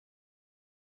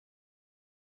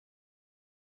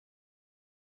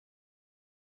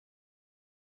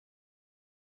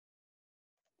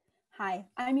Hi,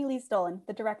 I'm Elyse Dolan,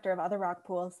 the director of Other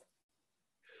Rockpools.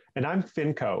 And I'm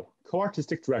Fin Coe,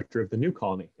 Co-Artistic Director of the New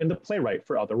Colony and the playwright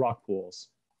for Other Rockpools.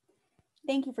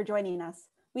 Thank you for joining us.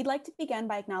 We'd like to begin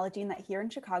by acknowledging that here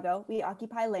in Chicago, we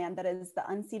occupy land that is the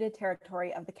unceded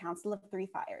territory of the Council of Three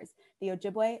Fires, the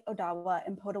Ojibwe, Odawa,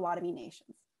 and Potawatomi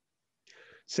nations.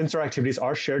 Since our activities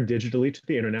are shared digitally to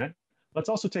the internet, let's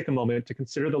also take a moment to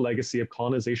consider the legacy of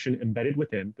colonization embedded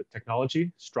within the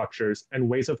technology, structures, and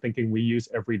ways of thinking we use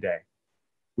every day.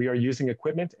 We are using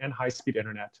equipment and high-speed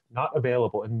internet not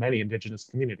available in many Indigenous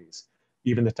communities.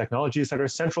 Even the technologies that are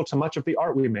central to much of the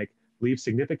art we make leave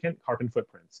significant carbon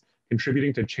footprints,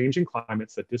 contributing to changing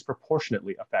climates that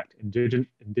disproportionately affect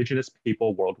Indigenous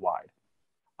people worldwide.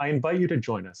 I invite you to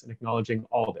join us in acknowledging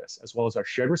all this, as well as our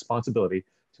shared responsibility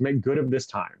to make good of this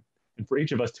time, and for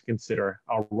each of us to consider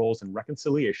our roles in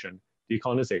reconciliation,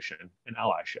 decolonization, and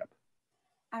allyship.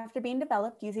 After being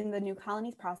developed using the New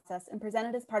Colonies process and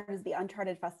presented as part of the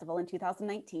Uncharted Festival in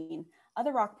 2019,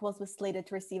 Other Rockpools was slated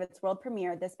to receive its world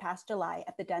premiere this past July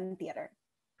at the Den Theater.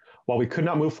 While we could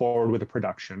not move forward with the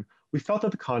production, we felt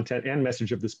that the content and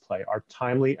message of this play are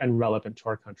timely and relevant to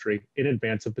our country in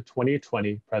advance of the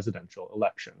 2020 presidential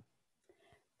election.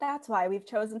 That's why we've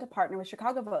chosen to partner with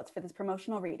Chicago Votes for this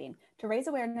promotional reading to raise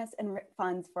awareness and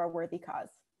funds for a worthy cause.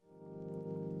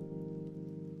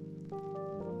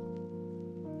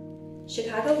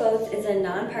 Chicago Votes is a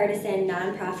nonpartisan,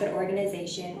 nonprofit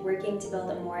organization working to build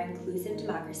a more inclusive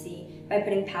democracy by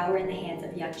putting power in the hands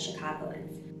of young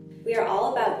Chicagoans. We are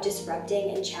all about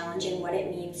disrupting and challenging what it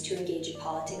means to engage in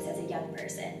politics as a young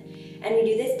person. And we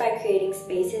do this by creating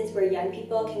spaces where young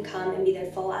people can come and be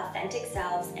their full authentic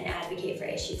selves and advocate for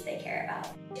issues they care about.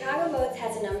 Chicago Votes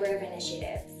has a number of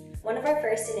initiatives. One of our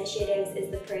first initiatives is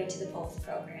the Parade to the Polls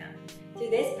program.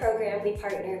 Through this program, we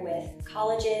partner with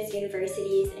colleges,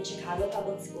 universities, and Chicago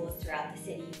public schools throughout the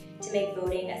city to make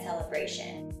voting a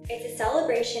celebration. It's a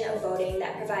celebration of voting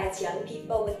that provides young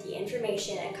people with the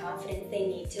information and confidence they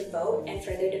need to vote and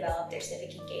further develop their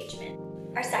civic engagement.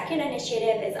 Our second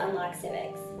initiative is Unlock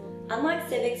Civics. Unlock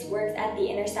Civics works at the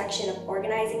intersection of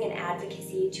organizing and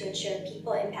advocacy to ensure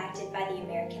people impacted by the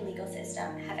American legal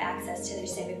system have access to their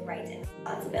civic rights and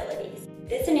responsibilities.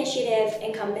 This initiative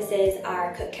encompasses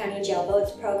our Cook County Jail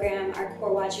Votes program, our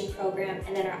Core Watching program,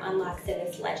 and then our Unlock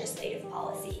Civics legislative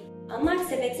policy. Unlock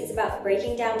Civics is about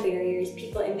breaking down barriers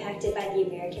people impacted by the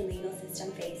American legal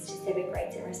system face to civic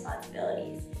rights and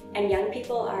responsibilities, and young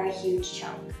people are a huge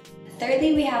chunk.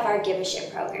 Thirdly, we have our Give a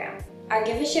Shit program. Our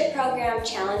Give a Shit program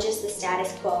challenges the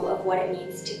status quo of what it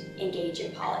means to engage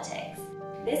in politics.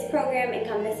 This program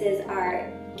encompasses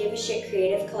our Give a Shit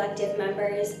Creative Collective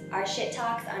members, our Shit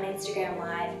Talks on Instagram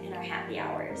Live, and our happy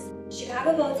hours.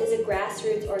 Chicago Votes is a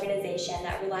grassroots organization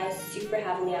that relies super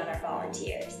heavily on our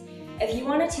volunteers. If you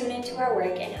want to tune into our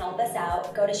work and help us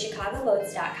out, go to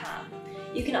chicagovotes.com.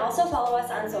 You can also follow us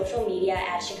on social media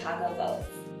at Chicago Votes.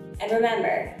 And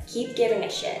remember, keep giving a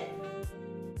shit.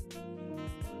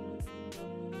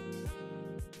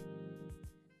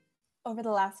 Over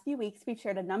the last few weeks, we've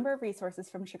shared a number of resources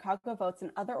from Chicago Votes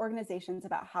and other organizations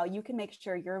about how you can make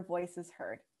sure your voice is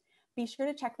heard. Be sure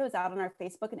to check those out on our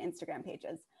Facebook and Instagram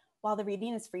pages. While the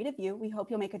reading is free to view, we hope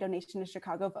you'll make a donation to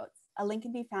Chicago Votes. A link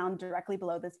can be found directly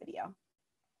below this video.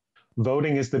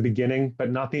 Voting is the beginning,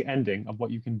 but not the ending of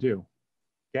what you can do.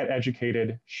 Get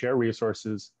educated, share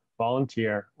resources,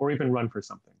 volunteer, or even run for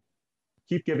something.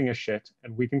 Keep giving a shit,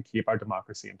 and we can keep our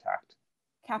democracy intact.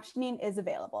 Captioning is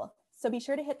available, so be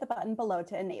sure to hit the button below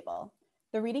to enable.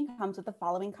 The reading comes with the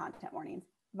following content warnings: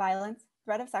 violence,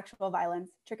 threat of sexual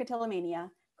violence, trichotillomania,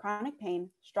 chronic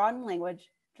pain, strong language,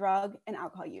 drug, and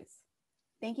alcohol use.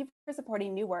 Thank you for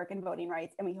supporting new work and voting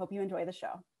rights, and we hope you enjoy the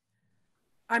show.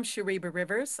 I'm Shariba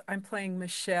Rivers. I'm playing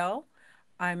Michelle.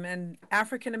 I'm an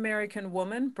African-American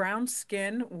woman, brown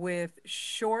skin with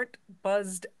short,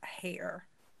 buzzed hair.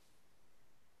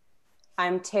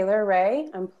 I'm Taylor Raye.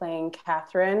 I'm playing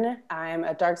Catherine. I'm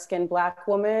a dark-skinned Black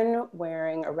woman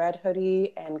wearing a red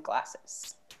hoodie and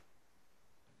glasses.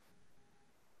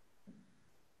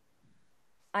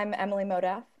 I'm Emilie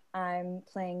Modaff. I'm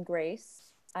playing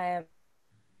Grace. I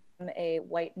am a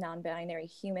white non-binary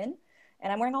human,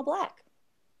 and I'm wearing all black.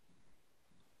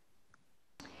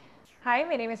 Hi,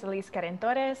 my name is Elyse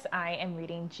Torres. I am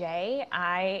reading Jay.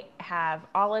 I have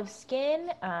olive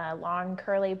skin, long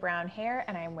curly brown hair,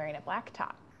 and I am wearing a black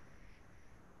top.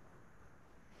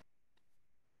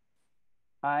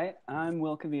 Hi, I'm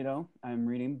Will Cavedo. I'm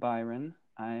reading Byron.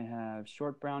 I have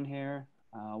short brown hair,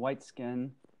 white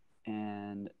skin,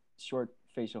 and short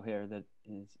facial hair that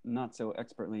is not so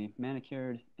expertly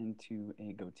manicured into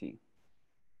a goatee.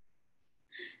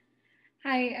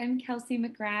 Hi, I'm Kelsey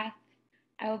McGrath.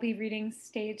 I will be reading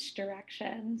stage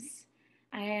directions.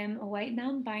 I am a white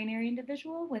non-binary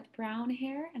individual with brown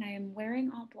hair, and I am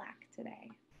wearing all black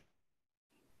today.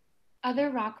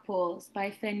 Other Rockpools by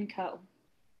Fin Coe.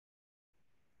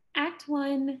 Act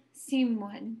 1, Scene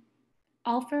 1.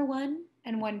 All for one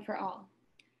and one for all.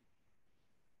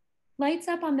 Lights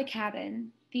up on the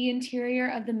cabin, the interior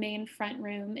of the main front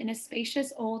room in a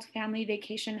spacious old family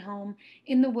vacation home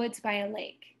in the woods by a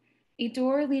lake. A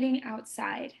door leading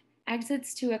outside,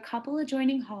 exits to a couple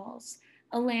adjoining halls,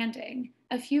 a landing,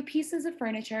 a few pieces of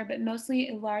furniture, but mostly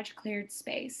a large cleared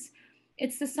space.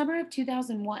 It's the summer of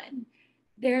 2001.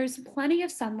 There's plenty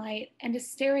of sunlight, and a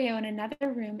stereo in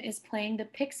another room is playing the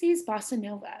Pixies' Bossa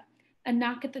Nova. A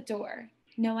knock at the door.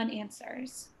 No one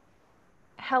answers.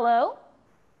 Hello?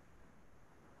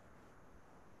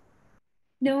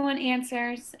 No one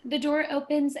answers. The door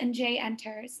opens and Jay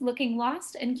enters, looking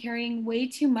lost and carrying way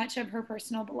too much of her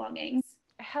personal belongings.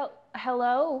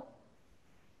 Hello?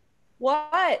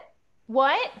 What?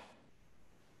 What?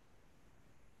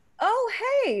 Oh,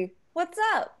 hey, what's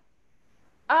up?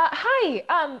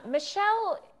 Hi,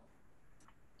 Michelle.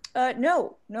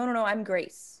 No, I'm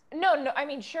Grace. No, I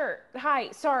mean, sure.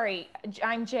 Hi, sorry,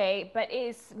 I'm Jay, but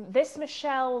is this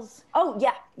Michelle's? Oh,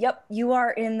 yeah, yep, you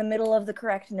are in the middle of the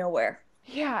correct nowhere.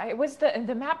 Yeah, it was the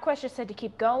MapQuest just said to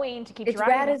keep going, to keep It's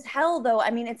driving. rad as hell, though. I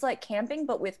mean, it's like camping,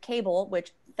 but with cable,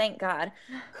 which, thank God,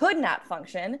 could not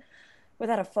function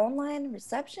without a phone line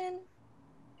reception.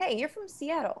 Hey, you're from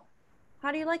Seattle.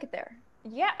 How do you like it there?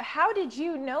 Yeah, how did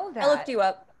you know that? I looked you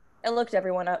up. I looked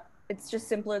everyone up. It's just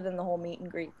simpler than the whole meet and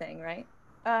greet thing, right?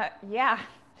 Yeah,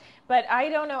 but I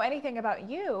don't know anything about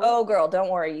you. Oh, girl, don't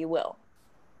worry, you will.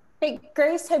 Hey,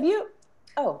 Grace, have you...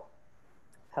 Oh,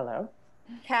 hello.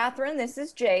 Catherine, this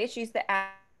is Jay. She's the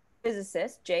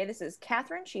physicist. Jay, this is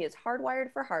Catherine. She is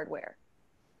hardwired for hardware.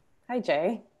 Hi,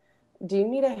 Jay. Do you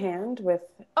need a hand with...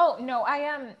 Oh, no, I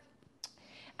am...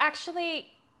 Actually,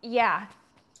 yeah.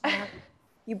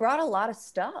 You brought a lot of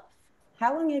stuff.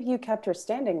 How long have you kept her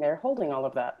standing there holding all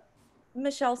of that?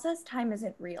 Michelle says time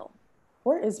isn't real.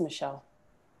 Where is Michelle?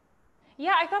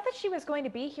 Yeah, I thought that she was going to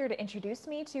be here to introduce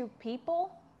me to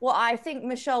people. Well, I think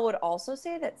Michelle would also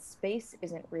say that space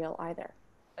isn't real either.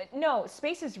 No,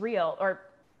 space is real, or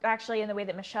actually in the way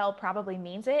that Michelle probably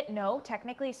means it. No,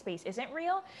 technically space isn't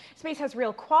real. Space has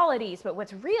real qualities, but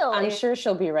what's real I'm sure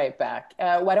she'll be right back.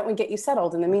 Why don't we get you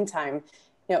settled in the meantime?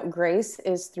 You know, Grace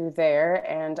is through there,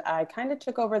 and I kind of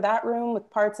took over that room with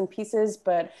parts and pieces,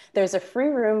 but there's a free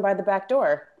room by the back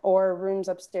door, or rooms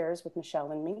upstairs with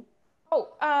Michelle and me. Oh,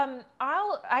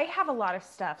 I have a lot of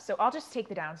stuff, so I'll just take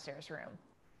the downstairs room.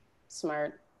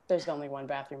 Smart. There's only one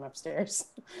bathroom upstairs.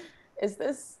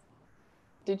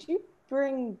 Did you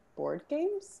bring board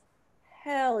games?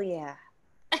 Hell yeah.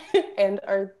 And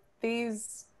are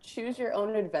these choose your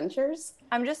own adventures?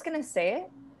 I'm just gonna say it.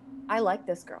 I like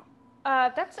this girl.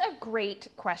 That's a great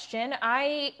question.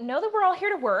 I know that we're all here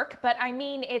to work, but I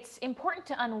mean, it's important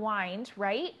to unwind,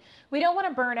 right? We don't want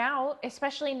to burn out,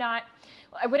 especially not,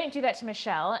 I wouldn't do that to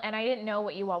Michelle, and I didn't know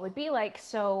what you all would be like,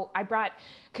 so I brought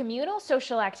communal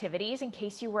social activities in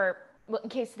case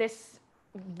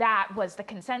that was the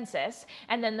consensus,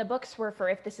 and then the books were for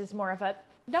if this is more of a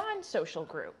non-social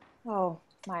group. Oh,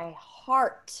 my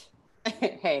heart.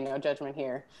 Hey, no judgment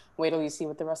here. Wait till you see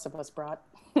what the rest of us brought.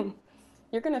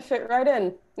 You're gonna fit right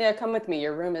in. Yeah, come with me.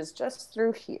 Your room is just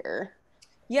through here.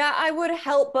 Yeah, I would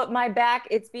help, but my back,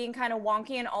 it's being kind of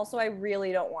wonky, and also I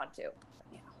really don't want to.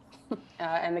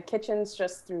 And the kitchen's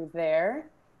just through there.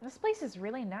 This place is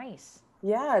really nice.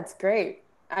 Yeah, it's great.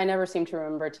 I never seem to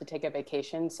remember to take a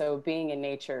vacation, so being in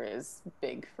nature is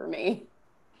big for me.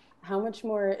 How much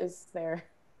more is there?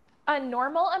 A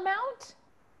normal amount?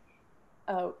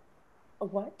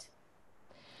 What?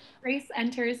 Grace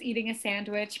enters eating a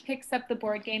sandwich, picks up the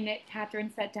board game that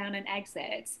Catherine set down and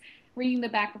exits, reading the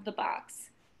back of the box.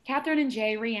 Catherine and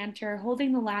Jay re-enter,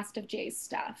 holding the last of Jay's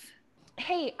stuff.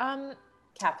 Hey,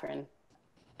 Catherine.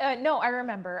 No, I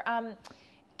remember.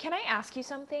 Can I ask you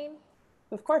something?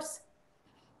 Of course.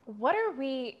 What are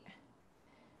we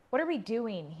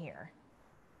doing here?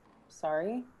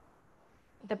 Sorry?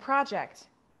 The project.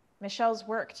 Michelle's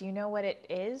work. Do you know what it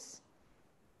is?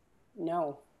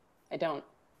 No, I don't.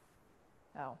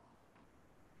 Oh.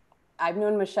 I've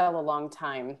known Michelle a long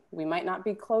time. We might not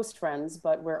be close friends,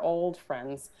 but we're old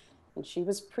friends. And she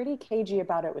was pretty cagey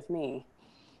about it with me.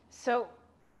 So,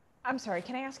 I'm sorry,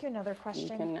 can I ask you another question?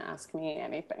 You can ask me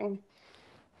anything.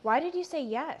 Why did you say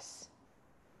yes?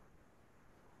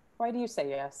 Why do you say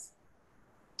yes?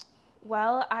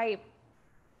 Well, I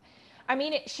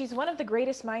mean, she's one of the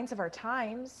greatest minds of our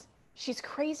times. She's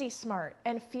crazy smart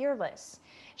and fearless.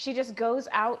 She just goes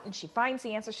out and she finds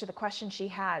the answers to the questions she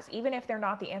has, even if they're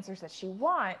not the answers that she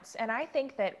wants. And I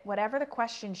think that whatever the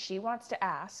question she wants to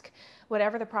ask,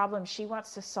 whatever the problem she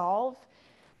wants to solve,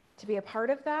 to be a part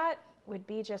of that would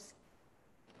be just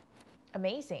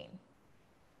amazing.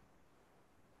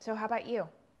 So how about you?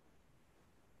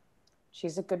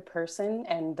 She's a good person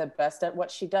and the best at what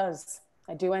she does.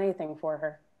 I'd do anything for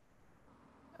her.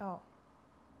 Oh.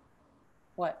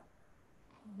 What?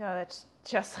 No, that's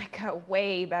just like a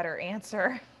way better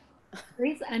answer.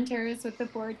 Grace enters with the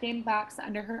board game box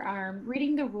under her arm,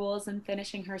 reading the rules and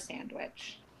finishing her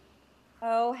sandwich.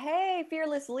 Oh, hey,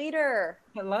 fearless leader.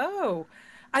 Hello.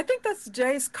 I think that's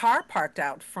Jay's car parked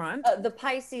out front. The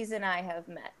Pisces and I have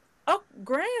met. Oh,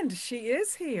 grand. She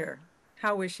is here.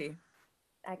 How is she?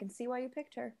 I can see why you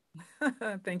picked her.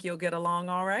 Think you'll get along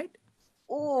all right?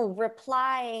 Ooh,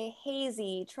 reply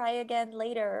hazy. Try again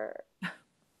later.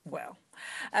 Well,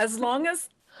 as long as...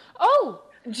 Oh!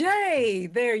 Jay,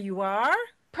 there you are.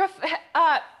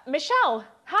 Michelle,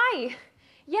 hi.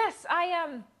 Yes,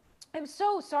 I'm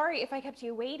so sorry if I kept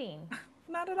you waiting.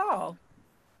 Not at all.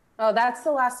 Oh, that's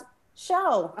the last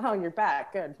show. Oh, you're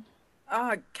back. Good.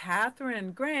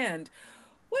 Catherine, grand.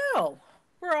 Well,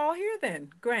 we're all here then.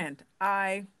 Grand.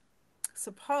 I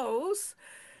suppose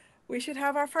we should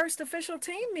have our first official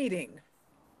team meeting.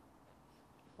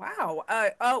 Wow.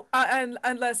 And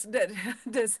unless,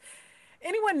 does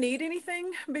anyone need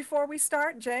anything before we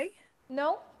start, Jay?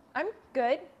 No, I'm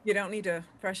good. You don't need to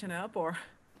freshen up or...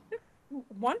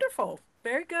 Wonderful.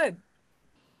 Very good.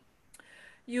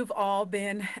 You've all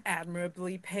been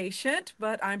admirably patient,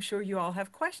 but I'm sure you all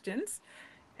have questions,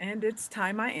 and it's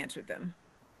time I answered them.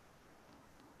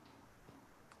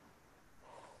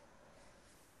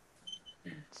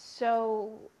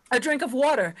 So... A drink of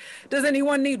water. Does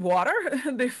anyone need water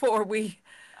before we...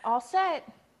 All set.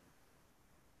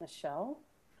 Michelle?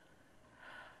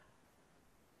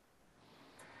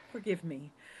 Forgive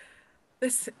me.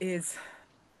 This is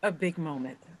a big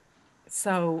moment.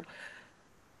 So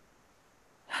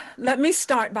let me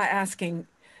start by asking,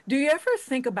 do you ever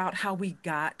think about how we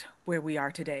got where we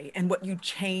are today and what you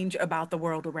change about the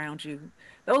world around you?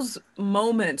 Those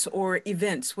moments or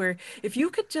events where if you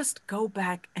could just go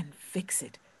back and fix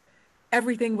it,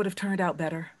 everything would have turned out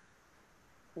better.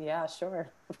 Yeah, sure.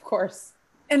 Of course.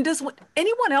 And does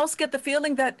anyone else get the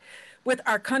feeling that with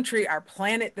our country, our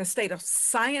planet, the state of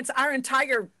science, our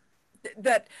entire,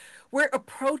 that we're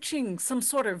approaching some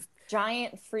sort of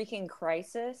giant freaking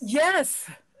crisis? Yes.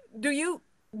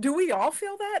 Do we all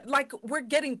feel that? Like we're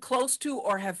getting close to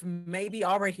or have maybe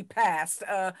already passed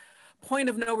a point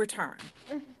of no return?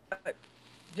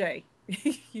 Jay,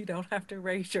 you don't have to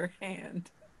raise your hand.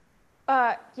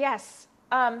 Yes.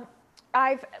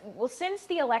 Since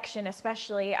the election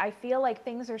especially, I feel like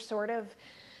things are sort of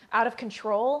out of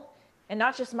control, and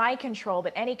not just my control,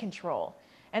 but any control.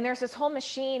 And there's this whole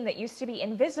machine that used to be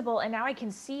invisible, and now I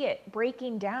can see it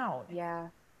breaking down. Yeah.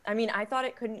 I mean, I thought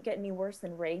it couldn't get any worse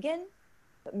than Reagan.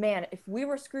 But man, if we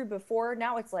were screwed before,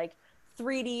 now it's like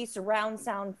 3D surround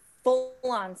sound,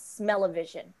 full-on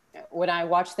smell-o-vision. When I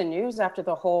watched the news after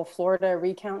the whole Florida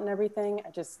recount and everything,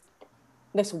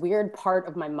 this weird part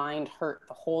of my mind hurt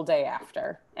the whole day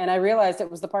after. And I realized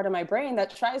it was the part of my brain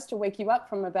that tries to wake you up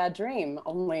from a bad dream,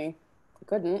 only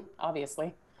couldn't,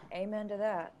 obviously. Amen to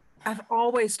that. I've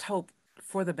always hoped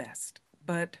for the best,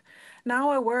 but now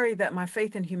I worry that my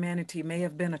faith in humanity may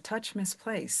have been a touch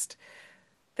misplaced.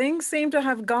 Things seem to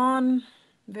have gone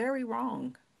very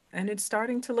wrong, and it's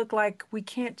starting to look like we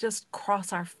can't just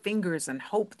cross our fingers and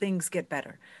hope things get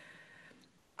better.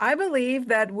 I believe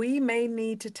that we may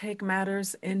need to take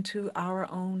matters into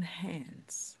our own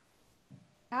hands.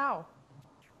 How?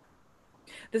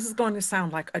 This is going to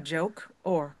sound like a joke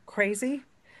or crazy,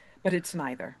 but it's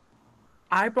neither.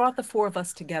 I brought the four of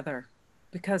us together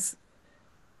because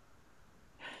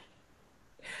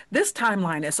this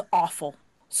timeline is awful.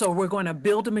 So we're going to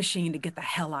build a machine to get the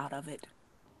hell out of it.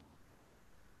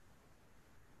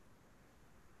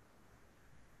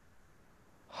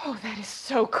 Oh, that is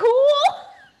so cool.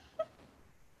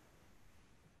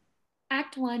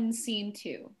 Act 1, Scene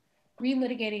 2,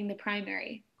 relitigating the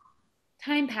primary.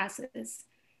 Time passes.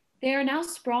 They are now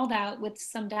sprawled out with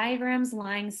some diagrams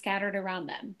lying scattered around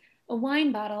them, a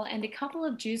wine bottle and a couple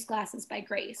of juice glasses by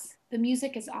Grace. The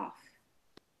music is off.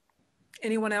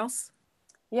 Anyone else?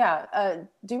 Yeah,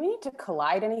 do we need to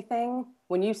collide anything?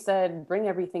 When you said bring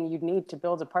everything you'd need to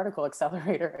build a particle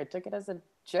accelerator, I took it as a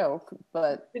joke,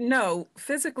 but... No,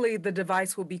 physically the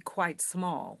device will be quite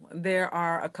small. There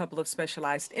are a couple of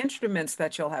specialized instruments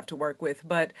that you'll have to work with,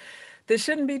 but this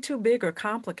shouldn't be too big or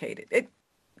complicated.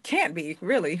 can't be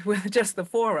really with just the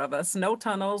four of us. No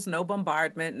tunnels, no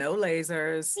bombardment, no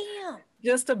lasers. Damn.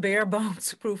 Just a bare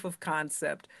bones proof of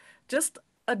concept. Just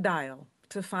a dial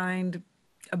to find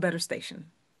a better station.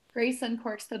 Grace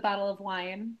uncorks the bottle of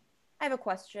wine. I have a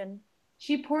question.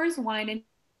 She pours wine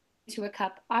into a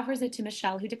cup, offers it to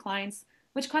Michelle, who declines,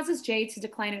 which causes Jay to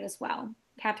decline it as well.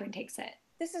 Catherine takes it.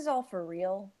 This is all for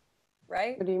real,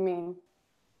 right? What do you mean?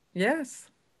 Yes.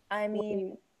 I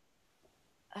mean,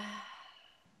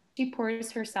 She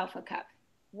pours herself a cup.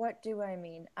 what do I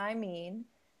mean? I mean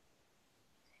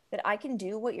that I can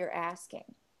do what you're asking.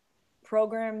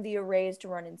 Program the arrays to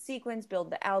run in sequence,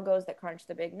 build the algos that crunch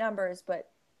the big numbers, but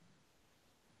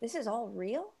this is all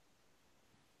real?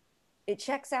 It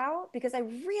checks out because I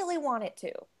really want it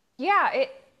to. Yeah,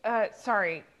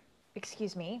 sorry,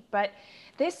 excuse me, but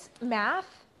this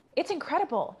math, it's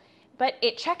incredible, but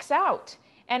it checks out.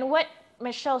 And what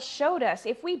Michelle showed us,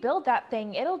 if we build that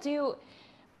thing, it'll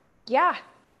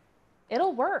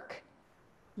work.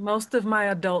 Most of my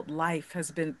adult life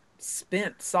has been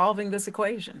spent solving this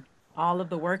equation. All of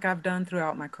the work I've done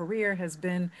throughout my career has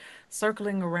been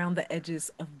circling around the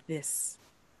edges of this.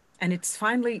 And it's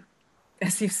finally,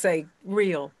 as you say,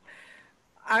 real.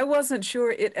 I wasn't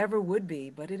sure it ever would be,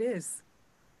 but it is.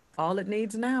 All it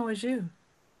needs now is you.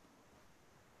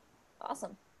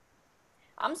 Awesome.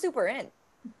 I'm super in.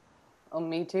 Oh,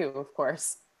 me too, of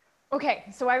course. Okay,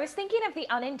 so I was thinking of the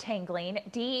unentangling,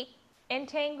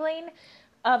 de-entangling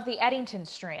of the Eddington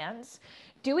strands.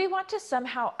 Do we want to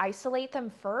somehow isolate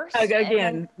them first?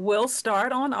 Again, we'll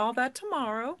start on all that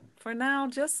tomorrow. For now,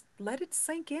 just let it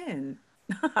sink in.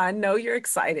 I know you're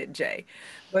excited, Jay,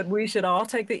 but we should all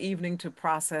take the evening to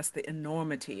process the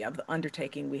enormity of the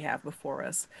undertaking we have before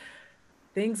us.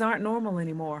 Things aren't normal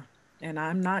anymore, and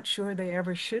I'm not sure they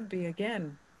ever should be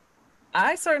again.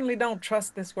 I certainly don't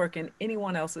trust this work in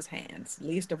anyone else's hands,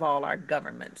 least of all our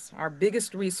governments. Our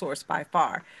biggest resource by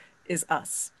far is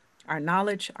us. Our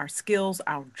knowledge, our skills,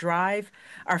 our drive,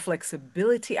 our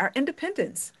flexibility, our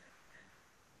independence.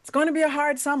 It's going to be a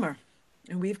hard summer,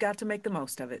 and we've got to make the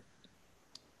most of it.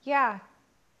 Yeah.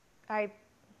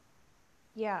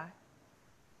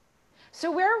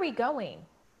 So where are we going?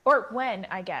 Or when,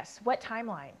 I guess? What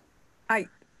timeline?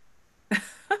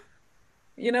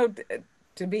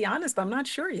 To be honest, I'm not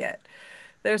sure yet.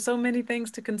 There's so many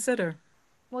things to consider.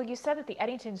 Well, you said that the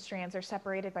Eddington strands are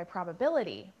separated by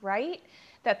probability, right?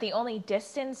 That the only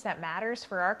distance that matters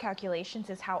for our calculations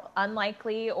is how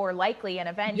unlikely or likely an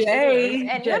event is.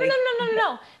 And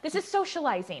no. This is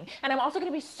socializing. And I'm also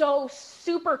going to be so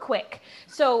super quick.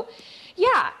 So,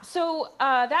 yeah. So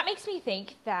that makes me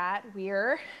think that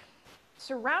we're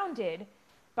surrounded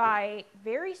by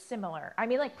very similar,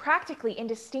 like practically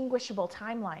indistinguishable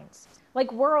timelines.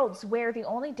 Like worlds where the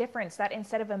only difference that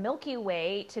instead of a Milky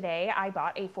Way today, I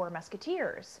bought a Four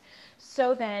Musketeers.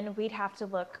 So then we'd have to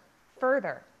look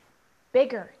further,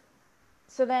 bigger.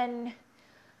 So then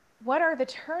what are the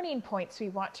turning points we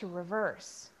want to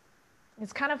reverse?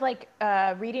 It's kind of like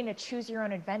reading a choose your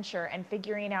own adventure and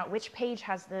figuring out which page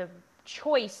has the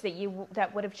choice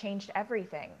that would have changed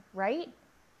everything, right?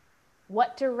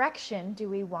 What direction do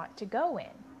we want to go in?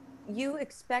 You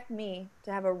expect me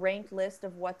to have a ranked list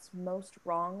of what's most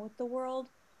wrong with the world?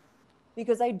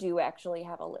 Because I do actually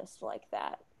have a list like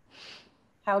that.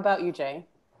 How about you, Jay?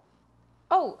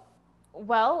 Oh,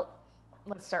 well,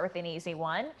 let's start with an easy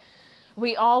one.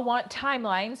 We all want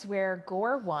timelines where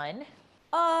Gore won.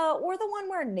 Or the one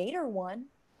where Nader won.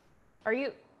 Are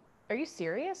you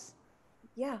serious?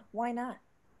 Yeah, why not?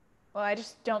 Well, I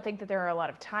just don't think that there are a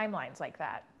lot of timelines like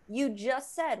that. You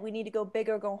just said we need to go big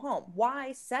or go home.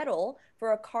 Why settle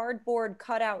for a cardboard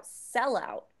cutout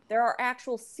sellout? There are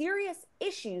actual serious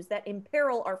issues that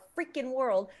imperil our freaking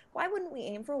world. Why wouldn't we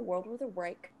aim for a world where the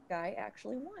right guy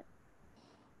actually won?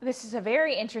 This is a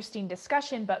very interesting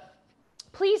discussion, but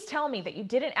please tell me that you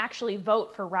didn't actually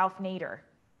vote for Ralph Nader.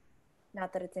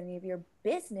 Not that it's any of your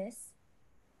business,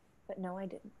 but no, I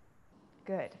didn't.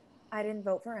 Good. I didn't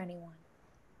vote for anyone.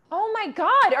 Oh my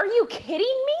God, are you kidding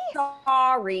me?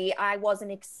 Sorry, I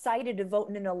wasn't excited to vote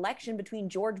in an election between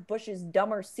George Bush's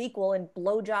dumber sequel and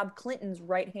blowjob Clinton's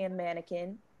right-hand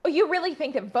mannequin. Oh, you really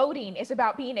think that voting is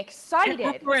about being excited?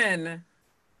 Carryn,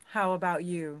 how about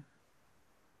you?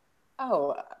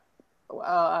 Oh,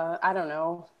 I don't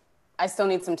know. I still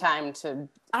need some time to...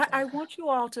 I want you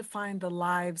all to find the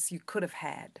lives you could have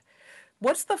had.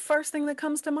 What's the first thing that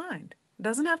comes to mind? It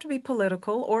doesn't have to be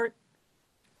political, or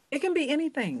it can be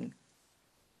anything.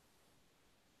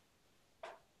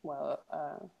 Well,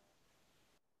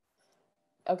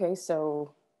 okay,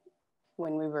 so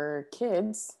when we were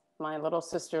kids, my little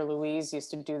sister Louise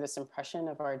used to do this impression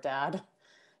of our dad.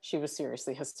 she was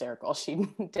seriously hysterical.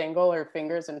 She'd dangle her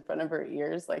fingers in front of her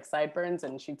ears like sideburns,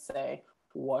 and she'd say,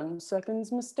 1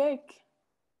 second's mistake,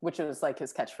 which was like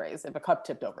his catchphrase. If a cup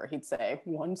tipped over, he'd say,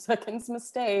 1 second's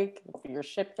mistake. If your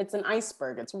ship hits an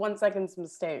iceberg, it's 1 second's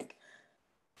mistake.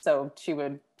 So she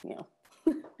would, you know,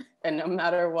 and no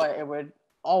matter what, it would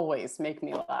always make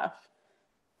me laugh.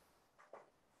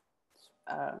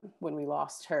 When we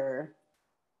lost her,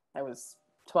 I was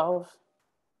 12.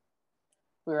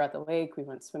 We were at the lake, we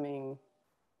went swimming,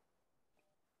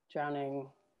 drowning.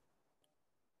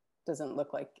 Doesn't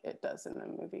look like it does in the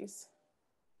movies.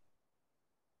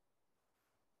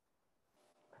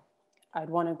 I'd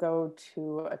want to go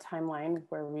to a timeline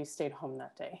where we stayed home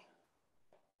that day.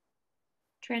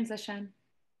 Transition.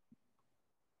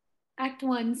 Act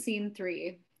 1, Scene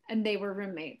 3, and they were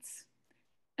roommates.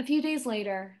 A few days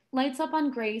later, lights up on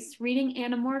Grace reading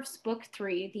Animorphs Book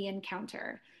 3, The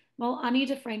Encounter, while Ani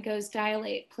DeFranco's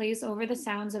Dilate plays over the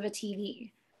sounds of a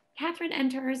TV. Catherine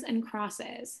enters and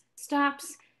crosses,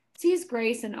 stops, sees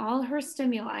Grace and all her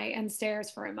stimuli and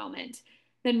stares for a moment,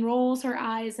 then rolls her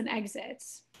eyes and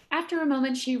exits. After a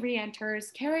moment, she re-enters,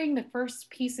 carrying the first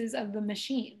pieces of the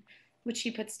machine, which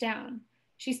she puts down.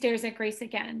 She stares at Grace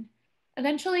again.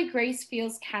 Eventually, Grace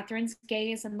feels Catherine's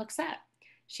gaze and looks up.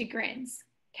 She grins.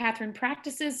 Catherine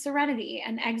practices serenity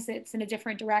and exits in a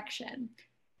different direction.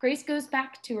 Grace goes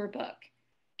back to her book.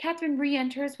 Catherine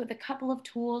re-enters with a couple of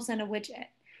tools and a widget.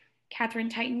 Catherine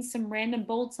tightens some random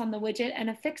bolts on the widget and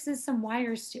affixes some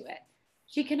wires to it.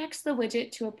 She connects the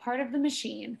widget to a part of the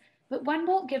machine, but one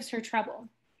bolt gives her trouble.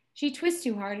 She twists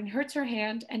too hard and hurts her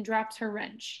hand and drops her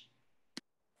wrench.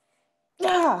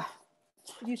 Ah!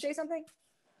 Did you say something?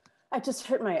 I just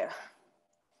hurt my...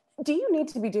 Do you need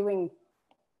to be doing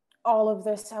all of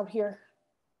this out here?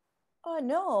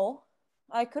 No.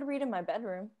 I could read in my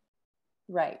bedroom.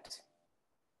 Right.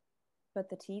 But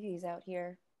the TV's out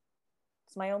here.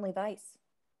 It's my only vice.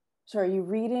 So are you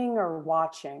reading or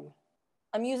watching?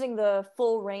 I'm using the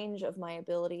full range of my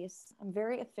abilities. I'm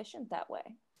very efficient that way.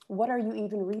 What are you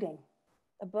even reading?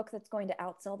 A book that's going to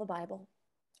outsell the Bible.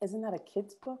 Isn't that a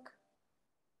kid's book?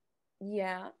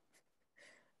 Yeah.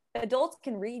 Adults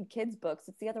can read kids' books.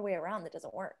 It's the other way around that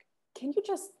doesn't work. Can you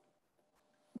just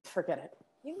forget it?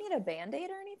 You need a Band-Aid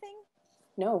or anything?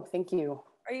 No, thank you.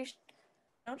 Are you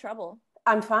no trouble?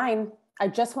 I'm fine. I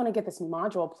just want to get this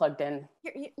module plugged in.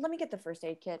 Here, let me get the first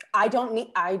aid kit. I don't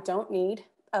need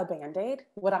a Band-Aid.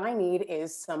 What I need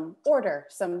is some order,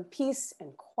 some peace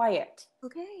and quiet.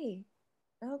 Okay,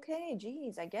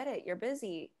 geez, I get it. You're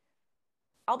busy.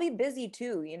 I'll be busy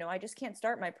too. You know, I just can't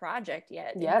start my project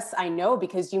yet. Yes, I know,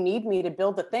 because you need me to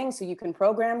build the thing so you can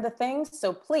program the things.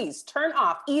 So please turn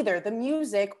off either the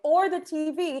music or the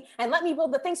TV and let me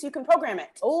build the thing so you can program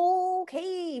it.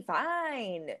 Okay,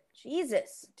 fine.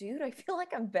 Jesus, dude, I feel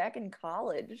like I'm back in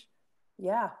college.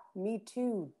 Yeah, me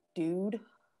too, dude.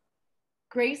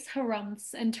 Grace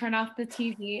harumphs and turns off the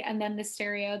TV and then the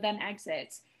stereo, then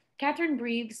exits. Catherine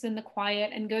breathes in the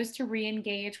quiet and goes to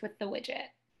re-engage with the widget.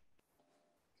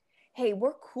 Hey,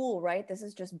 we're cool, right? This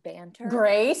is just banter.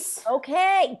 Grace.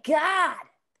 Okay, God.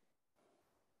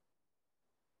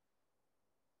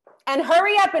 And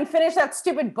hurry up and finish that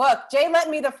stupid book. Jay lent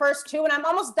me the first 2 and I'm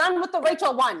almost done with the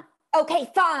Rachel one. Okay,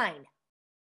 fine.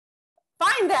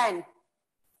 Fine then.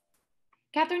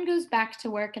 Catherine goes back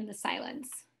to work in the silence.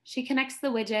 She connects the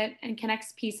widget and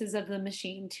connects pieces of the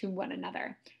machine to one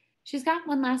another. She's got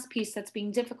one last piece that's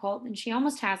being difficult, and she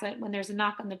almost has it when there's a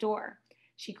knock on the door.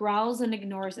 She growls and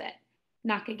ignores it.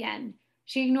 Knock again.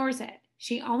 She ignores it.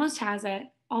 She almost has it,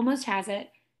 almost has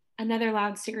it. Another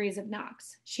loud series of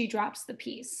knocks. She drops the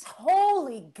piece.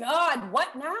 Holy God,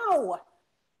 what now?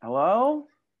 Hello?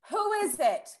 Who is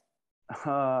it?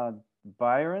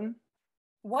 Byron?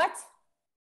 What?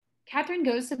 Catherine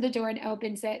goes to the door and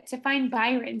opens it to find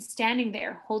Byron standing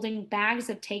there holding bags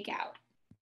of takeout.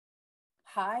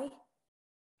 Hi.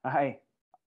 Hi,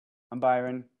 I'm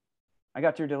Byron. I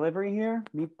got your delivery here.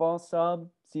 Meatball sub,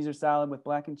 Caesar salad with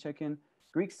blackened chicken,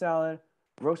 Greek salad,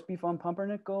 roast beef on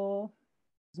pumpernickel.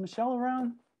 Is Michelle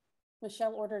around?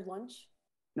 Michelle ordered lunch?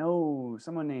 No,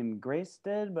 someone named Grace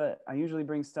did, but I usually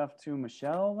bring stuff to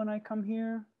Michelle when I come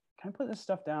here. Can I put this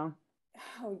stuff down?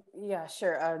 Oh, yeah,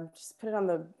 sure. Just put it on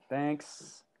the...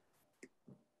 Thanks.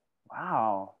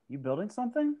 Wow, you building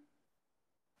something?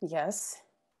 Yes.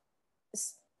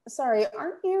 Sorry,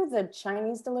 aren't you the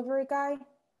Chinese delivery guy?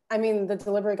 I mean, the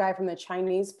delivery guy from the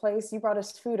Chinese place. You brought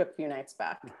us food a few nights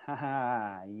back.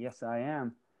 Haha, yes, I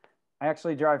am. I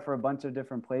actually drive for a bunch of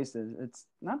different places. It's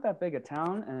not that big a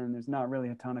town, and there's not really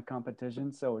a ton of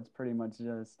competition, so it's pretty much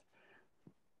just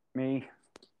me.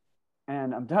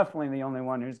 And I'm definitely the only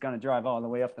one who's going to drive all the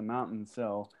way up the mountain,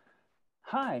 so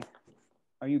Hi,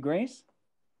 are you Grace?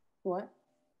 What?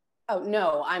 Oh,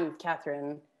 no, I'm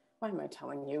Catherine. Why am I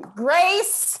telling you?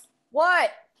 Grace!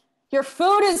 What? Your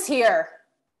food is here.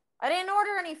 I didn't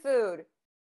order any food.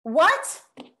 What?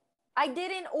 I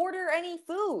didn't order any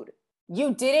food.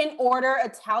 You didn't order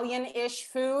Italian-ish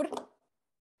food?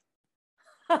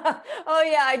 Oh,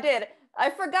 yeah, I did. I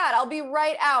forgot. I'll be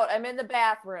right out. I'm in the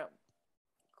bathroom.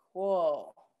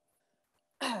 Cool.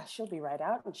 She'll be right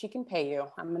out and she can pay you.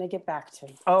 I'm going to get back to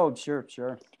you. Oh, sure,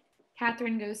 sure.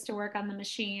 Catherine goes to work on the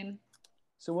machine.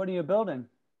 So what are you building?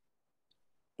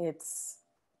 It's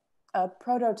a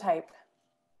prototype.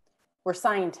 We're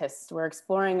scientists. We're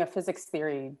exploring a physics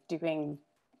theory, doing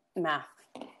math.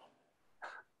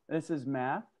 This is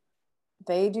math?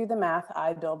 They do the math,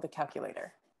 I build the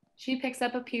calculator. She picks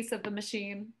up a piece of the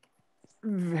machine.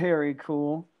 Very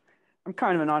cool. I'm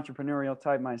kind of an entrepreneurial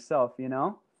type myself, you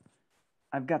know?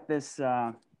 I've got this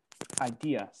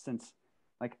idea since,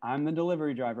 like, I'm the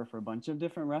delivery driver for a bunch of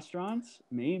different restaurants.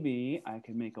 Maybe I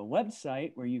could make a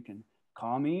website where you can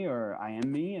call me or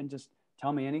IM me and just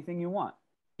tell me anything you want,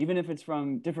 even if it's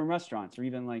from different restaurants or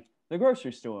even like the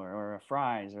grocery store or a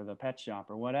Fry's or the pet shop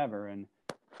or whatever. And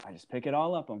I just pick it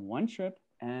all up on one trip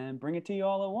and bring it to you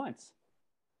all at once.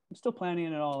 I'm still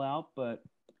planning it all out, but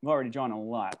I've already drawn a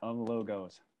lot of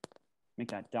logos.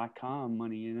 Make that .com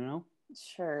money, you know?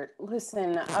 Sure.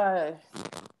 Listen,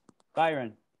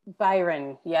 Byron.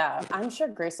 Byron, yeah, I'm sure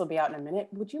Grace will be out in a minute.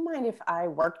 Would you mind if I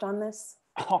worked on this?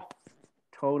 Oh,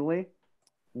 totally.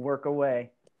 Work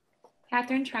away.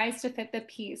 Catherine tries to fit the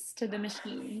piece to the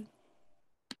machine.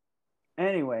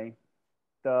 Anyway,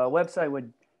 the website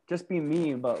would just be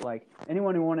me, but like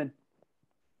anybody who wanted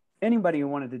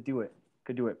to do it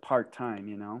could do it part-time,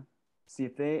 you know? See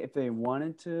if they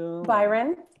wanted to.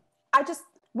 Byron,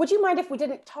 would you mind if we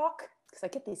didn't talk? Because I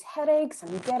get these headaches.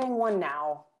 I'm getting one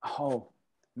now. Oh,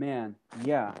 man.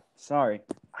 Yeah, sorry.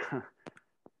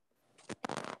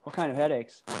 What kind of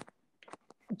headaches?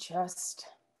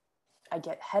 I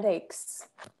get headaches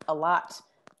a lot.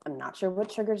 I'm not sure what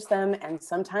triggers them. And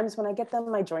sometimes when I get them,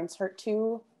 my joints hurt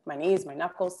too. My knees, my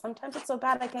knuckles. Sometimes it's so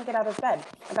bad I can't get out of bed.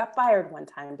 I got fired one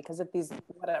time because of these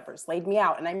whatevers, laid me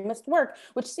out, and I missed work,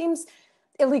 which seems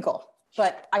illegal.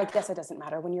 But I guess it doesn't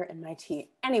matter when you're MIT.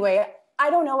 Anyway, I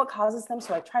don't know what causes them,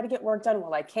 so I try to get work done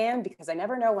while I can because I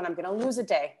never know when I'm gonna lose a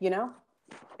day, you know?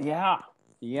 Yeah,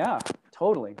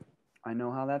 totally. I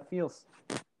know how that feels.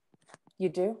 You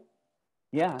do?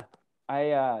 Yeah,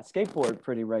 I skateboard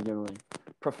pretty regularly.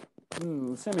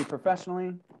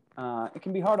 Semi-professionally. It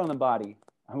can be hard on the body.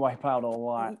 I wipe out a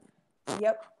lot.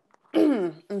 Yep.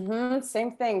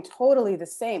 Same thing, totally the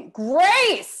same.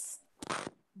 Grace!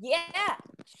 Yeah.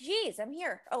 Jeez, I'm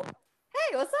here. Oh,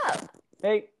 hey, what's up?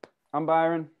 Hey, I'm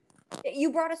Byron.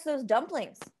 You brought us those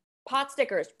dumplings. Pot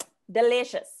stickers.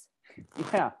 Delicious.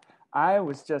 Yeah, I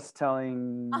was just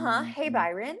telling... Hey,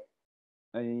 Byron.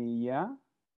 Yeah?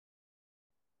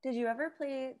 Did you ever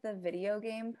play the video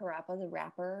game Parappa the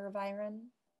Rapper,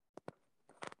 Byron?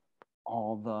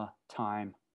 All the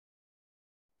time.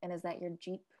 And is that your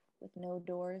Jeep with no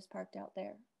doors parked out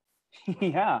there?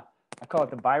 Yeah, I call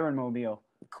it the Byron Mobile.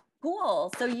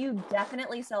 Cool. So you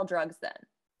definitely sell drugs then?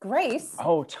 Grace?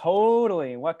 Oh,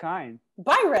 totally. What kind?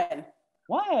 Byron!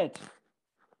 What?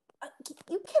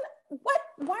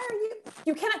 Why are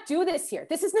you cannot do this here.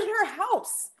 This is not our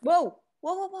house. Whoa.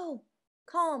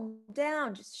 Calm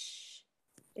down. Just shh.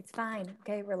 It's fine.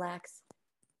 Okay, relax.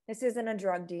 This isn't a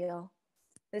drug deal.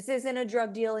 This isn't a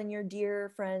drug deal in your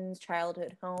dear friend's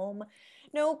childhood home.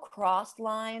 No crossed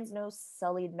lines, no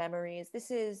sullied memories.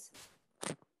 This is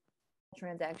a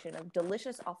transaction of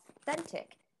delicious,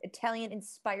 authentic,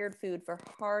 Italian-inspired food for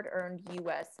hard-earned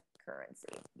U.S. currency.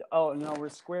 Oh, no, we're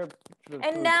square.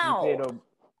 And now,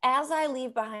 as I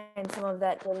leave behind some of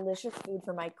that delicious food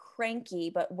for my cranky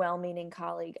but well-meaning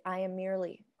colleague, I am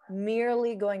merely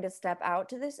going to step out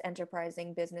to this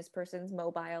enterprising business person's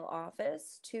mobile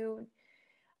office to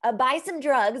buy some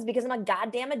drugs because I'm a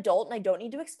goddamn adult and I don't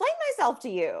need to explain myself to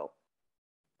you.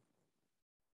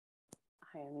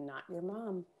 I am not your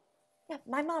mom. Yeah,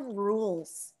 my mom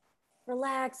rules.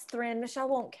 Relax, Thrin. Michelle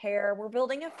won't care. We're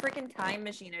building a freaking time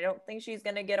machine. I don't think she's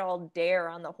gonna get all dare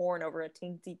on the horn over a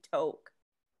teensy toke.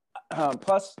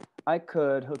 Plus, I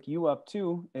could hook you up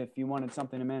too if you wanted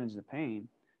something to manage the pain.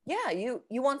 Yeah, you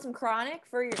want some chronic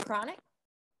for your chronic?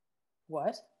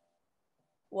 What?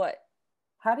 What?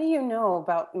 How do you know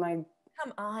about my...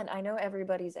 Come on, I know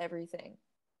everybody's everything.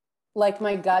 Like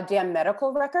my goddamn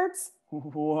medical records?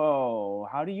 Whoa,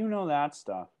 how do you know that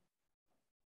stuff?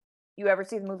 You ever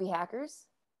see the movie Hackers?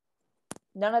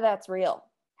 None of that's real.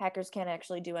 Hackers can't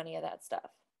actually do any of that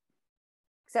stuff.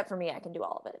 Except for me, I can do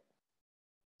all of it.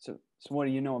 So what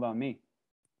do you know about me?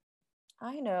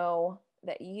 I know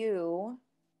that you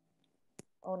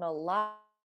own a lot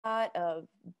of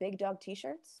Big Dog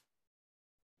t-shirts.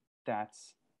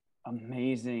 That's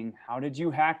amazing. How did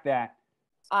you hack that?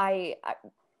 I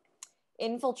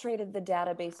infiltrated the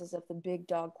databases of the Big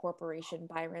Dog Corporation,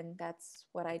 Byron. That's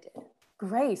what I did.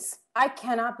 Grace, I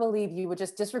cannot believe you would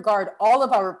just disregard all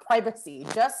of our privacy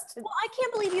just to... Well, I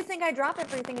can't believe you think I drop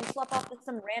everything and slip off to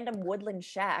some random woodland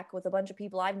shack with a bunch of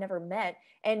people I've never met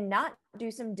and not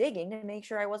do some digging to make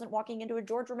sure I wasn't walking into a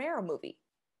George Romero movie.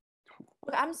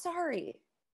 Look, I'm sorry.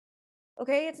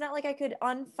 Okay, it's not like I could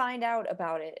unfind out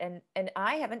about it, and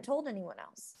I haven't told anyone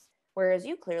else. Whereas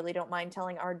you clearly don't mind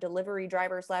telling our delivery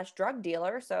driver / drug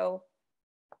dealer, so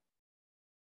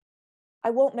I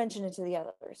won't mention it to the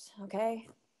others, okay?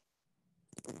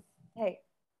 Hey,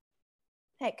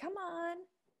 come on.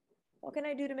 What can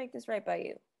I do to make this right by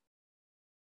you?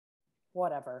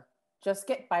 Whatever. Just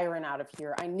get Byron out of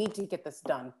here. I need to get this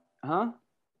done. Huh?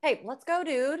 Hey, let's go,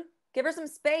 dude. Give her some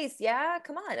space, yeah?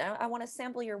 Come on, I want to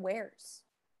sample your wares.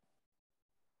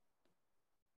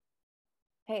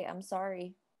 Hey, I'm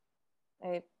sorry.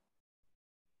 I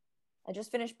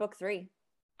just finished book 3.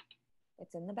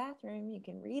 It's in the bathroom. You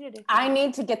can read it. I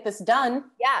need to get this done.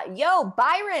 Yeah, yo,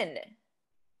 Byron.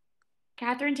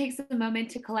 Catherine takes a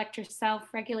moment to collect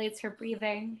herself, regulates her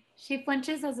breathing. She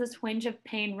flinches as a twinge of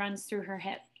pain runs through her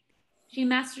hip. She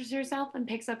masters herself and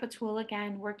picks up a tool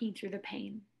again, working through the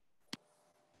pain.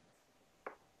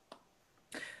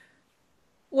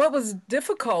 What was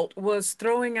difficult was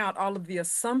throwing out all of the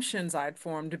assumptions I'd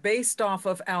formed based off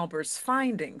of Albert's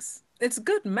findings. It's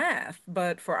good math,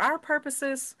 but for our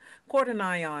purposes, quarton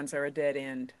ions are a dead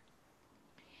end.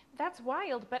 That's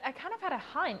wild, but I kind of had a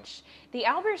hunch. The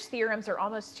Albers theorems are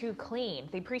almost too clean.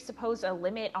 They presuppose a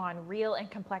limit on real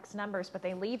and complex numbers, but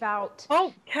they leave out...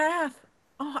 Oh, Kath.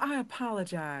 Oh, I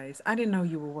apologize. I didn't know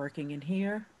you were working in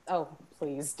here. Oh,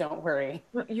 please, don't worry.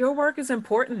 Your work is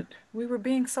important. We were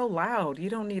being so loud. You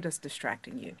don't need us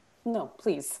distracting you. No,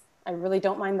 please. I really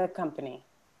don't mind the company.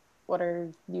 What are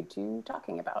you two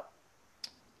talking about?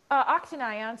 Octant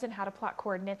ions and how to plot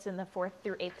coordinates in the 4th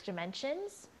through 8th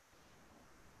dimensions.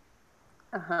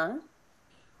 Uh-huh.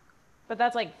 But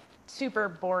that's like super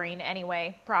boring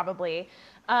anyway, probably.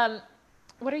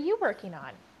 What are you working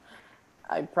on?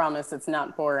 I promise it's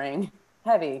not boring.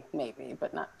 Heavy, maybe,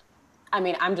 but not. I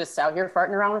mean, I'm just out here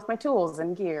farting around with my tools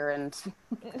and gear and...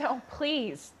 No,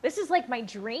 please. This is like my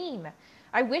dream.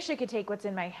 I wish I could take what's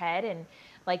in my head and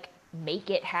like make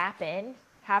it happen,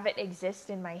 have it exist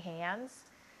in my hands.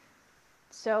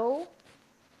 So,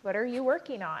 what are you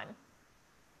working on?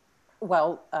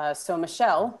 Well, so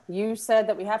Michelle, you said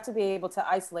that we have to be able to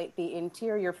isolate the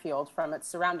interior field from its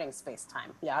surrounding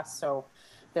space-time. Yeah, so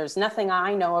there's nothing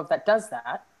I know of that does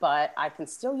that, but I can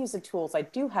still use the tools I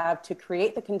do have to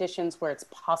create the conditions where it's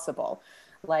possible,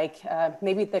 like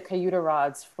maybe the Cavedo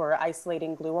rods for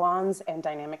isolating gluons and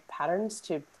dynamic patterns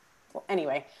to, well,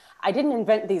 anyway, I didn't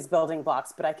invent these building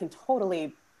blocks, but I can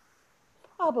totally,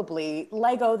 probably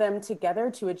Lego them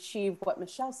together to achieve what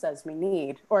Michelle says we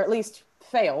need, or at least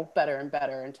fail better and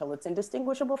better until it's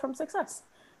indistinguishable from success.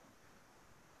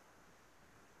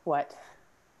 What?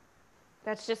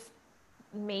 That's just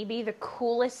maybe the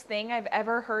coolest thing I've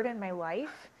ever heard in my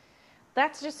life.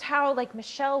 That's just how, like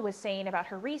Michelle was saying about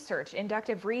her research,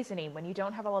 inductive reasoning, when you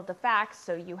don't have all of the facts,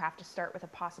 so you have to start with a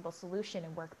possible solution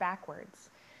and work backwards.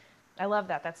 I love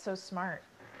that. That's so smart.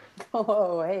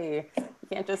 Oh, hey, you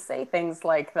can't just say things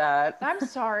like that. I'm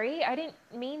sorry. I didn't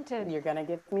mean to. You're gonna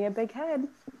give me a big head.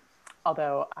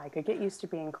 Although I could get used to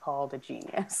being called a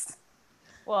genius.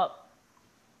 Well,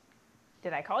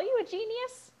 did I call you a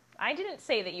genius? I didn't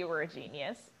say that you were a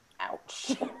genius.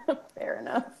 Ouch. Fair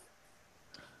enough.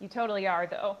 You totally are,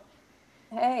 though.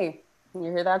 Hey, you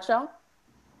hear that, Shell?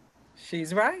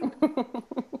 She's right.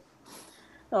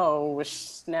 Oh,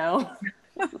 no.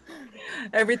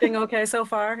 Everything okay so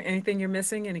far? Anything you're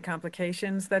missing? Any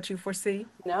complications that you foresee?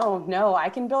 No, I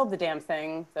can build the damn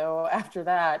thing. Though after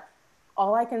that,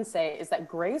 all I can say is that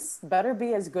Grace better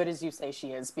be as good as you say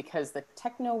she is, because the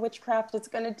techno witchcraft it's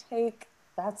going to take,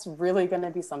 that's really going to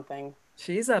be something.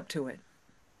 She's up to it.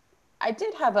 I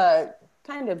did have a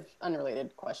kind of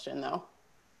unrelated question, though.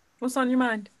 What's on your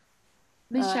mind?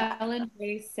 Michelle and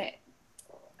Grace sit.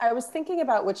 I was thinking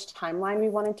about which timeline we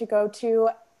wanted to go to,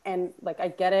 and like, I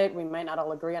get it, we might not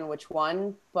all agree on which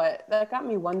one, but that got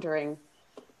me wondering,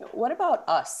 what about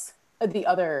us? The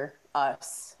other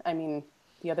us? I mean,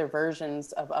 the other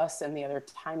versions of us and the other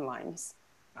timelines.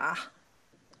 Ah.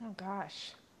 Oh,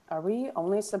 gosh. Are we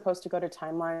only supposed to go to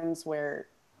timelines where,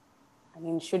 I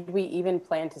mean, should we even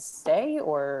plan to stay,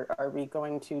 or are we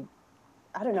going to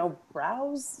I don't know,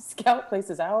 browse, scout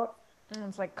places out.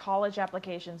 It's like college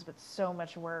applications, but so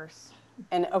much worse.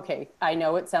 And okay, I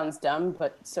know it sounds dumb,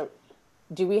 but so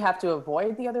do we have to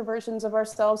avoid the other versions of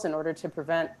ourselves in order to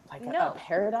prevent like a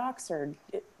paradox? Or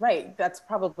right, that's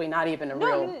probably not even a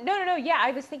real... No. Yeah,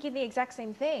 I was thinking the exact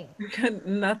same thing.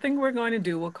 Nothing we're going to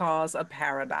do will cause a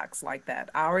paradox like that.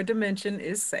 Our dimension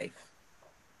is safe.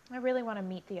 I really want to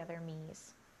meet the other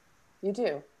me's. You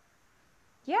do?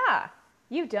 Yeah.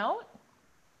 You don't?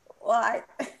 Well,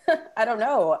 I don't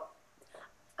know.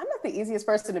 I'm not the easiest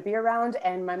person to be around,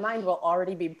 and my mind will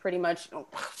already be pretty much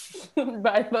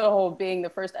by the whole being the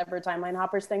first ever timeline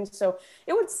hoppers thing. So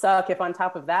it would suck if on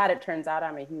top of that, it turns out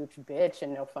I'm a huge bitch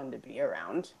and no fun to be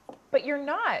around. But you're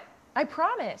not. I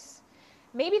promise.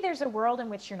 Maybe there's a world in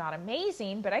which you're not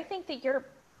amazing, but I think that you're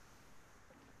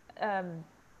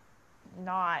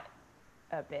not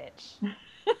a bitch.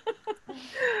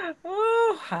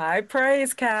 Oh, high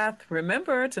praise, Kath.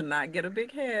 Remember to not get a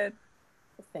big head.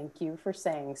 Thank you for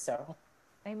saying so.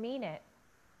 I mean it.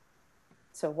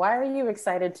 So why are you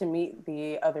excited to meet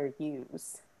the other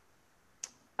yous?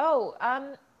 Oh,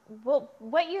 well,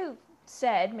 what you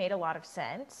said made a lot of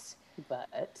sense.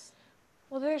 But?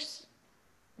 Well, there's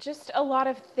just a lot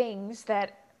of things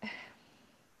that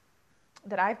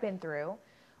I've been through,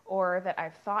 or that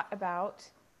I've thought about,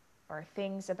 or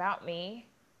things about me.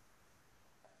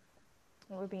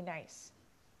 It would be nice,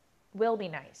 will be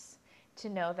nice, to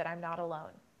know that I'm not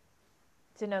alone.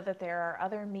 To know that there are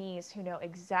other me's who know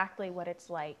exactly what it's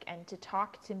like, and to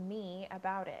talk to me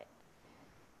about it.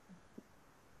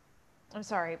 I'm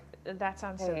sorry, that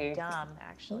sounds so dumb,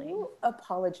 actually. You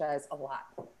apologize a lot,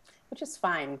 which is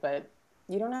fine, but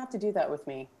you don't have to do that with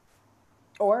me.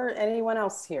 Or anyone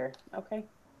else here, okay?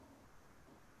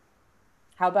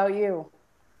 How about you?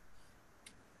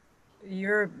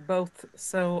 You're both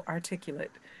so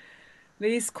articulate.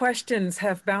 These questions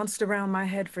have bounced around my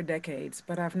head for decades,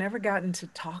 but I've never gotten to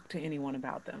talk to anyone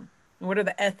about them. What are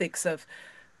the ethics of,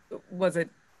 was it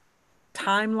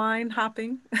timeline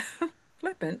hopping?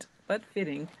 Flippant, but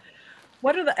fitting.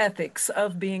 What are the ethics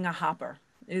of being a hopper?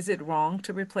 Is it wrong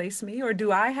to replace me, or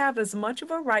do I have as much of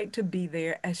a right to be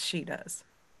there as she does?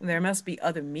 There must be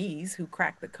other me's who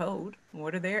crack the code.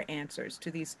 What are their answers to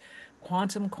these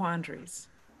quantum quandaries?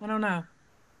 I don't know.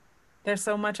 There's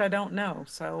so much I don't know,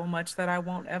 so much that I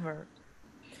won't ever.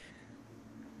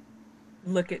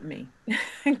 Look at me,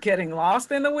 getting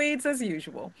lost in the weeds as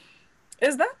usual.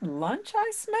 Is that lunch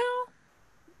I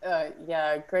smell?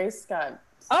 Yeah, Grace got...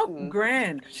 Oh,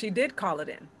 grand. She did call it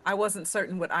in. I wasn't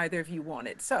certain what either of you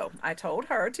wanted, so I told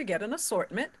her to get an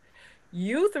assortment.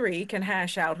 You three can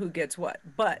hash out who gets what,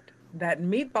 but that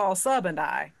meatball sub and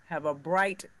I have a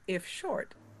bright, if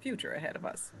short, future ahead of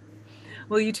us.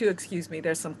 Will you two excuse me?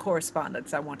 There's some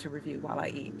correspondence I want to review while I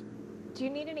eat. Do you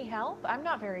need any help? I'm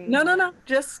not very... No.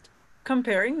 Just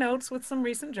comparing notes with some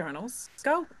recent journals.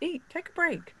 Go, eat, take a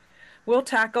break. We'll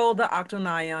tackle the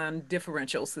octonaion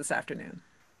differentials this afternoon.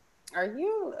 Are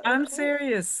you... Okay? I'm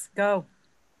serious. Go,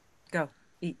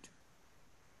 eat.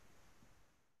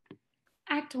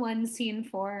 Act 1, Scene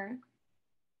 4.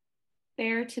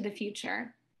 Bear to the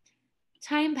future.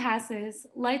 Time passes,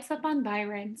 lights up on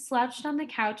Byron, slouched on the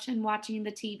couch and watching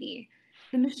the TV.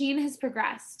 The machine has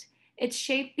progressed. Its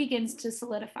shape begins to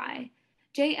solidify.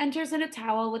 Jay enters in a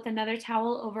towel with another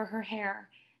towel over her hair,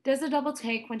 does a double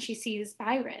take when she sees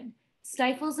Byron,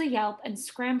 stifles a yelp and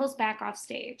scrambles back off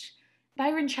stage.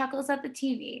 Byron chuckles at the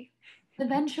TV.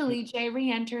 Eventually, Jay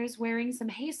re-enters wearing some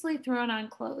hastily thrown on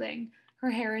clothing. Her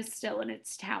hair is still in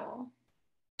its towel.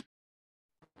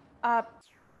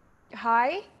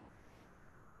 Hi?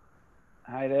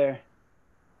 Hi there.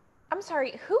 I'm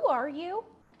sorry, who are you?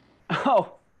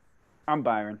 Oh, I'm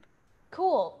Byron.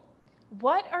 Cool.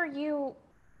 What are you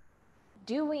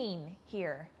doing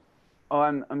here? Oh,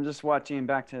 I'm just watching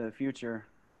Back to the Future.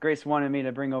 Grace wanted me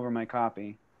to bring over my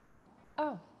copy.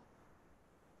 Oh.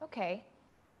 Okay.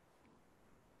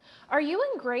 Are you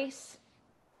and Grace?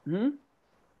 Never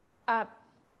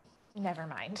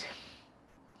mind.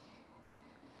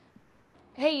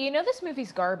 Hey, you know this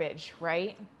movie's garbage,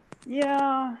 right?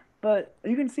 Yeah, but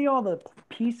you can see all the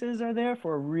pieces are there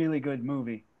for a really good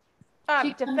movie.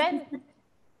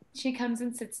 She comes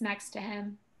and sits next to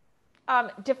him.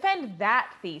 Defend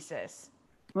that thesis.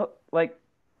 Well, like,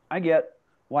 I get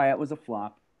why it was a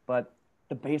flop, but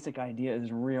the basic idea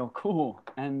is real cool,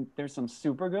 and there's some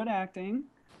super good acting.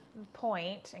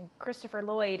 Point, and Christopher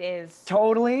Lloyd is...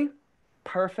 Totally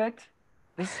perfect.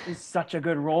 This is such a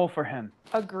good role for him.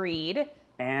 Agreed.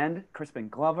 And Crispin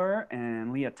Glover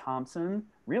and Leah Thompson,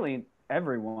 really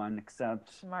everyone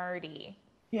except... Marty.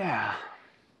 Yeah,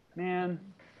 man,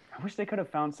 I wish they could have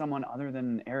found someone other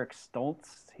than Eric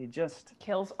Stoltz. He just...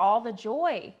 Kills all the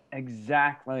joy.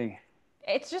 Exactly.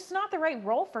 It's just not the right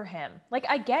role for him. Like,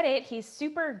 I get it. He's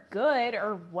super good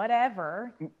or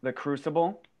whatever. The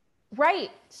Crucible?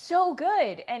 Right. So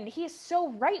good. And he's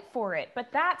so right for it.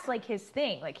 But that's like his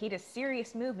thing. Like, he does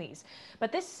serious movies.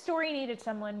 But this story needed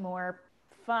someone more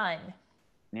fun.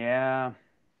 Yeah.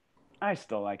 I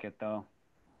still like it, though.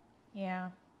 Yeah.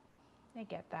 I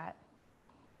get that.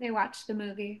 They watched the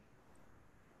movie.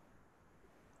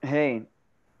 Hey,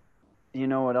 you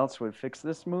know what else would fix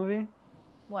this movie?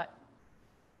 What?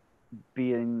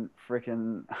 Being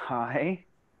freaking high.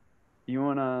 You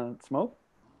wanna smoke?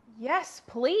 Yes,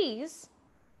 please.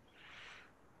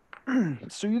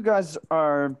 So you guys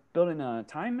are building a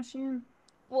time machine?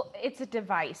 Well, it's a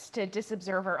device to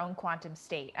disobserve our own quantum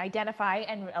state, identify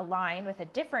and align with a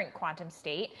different quantum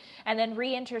state, and then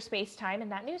re-enter space-time in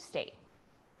that new state.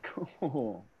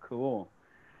 Cool, cool.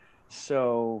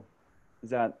 So, is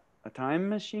that a time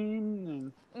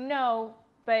machine? No,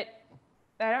 but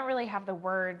I don't really have the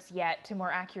words yet to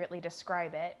more accurately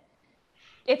describe it.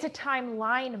 It's a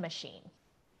timeline machine.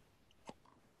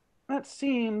 That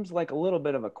seems like a little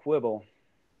bit of a quibble.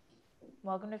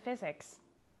 Welcome to physics.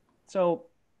 So,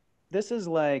 this is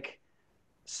like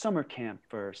summer camp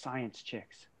for science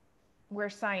chicks. We're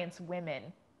science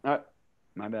women.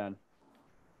 My bad.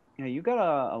 Yeah, you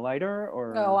got a lighter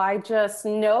or? Oh, I just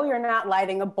know you're not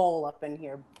lighting a bowl up in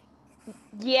here.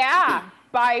 Yeah,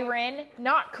 Byron,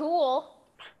 not cool.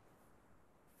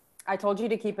 I told you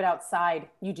to keep it outside,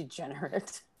 you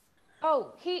degenerate.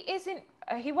 Oh, he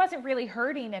wasn't really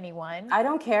hurting anyone. I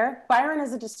don't care. Byron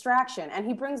is a distraction, and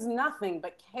he brings nothing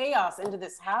but chaos into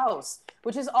this house,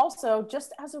 which is also,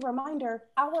 just as a reminder,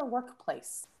 our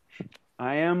workplace.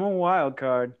 I am a wild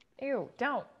card. Ew,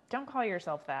 don't call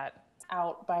yourself that.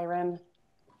 Out, Byron.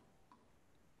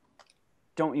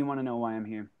 Don't you want to know why I'm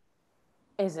here?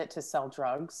 Is it to sell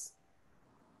drugs?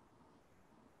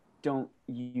 Don't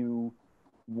you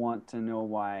want to know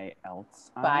why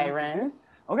else? Byron.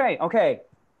 Okay.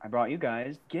 I brought you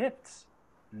guys gifts.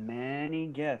 Many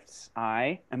gifts.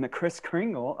 I am the Kris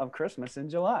Kringle of Christmas in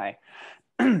July.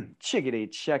 Chickadee,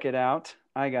 check it out.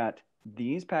 I got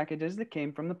these packages that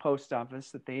came from the post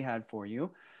office that they had for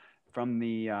you from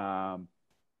the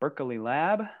Berkeley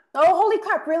lab. Oh, holy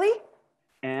crap, really?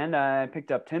 And I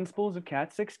picked up 10 spools of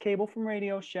Cat 6 cable from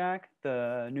Radio Shack,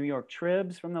 the New York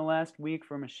Tribs from the last week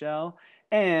for Michelle,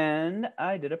 and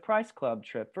I did a Price Club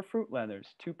trip for Fruit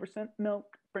Leathers, 2%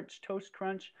 milk, French Toast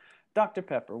Crunch, Dr.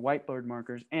 Pepper, whiteboard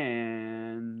markers,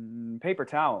 and paper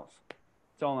towels.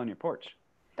 It's all on your porch.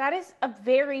 That is a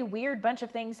very weird bunch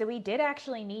of things that we did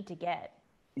actually need to get.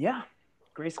 Yeah.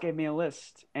 Grace gave me a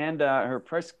list. And her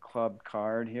Price Club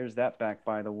card, here's that back,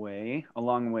 by the way,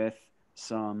 along with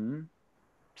some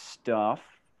stuff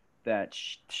that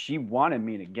she wanted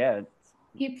me to get.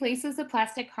 He places a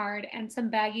plastic card and some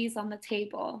baggies on the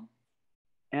table.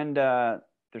 And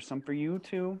there's some for you,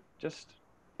 too, just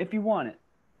if you want it,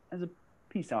 as a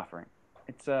peace offering.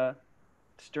 It's a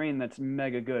strain that's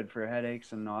mega good for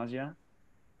headaches and nausea.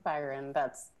 Byron,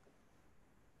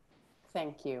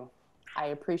 thank you. I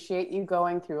appreciate you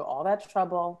going through all that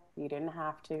trouble. You didn't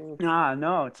have to.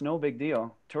 No, it's no big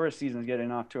deal. Tourist season's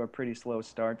getting off to a pretty slow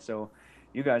start, so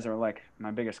you guys are like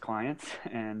my biggest clients,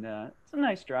 and it's a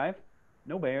nice drive.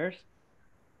 No bears.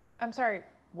 I'm sorry,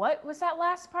 what was that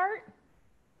last part?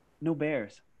 No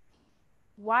bears.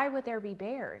 Why would there be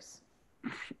bears?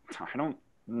 I don't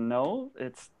know.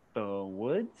 It's the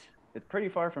woods. It's pretty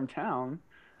far from town.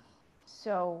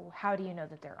 So how do you know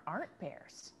that there aren't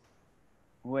bears?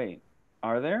 Wait,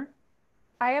 are there?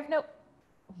 I have no...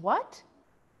 What?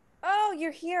 Oh,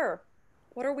 you're here.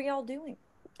 What are we all doing?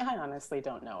 I honestly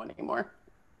don't know anymore.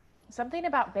 Something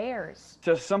about bears.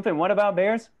 Just something. What about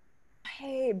bears?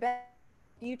 Hey,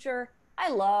 future. I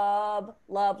love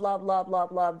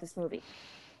this movie.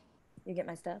 You get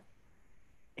my stuff?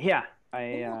 Yeah,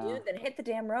 Cool, dude, then hit the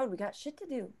damn road. We got shit to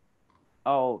do.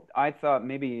 Oh, I thought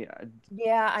maybe.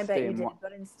 Yeah, I bet stay you did. more-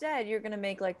 But instead, you're gonna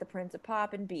make like the Prince of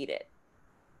Pop and beat it.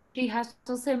 She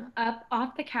hustles him up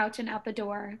off the couch and out the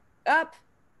door. Up.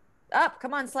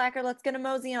 Come on, slacker. Let's get a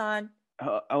mosey on.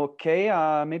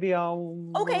 Okay, maybe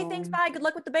I'll. Okay, thanks. Bye. Good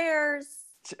luck with the bears.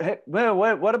 Hey,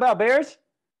 what about bears?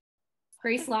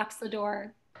 Grace locks the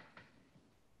door.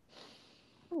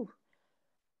 Ooh.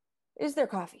 Is there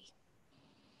coffee?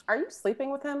 Are you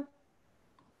sleeping with him?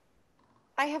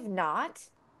 I have not.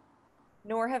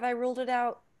 Nor have I ruled it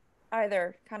out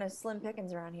either. Kind of slim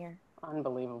pickings around here.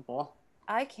 Unbelievable.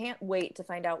 I can't wait to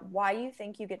find out why you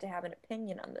think you get to have an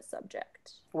opinion on this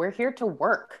subject. We're here to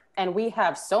work, and we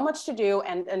have so much to do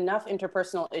and enough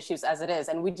interpersonal issues as it is,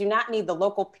 and we do not need the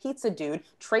local pizza dude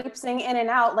traipsing in and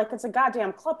out like it's a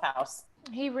goddamn clubhouse.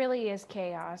 He really is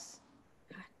chaos.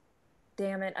 God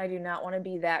damn it, I do not want to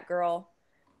be that girl.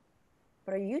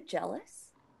 But are you jealous?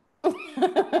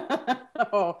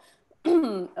 Oh,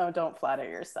 oh, don't flatter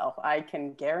yourself. I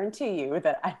can guarantee you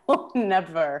that I will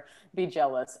never be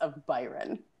jealous of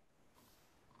Byron.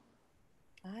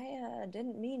 I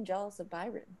didn't mean jealous of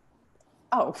Byron.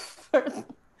 Oh.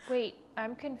 Wait,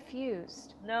 I'm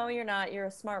confused. No, you're not. You're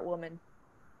a smart woman.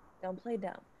 Don't play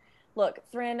dumb. Look,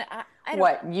 Thrin, I don't...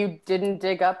 What, you didn't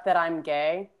dig up that I'm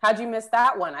gay? How'd you miss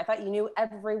that one? I thought you knew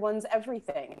everyone's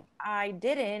everything. I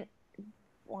didn't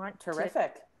want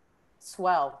Terrific.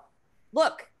 Swell.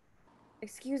 Look,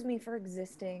 excuse me for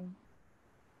existing.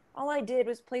 All I did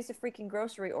was place a freaking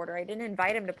grocery order. I didn't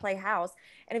invite him to play house.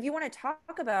 And if you want to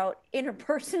talk about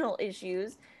interpersonal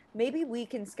issues, maybe we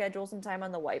can schedule some time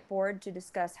on the whiteboard to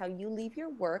discuss how you leave your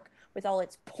work with all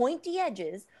its pointy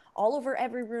edges all over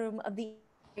every room of the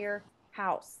entire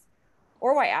house.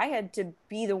 Or why I had to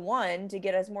be the one to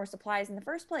get us more supplies in the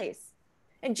first place.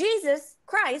 And Jesus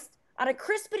Christ, on a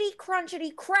crispity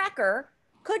crunchity cracker,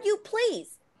 could you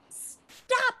please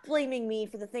stop blaming me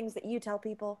for the things that you tell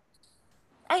people?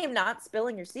 I am not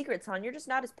spilling your secrets, hon. You're just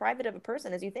not as private of a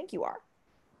person as you think you are.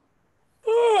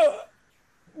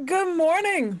 Good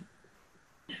morning.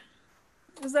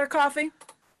 Is there coffee?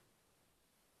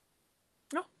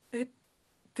 No, it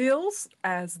feels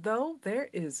as though there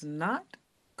is not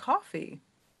coffee.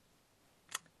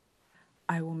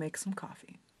 I will make some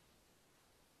coffee.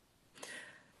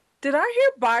 Did I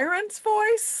hear Byron's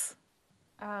voice?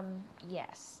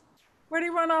 Yes. Where'd he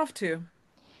run off to?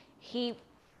 He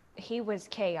was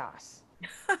chaos.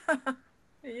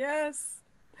 Yes,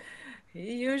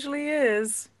 he usually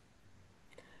is.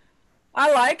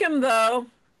 I like him, though.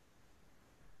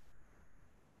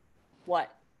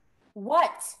 What?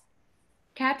 What?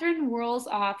 Catherine whirls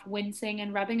off, wincing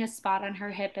and rubbing a spot on her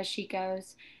hip as she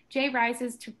goes. Jay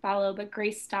rises to follow, but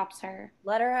Grace stops her.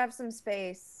 Let her have some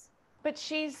space. But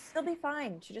she'll be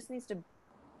fine. She just needs to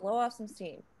blow off some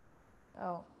steam.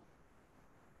 Oh.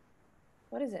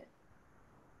 What is it?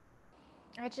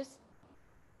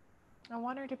 I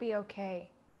want her to be okay.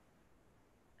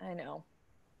 I know.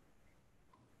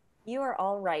 You are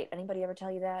all right. Anybody ever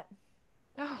tell you that?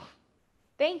 Oh,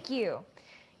 thank you.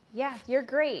 Yeah, you're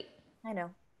great. I know.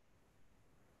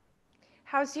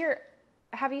 Have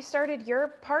you started your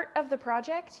part of the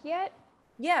project yet?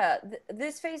 Yeah,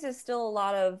 this phase is still a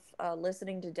lot of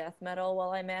listening to death metal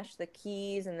while I mash the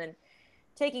keys and then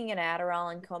taking an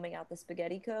Adderall and combing out the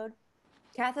spaghetti code.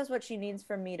 Kath has what she needs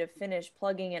from me to finish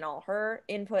plugging in all her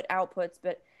input outputs,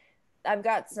 but I've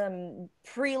got some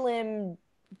prelim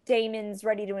daemons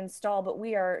ready to install, but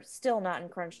we are still not in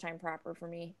crunch time proper for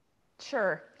me.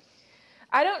 Sure.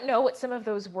 I don't know what some of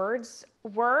those words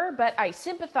were, but I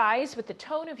sympathize with the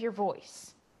tone of your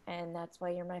voice. And that's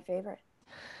why you're my favorite.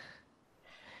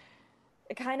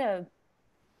 It kind of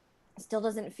still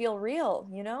doesn't feel real,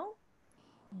 you know?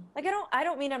 Like, I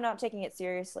don't mean I'm not taking it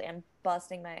seriously. I'm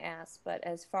busting my ass. But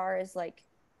as far as, like,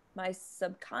 my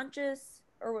subconscious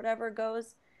or whatever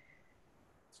goes,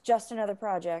 it's just another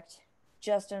project.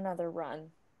 Just another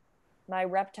run. My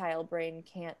reptile brain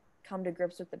can't come to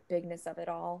grips with the bigness of it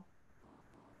all.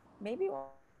 Maybe when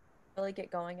I really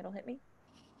get going, it'll hit me.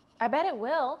 I bet it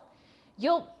will.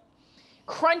 You'll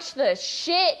crunch the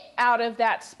shit out of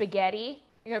that spaghetti.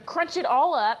 You're gonna crunch it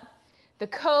all up. The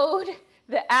code,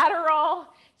 the Adderall,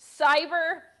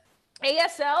 cyber,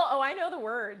 ASL. Oh, I know the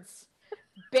words.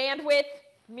 Bandwidth,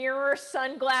 mirror,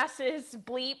 sunglasses,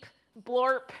 bleep,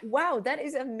 blorp. Wow, that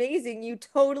is amazing. You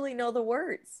totally know the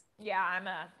words. Yeah, I'm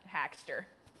a hackster.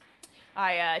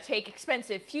 I take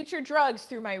expensive future drugs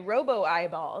through my robo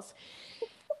eyeballs.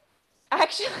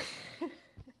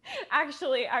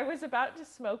 Actually, I was about to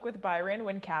smoke with Byron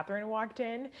when Catherine walked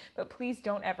in, but please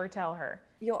don't ever tell her.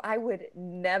 Yo, I would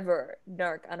never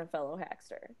narc on a fellow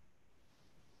hackster.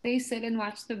 They sit and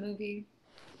watch the movie.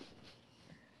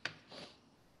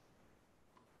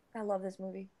 I love this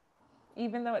movie.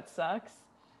 Even though it sucks?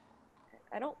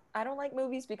 I don't like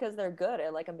movies because they're good. I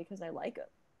like them because I like them.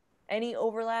 Any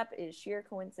overlap is sheer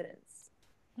coincidence.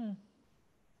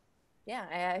 Yeah,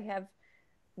 I have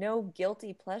no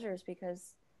guilty pleasures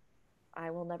because I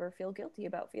will never feel guilty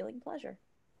about feeling pleasure.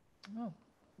 Oh,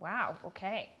 wow.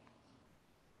 Okay.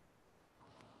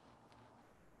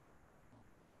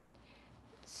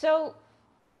 So,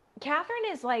 Catherine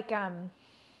is like,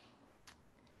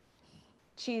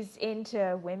 she's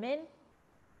into women.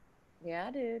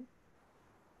 Yeah, dude.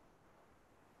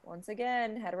 Once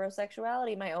again,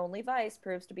 heterosexuality, my only vice,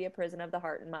 proves to be a prison of the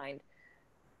heart and mind.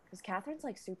 Because Catherine's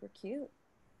like super cute,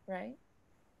 right?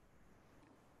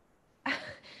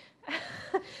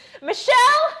 Michelle!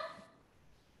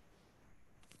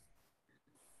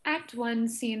 Act 1,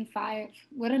 Scene 5.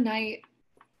 What a night.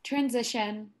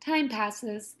 Transition. Time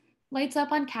passes. Lights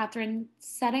up on Catherine,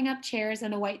 setting up chairs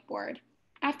and a whiteboard.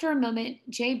 After a moment,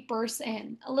 Jay bursts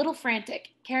in, a little frantic,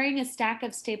 carrying a stack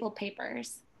of stapled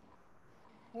papers.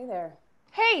 Hey there.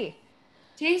 Hey!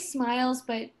 Jay smiles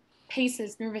but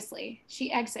paces nervously.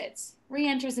 She exits,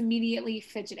 re-enters immediately,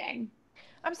 fidgeting.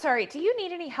 I'm sorry, do you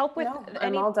need any help with No,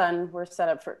 I'm all done. We're set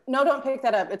up for... No, don't pick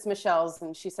that up. It's Michelle's,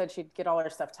 and she said she'd get all her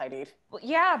stuff tidied. Well,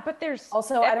 yeah, but there's...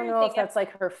 Also, I don't know if that's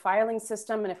like her filing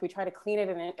system, and if we try to clean it,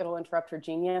 and it'll interrupt her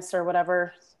genius or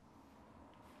whatever.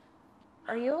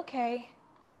 Are you okay?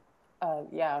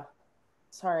 Yeah.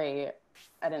 Sorry,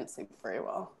 I didn't sleep very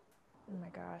well. Oh my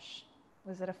gosh.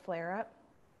 Was it a flare-up?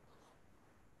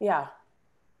 Yeah.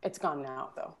 It's gone now,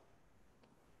 though.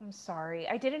 I'm sorry.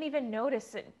 I didn't even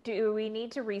notice it. Do we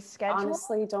need to reschedule?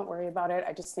 Honestly, don't worry about it.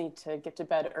 I just need to get to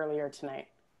bed earlier tonight.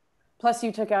 Plus,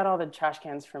 you took out all the trash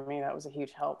cans for me. That was a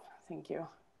huge help. Thank you.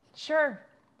 Sure.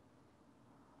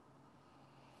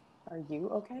 Are you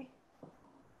okay?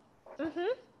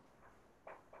 Mm-hmm.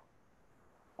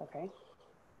 Okay.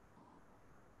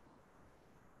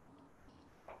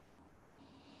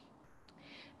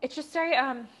 It's just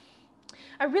I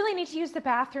really need to use the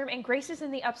bathroom, and Grace is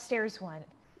in the upstairs one.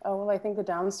 Oh, well, I think the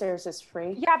downstairs is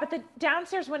free. Yeah, but the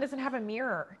downstairs one doesn't have a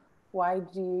mirror. Why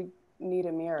do you need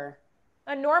a mirror?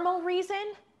 A normal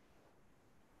reason?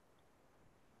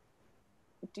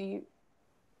 Jay,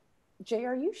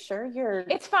 are you sure you're...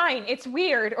 It's fine. It's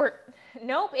weird. Or,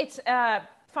 nope, it's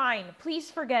fine.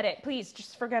 Please forget it. Please,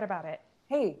 just forget about it.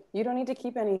 Hey, you don't need to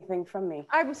keep anything from me.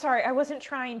 I'm sorry. I wasn't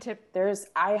trying to...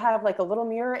 I have like a little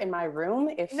mirror in my room.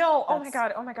 No, oh my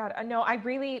God. No, I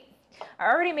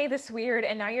already made this weird,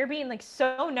 and now you're being like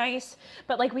so nice,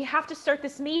 but like we have to start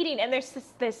this meeting, and there's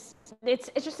it's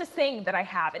just this thing that I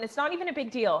have, and it's not even a big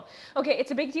deal. Okay,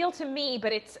 it's a big deal to me,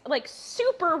 but it's like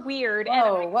super weird.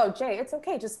 Whoa, Jay, it's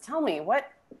okay. Just tell me what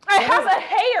have a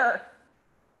hair.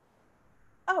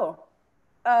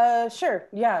 Oh, sure.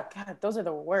 Yeah, God, those are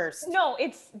the worst. No,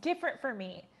 it's different for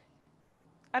me.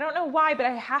 I don't know why, but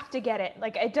I have to get it.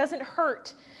 Like, it doesn't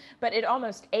hurt, but it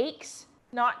almost aches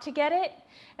not to get it.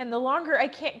 And the longer I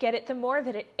can't get it, the more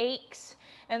that it aches.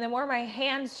 And the more my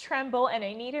hands tremble, and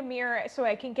I need a mirror so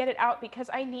I can get it out because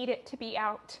I need it to be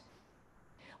out.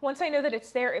 Once I know that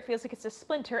it's there, it feels like it's a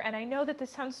splinter, and I know that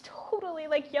this sounds totally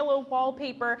like yellow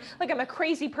wallpaper, like I'm a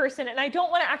crazy person, and I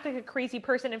don't want to act like a crazy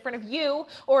person in front of you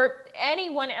or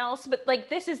anyone else, but like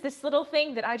this is this little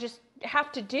thing that I just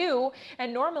have to do,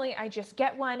 and normally I just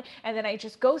get one, and then I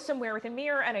just go somewhere with a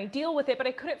mirror, and I deal with it, but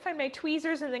I couldn't find my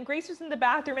tweezers, and then Grace was in the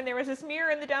bathroom, and there was this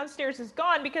mirror in the downstairs is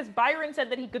gone because Byron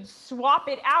said that he could swap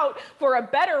it out for a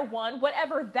better one,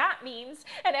 whatever that means,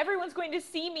 and everyone's going to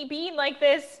see me being like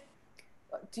this.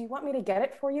 Do you want me to get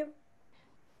it for you?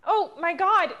 Oh my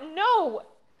God, no!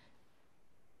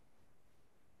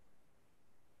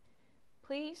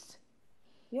 Please?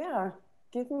 Yeah,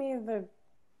 give me the...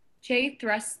 Jay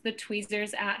thrusts the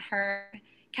tweezers at her.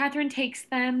 Catherine takes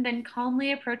them, then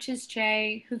calmly approaches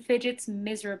Jay, who fidgets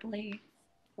miserably.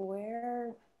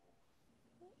 Where?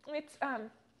 It's,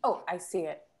 Oh, I see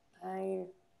it. Damn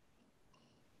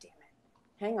it.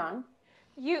 Hang on.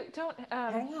 You don't,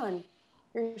 Hang on.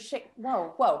 You're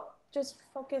Whoa. Just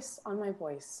focus on my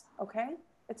voice, okay?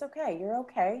 It's okay. You're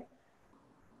okay.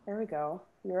 There we go.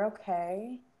 You're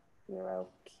okay. You're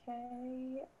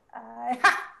okay.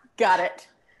 Got it.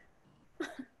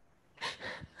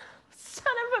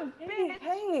 Son of a bitch.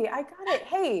 Hey, I got it.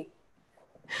 Hey.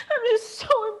 I'm just so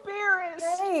embarrassed.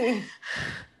 Hey.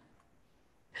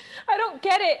 I don't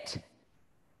get it.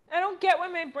 I don't get why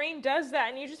my brain does that,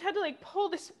 and you just had to like pull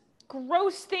this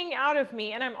gross thing out of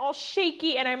me, and I'm all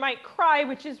shaky and I might cry,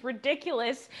 which is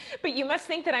ridiculous, but you must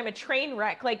think that I'm a train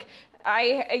wreck. Like,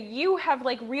 you have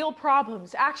like real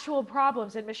problems, actual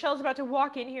problems, and Michelle's about to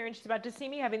walk in here and she's about to see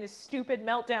me having this stupid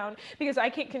meltdown because I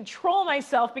can't control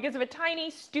myself because of a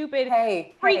tiny, stupid,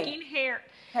 freaking hair.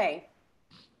 Hey.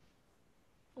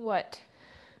 What?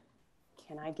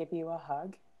 Can I give you a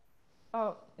hug?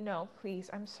 Oh, no, please,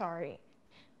 I'm sorry.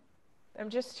 I'm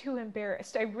just too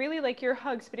embarrassed. I really like your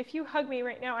hugs, but if you hug me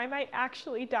right now, I might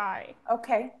actually die.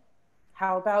 Okay.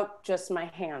 How about just my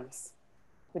hands?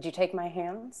 Would you take my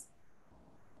hands?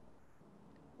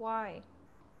 Why?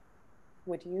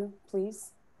 Would you,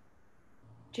 please?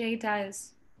 Jay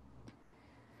does.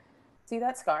 See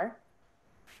that scar?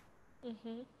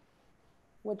 Mm-hmm.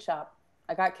 Wood shop.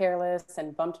 I got careless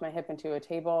and bumped my hip into a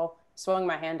table, swung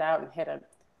my hand out and hit it.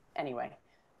 Anyway,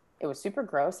 it was super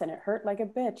gross and it hurt like a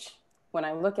bitch. When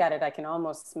I look at it, I can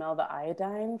almost smell the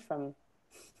iodine from...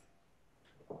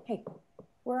 Hey,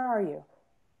 where are you?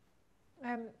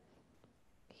 I'm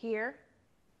here.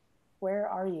 Where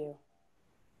are you?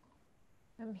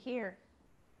 I'm here.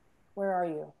 Where are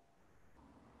you?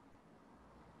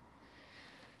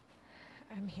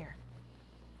 I'm here.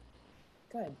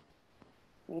 Good.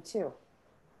 Me too.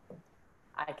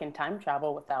 I can time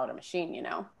travel without a machine, you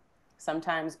know.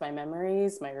 Sometimes my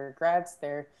memories, my regrets,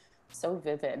 they're so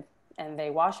vivid and they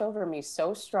wash over me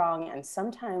so strong. And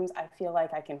sometimes I feel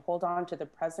like I can hold on to the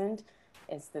present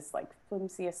as this like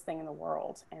flimsiest thing in the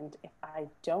world. And if I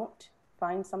don't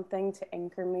find something to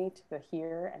anchor me to the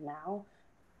here and now,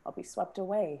 I'll be swept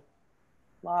away,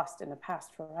 lost in the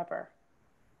past forever.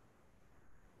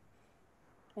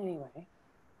 Anyway,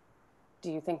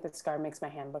 do you think the scar makes my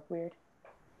hand look weird?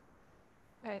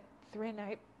 Thrin,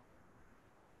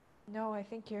 no, I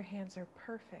think your hands are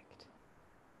perfect.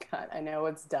 God, I know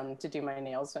it's dumb to do my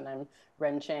nails when I'm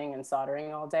wrenching and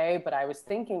soldering all day, but I was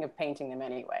thinking of painting them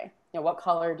anyway. You know, what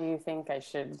color do you think I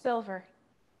should? Silver.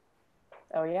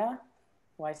 Oh yeah?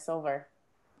 Why silver?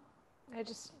 I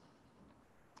just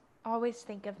always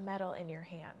think of metal in your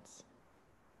hands.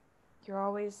 You're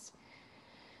always,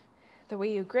 the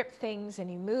way you grip things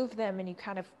and you move them and you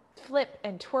kind of flip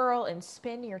and twirl and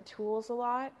spin your tools a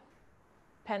lot.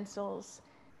 Pencils,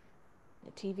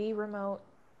 the TV remote,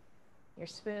 your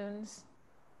spoons.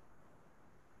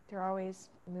 They're always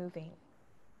moving,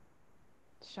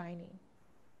 shining.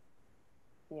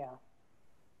 Yeah.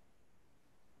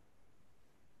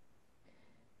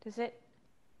 Does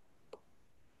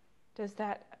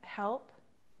that help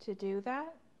to do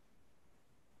that?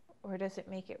 Or does it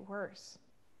make it worse?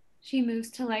 She moves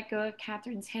to let go of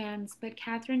Catherine's hands, but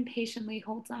Catherine patiently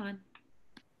holds on.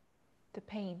 The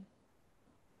pain.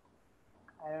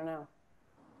 I don't know.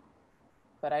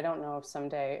 But I don't know if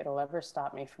someday it'll ever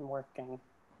stop me from working,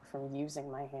 from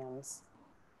using my hands.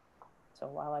 So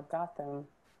while I've got them,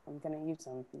 I'm gonna use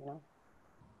them, you know?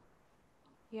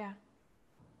 Yeah.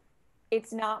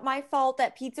 It's not my fault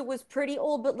that pizza was pretty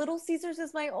old, but Little Caesars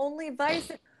is my only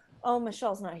vice. Oh,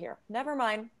 Michelle's not here. Never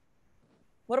mind.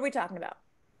 What are we talking about?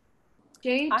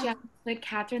 Jay jumps, but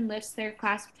Catherine lifts their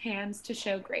clasped hands to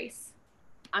show grace.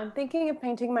 I'm thinking of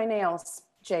painting my nails.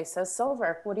 Jay says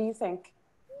silver. What do you think?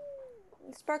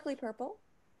 Sparkly purple.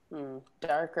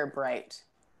 Dark or bright?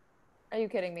 Are you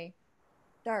kidding me?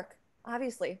 Dark.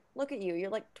 Obviously. Look at you. You're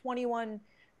like 21.15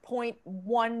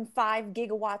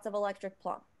 gigawatts of electric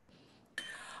plumb.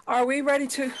 Are we ready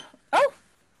to... Oh,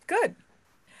 good.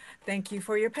 Thank you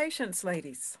for your patience,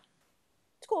 ladies.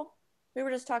 It's cool. We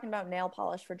were just talking about nail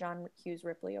polish for John Hughes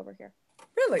Ripley over here.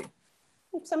 Really?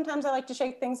 Sometimes I like to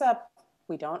shake things up.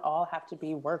 We don't all have to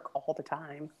be work all the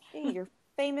time. Hey, your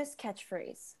famous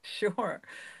catchphrase. Sure.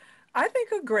 I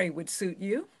think a gray would suit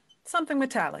you. Something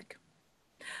metallic.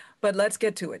 But let's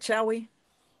get to it, shall we?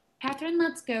 Catherine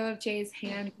lets go of Jay's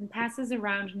hand and passes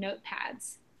around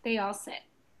notepads. They all sit.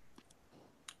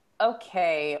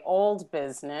 Okay, old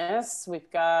business. We've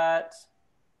got...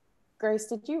 Grace,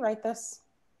 did you write this?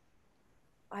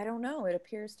 I don't know. It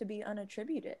appears to be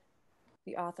unattributed.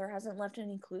 The author hasn't left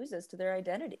any clues as to their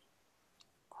identity.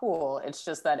 Cool. It's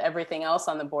just that everything else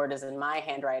on the board is in my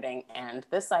handwriting and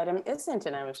this item isn't,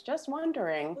 and I was just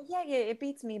wondering. Well, yeah, it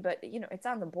beats me, but you know, it's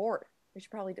on the board. We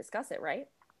should probably discuss it, right?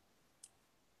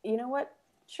 You know what?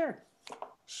 Sure.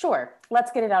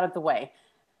 Let's get it out of the way.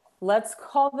 Let's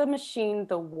call the machine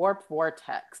the warp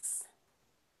vortex.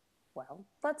 Well,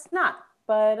 let's not.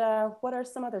 But what are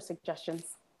some other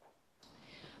suggestions?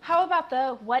 How about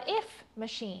the what if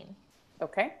machine?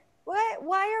 Okay. What?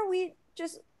 Why are we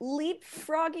just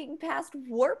leapfrogging past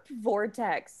warp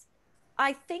vortex?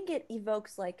 I think it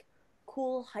evokes like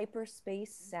cool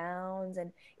hyperspace sounds,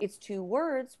 and it's 2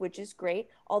 words, which is great.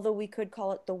 Although we could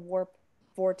call it the warp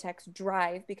vortex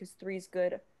drive because 3's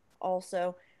good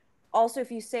also. Also,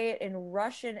 if you say it in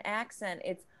Russian accent,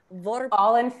 it's vorp.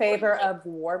 All in favor of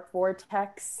warp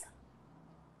vortex?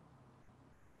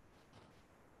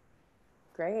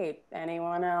 Great.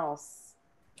 Anyone else?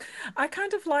 I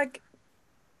kind of like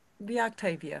the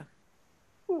Octavia.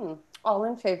 All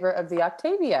in favor of the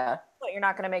Octavia. What, you're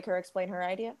not going to make her explain her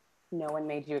idea? No one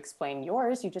made you explain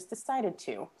yours. You just decided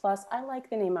to. Plus, I like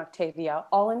the name Octavia.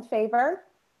 All in favor?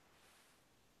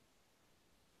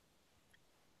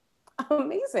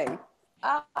 Amazing.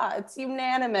 It's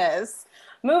unanimous.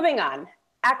 Moving on.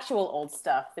 Actual old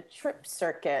stuff, the trip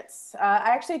circuits. I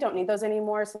actually don't need those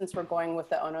anymore since we're going with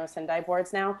the Ono Sendai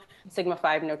boards now. Sigma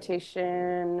 5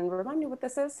 notation. Remind me what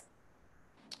this is?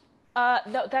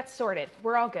 No, that's sorted.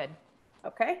 We're all good.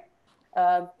 Okay.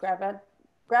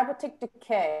 Gravitic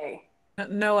decay.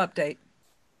 No update.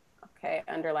 Okay,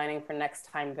 underlining for next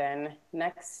time then.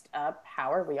 Next up,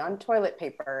 how are we on toilet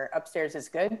paper? Upstairs is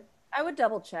good? I would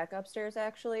double check upstairs,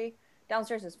 actually.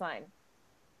 Downstairs is fine.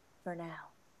 For now.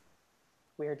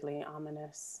 Weirdly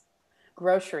ominous.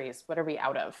 Groceries, what are we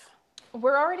out of?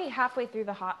 We're already halfway through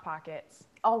the Hot Pockets.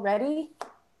 Already?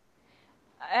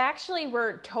 Actually,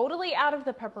 we're totally out of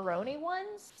the pepperoni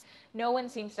ones. No one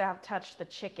seems to have touched the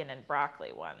chicken and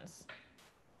broccoli ones.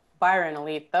 Byron will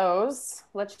eat those.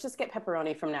 Let's just get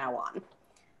pepperoni from now on.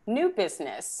 New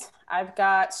business. I've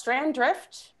got strand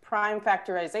drift, prime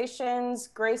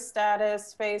factorizations, grace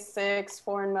status, phase 6,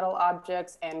 foreign metal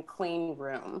objects, and clean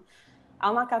room.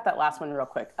 I'll knock out that last one real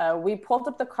quick. We pulled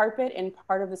up the carpet in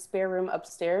part of the spare room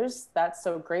upstairs. That's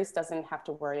so Grace doesn't have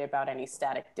to worry about any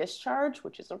static discharge,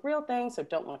 which is a real thing, so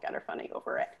don't look at her funny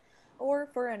over it. Or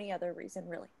for any other reason,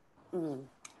 really.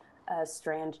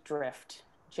 Strand drift.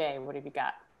 Jay, what have you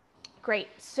got? Great.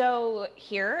 So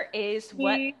here is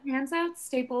what He hands out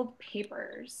stapled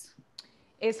papers.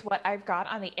 is what I've got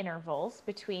on the intervals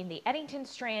between the Eddington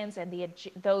strands and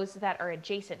those that are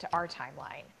adjacent to our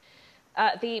timeline.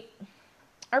 Are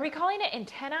we calling it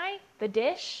antennae? The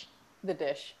dish? The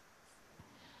dish.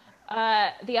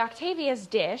 The Octavia's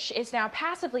dish is now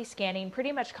passively scanning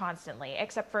pretty much constantly,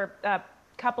 except for a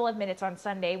couple of minutes on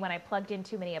Sunday when I plugged in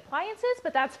too many appliances,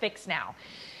 but that's fixed now.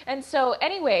 And so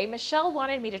anyway, Michelle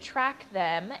wanted me to track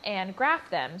them and graph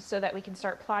them so that we can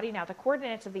start plotting out the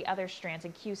coordinates of the other strands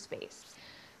in Q space.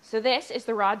 So this is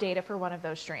the raw data for one of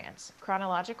those strands,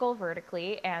 chronological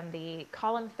vertically, and the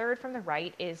column third from the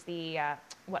right is the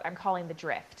what I'm calling the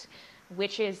drift,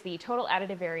 which is the total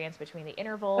additive variance between the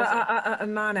intervals.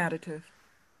 Non-additive.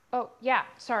 Oh, yeah,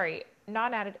 sorry,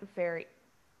 non-additive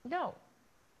no.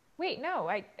 Wait, no,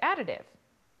 additive.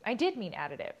 I did mean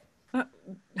additive.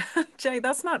 Jay,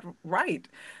 that's not right.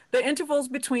 The intervals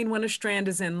between when a strand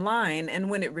is in line and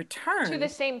when it returns to the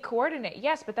same coordinate,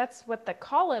 yes, but that's what the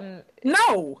column.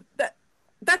 No, that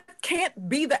can't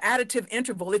be the additive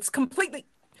interval. It's completely.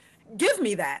 Give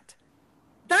me that.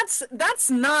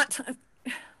 That's not.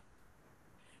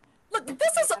 Look,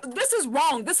 this is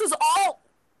wrong. This is all.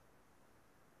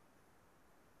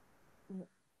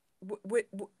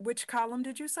 Which column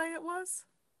did you say it was?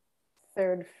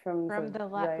 Third from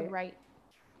the right.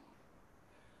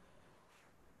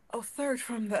 Oh, third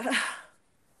from the.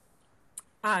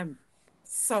 I'm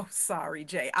so sorry,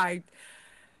 Jay. I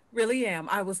really am.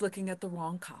 I was looking at the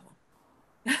wrong column.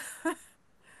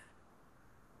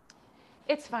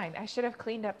 It's fine. I should have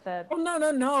cleaned up the. Oh,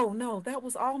 no. That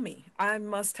was all me. I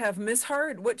must have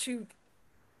misheard what you.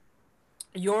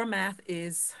 Your math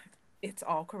is, it's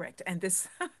all correct. And this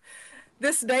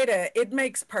data, it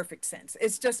makes perfect sense.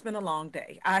 It's just been a long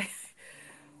day. I'm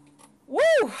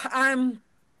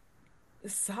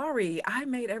sorry. I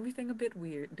made everything a bit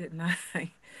weird, didn't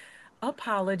I?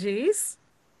 Apologies.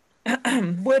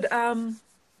 Would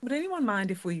anyone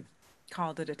mind if we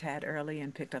called it a tad early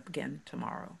and picked up again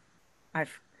tomorrow?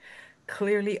 I've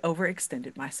clearly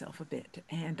overextended myself a bit,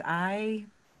 and I'm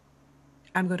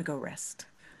going to go rest.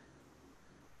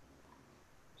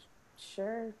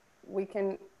 Sure, we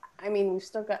can. I mean, we've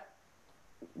still got,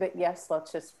 but yes,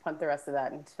 let's just punt the rest of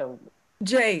that until.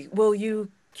 Jay, will you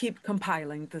keep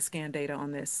compiling the scan data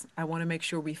on this? I want to make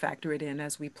sure we factor it in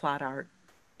as we plot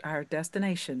our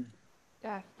destination.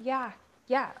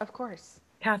 Yeah, of course.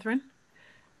 Catherine,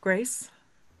 Grace,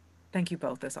 thank you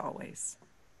both as always.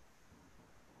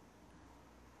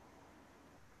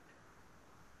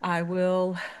 I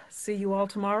will see you all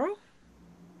tomorrow.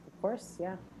 Of course,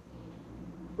 yeah.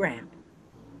 Grand.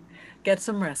 Get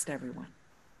some rest, everyone.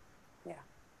 Yeah.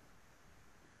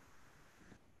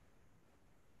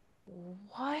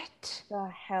 What the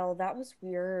hell? That was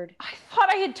weird. I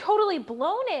thought I had totally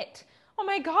blown it. Oh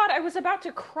my God, I was about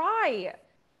to cry.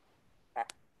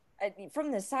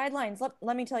 From the sidelines,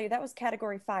 let me tell you, that was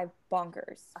category 5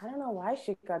 bonkers. I don't know why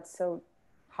she got so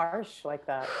harsh like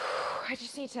that. I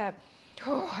just need to,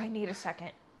 I need a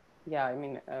second. Yeah, I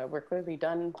mean, we're clearly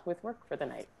done with work for the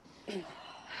night.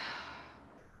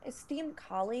 Esteemed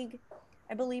colleague,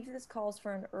 I believe this calls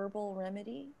for an herbal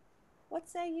remedy. What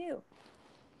say you?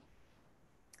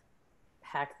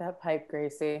 Pack that pipe,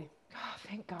 Gracie. Oh,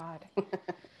 thank God.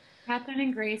 Catherine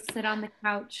and Grace sit on the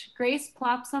couch. Grace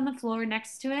plops on the floor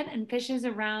next to it and fishes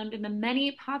around in the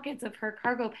many pockets of her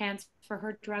cargo pants for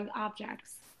her drug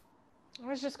objects. I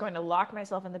was just going to lock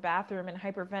myself in the bathroom and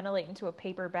hyperventilate into a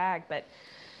paper bag, but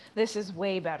this is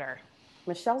way better.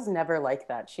 Michelle's never like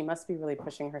that. She must be really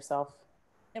pushing herself.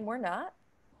 And we're not?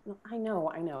 No,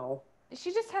 I know.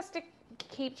 She just has to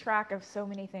keep track of so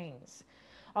many things.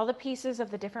 All the pieces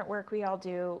of the different work we all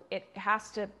do, it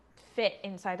has to fit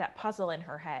inside that puzzle in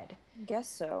her head. Guess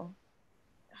so.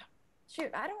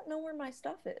 Shoot, I don't know where my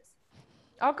stuff is.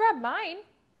 I'll grab mine.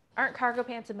 Aren't cargo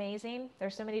pants amazing?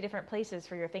 There's so many different places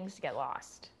for your things to get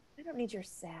lost. I don't need your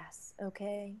sass,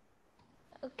 okay?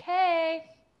 Okay.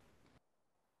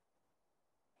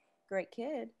 Great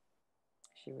kid.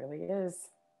 She really is.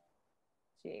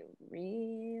 She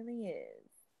really is.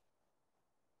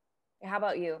 How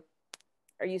about you?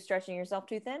 Are you stretching yourself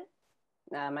too thin?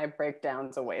 Nah, my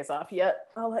breakdown's a ways off yet.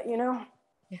 I'll let you know.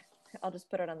 Yeah, I'll just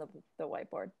put it on the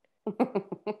whiteboard.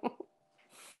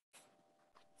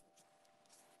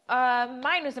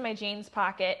 Mine was in my jeans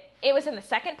pocket. It was in the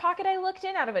second pocket I looked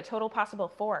in out of a total possible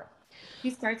 4. He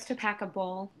starts to pack a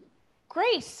bowl.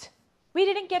 Grace, we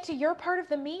didn't get to your part of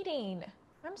the meeting.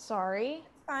 I'm sorry.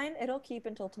 It's fine. It'll keep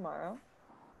until tomorrow.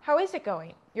 How is it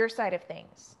going? Your side of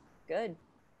things? Good.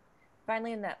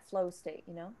 Finally in that flow state,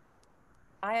 you know?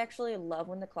 I actually love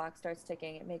when the clock starts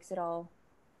ticking. It makes it all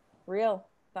real,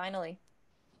 finally.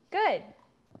 Good.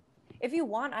 If you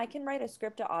want, I can write a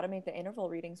script to automate the interval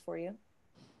readings for you.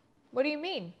 What do you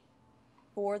mean?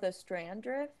 For the strand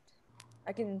drift.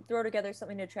 I can throw together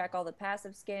something to track all the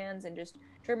passive scans and just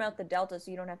trim out the delta so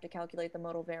you don't have to calculate the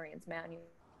modal variance manually.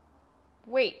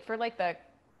 Wait, for like the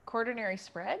quaternary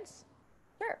spreads?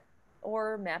 Sure.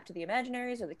 Or map to the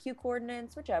imaginaries or the Q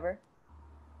coordinates, whichever.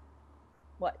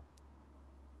 What?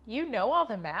 You know all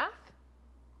the math?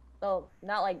 Well,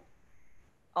 not like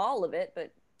all of it,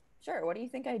 but sure, what do you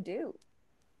think I do?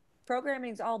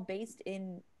 Programming's all based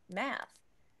in math.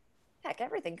 Heck,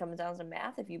 everything comes down to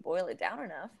math if you boil it down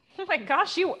enough. Oh my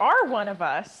gosh, you are one of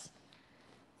us.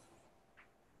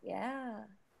 Yeah.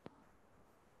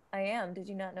 I am. Did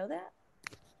you not know that?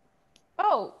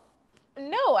 Oh,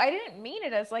 no, I didn't mean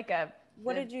it as like a...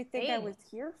 What did you think I thing. was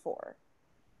here for?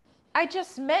 I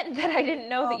just meant that I didn't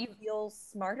know that you... feel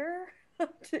smarter?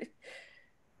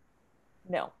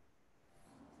 No.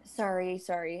 Sorry.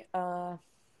 I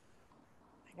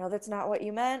know that's not what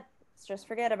you meant. Let's just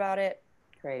forget about it.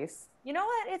 Grace. You know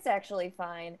what? It's actually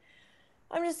fine.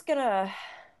 I'm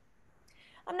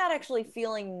not actually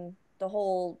feeling the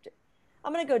whole...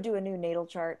 I'm gonna go do a new natal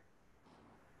chart.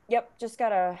 Yep, just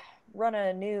gotta run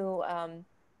a new... And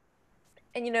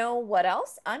you know what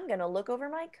else? I'm gonna look over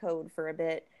my code for a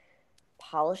bit.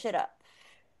 Polish it up.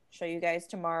 Show you guys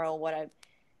tomorrow what I've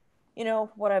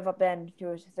been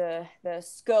to, the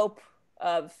scope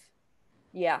of,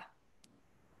 yeah.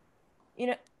 You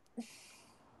know,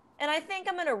 and I think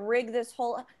I'm going to rig this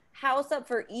whole house up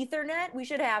for Ethernet. We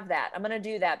should have that. I'm going to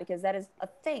do that because that is a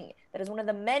thing. That is one of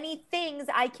the many things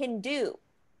I can do.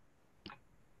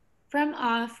 From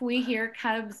off, we hear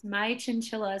Cub's My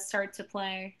Chinchilla start to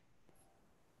play.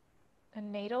 A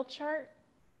natal chart?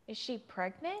 Is she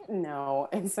pregnant? No,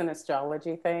 it's an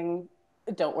astrology thing.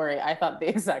 Don't worry, I thought the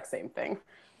exact same thing.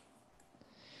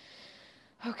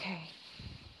 Okay.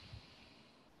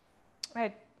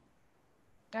 I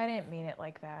didn't mean it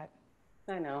like that.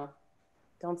 I know.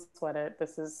 Don't sweat it.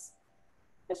 It's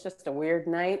just a weird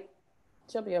night.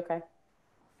 She'll be okay.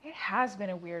 It has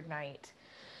been a weird night.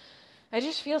 I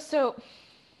just feel so...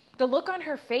 The look on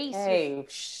her face... Hey,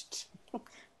 shh.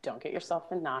 Don't get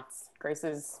yourself in knots. Grace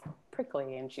is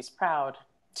prickly and she's proud.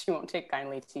 She won't take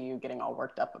kindly to you getting all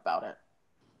worked up about it.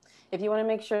 If you want to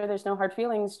make sure there's no hard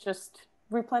feelings, just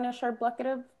replenish our bucket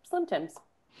of Slim Tims.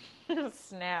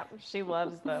 Snap. She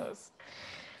loves those.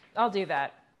 I'll do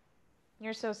that.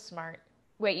 You're so smart.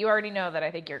 Wait, you already know that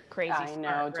I think you're crazy smart, I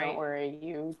know, right? don't worry.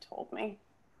 You told me.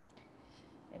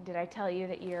 And did I tell you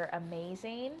that you're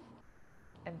amazing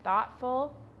and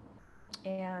thoughtful?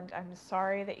 And I'm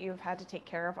sorry that you've had to take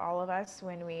care of all of us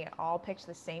when we all picked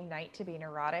the same night to be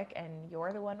neurotic and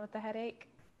you're the one with the headache.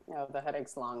 Oh, the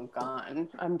headache's long gone.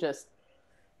 I'm just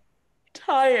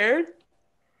tired.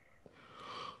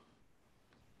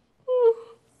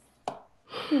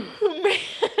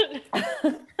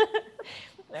 Man.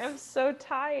 I'm so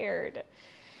tired.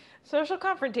 Social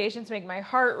confrontations make my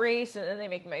heart race and then they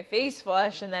make my face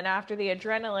flush. And then after the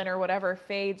adrenaline or whatever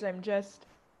fades, I'm just...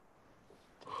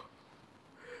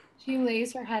 She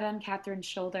lays her head on Catherine's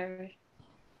shoulder.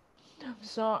 I'm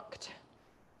sucked.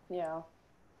 Yeah.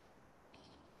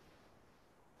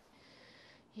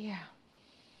 Yeah.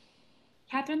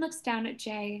 Catherine looks down at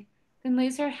Jay, then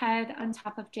lays her head on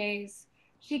top of Jay's.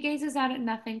 She gazes out at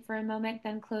nothing for a moment,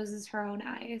 then closes her own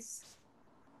eyes.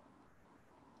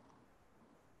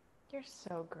 You're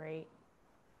so great.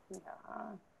 Yeah.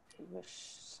 I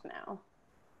wish now.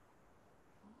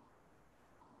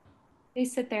 They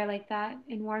sit there like that,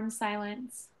 in warm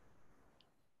silence.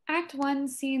 Act 1,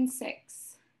 Scene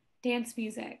 6. Dance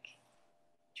music.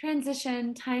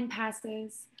 Transition, time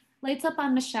passes. Lights up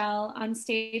on Michelle on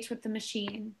stage with the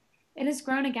machine. It has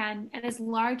grown again and is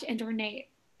large and ornate.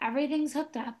 Everything's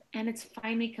hooked up and it's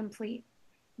finally complete.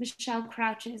 Michelle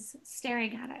crouches,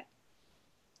 staring at it.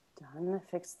 Done,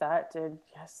 fixed that,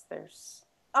 yes, there's...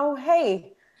 Oh,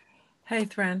 hey. Hey,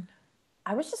 Thren.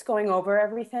 I was just going over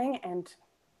everything and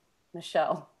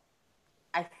Michelle,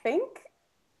 I think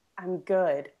I'm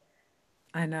good.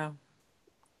 I know.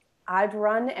 I'd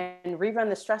run and rerun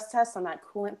the stress test on that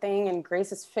coolant thing, and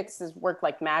Grace's fixes work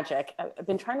like magic. I've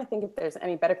been trying to think if there's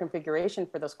any better configuration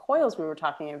for those coils we were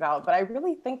talking about, but I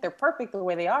really think they're perfect the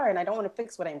way they are, and I don't want to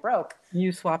fix what ain't broke.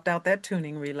 You swapped out that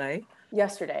tuning relay.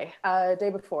 Yesterday, day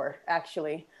before,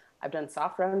 actually. I've done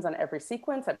soft runs on every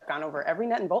sequence. I've gone over every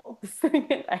nut and bolt.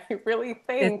 I really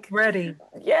think... It's ready.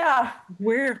 Yeah.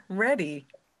 We're ready.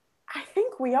 I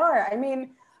think we are. I mean...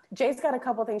 Jay's got a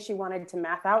couple things she wanted to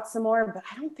math out some more, but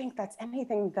I don't think that's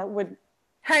anything that would...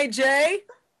 Hey, Jay,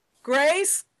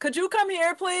 Grace, could you come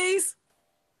here, please?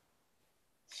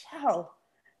 Michelle.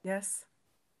 Yes?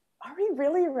 Are we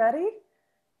really ready?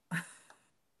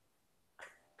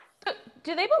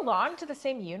 Do they belong to the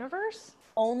same universe?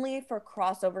 Only for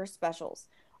crossover specials.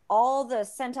 All the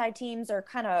Sentai teams are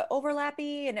kind of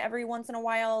overlappy, and every once in a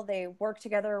while they work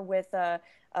together with a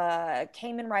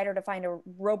Kamen Rider to find a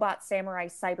robot samurai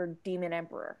cyber demon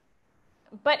emperor.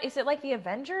 But is it like the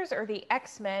Avengers or the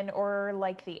X-Men or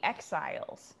like the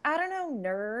Exiles? I don't know,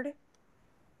 nerd.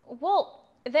 Well,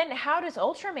 then how does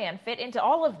Ultraman fit into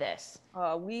all of this?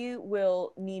 We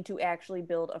will need to actually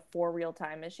build a 4-reel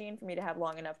time machine for me to have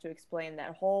long enough to explain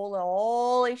that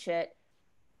holy shit.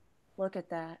 Look at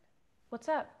that. What's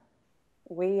up?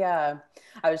 I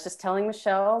was just telling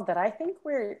Michelle that I think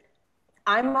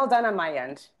I'm all done on my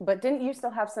end, but didn't you still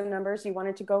have some numbers you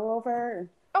wanted to go over?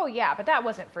 Oh yeah, but that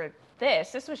wasn't for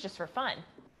this. This was just for fun.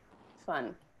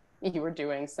 Fun? You were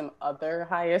doing some other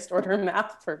highest order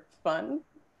math for fun?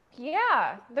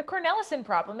 Yeah, the Cornelison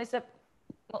problem is that,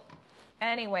 well,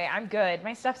 anyway, I'm good.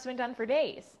 My stuff's been done for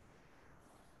days.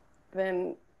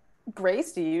 Then,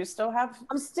 Grace, do you still have...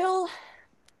 I'm still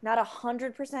not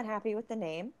 100% happy with the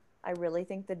name. I really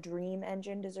think the Dream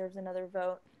Engine deserves another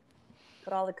vote.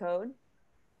 But all the code,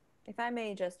 if I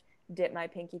may just dip my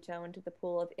pinky toe into the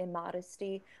pool of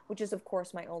immodesty, which is of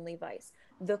course my only vice,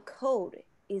 the code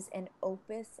is an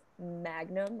opus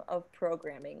magnum of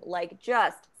programming, like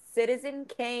just Citizen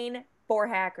Kane for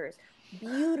hackers.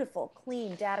 Beautiful,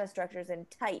 clean data structures and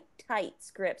tight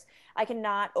scripts. I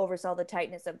cannot oversell the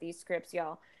tightness of these scripts,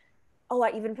 y'all. Oh,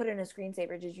 I even put in a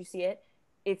screensaver. Did you see it?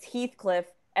 It's Heathcliff,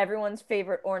 everyone's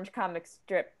favorite orange comic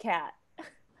strip cat.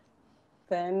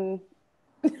 Then,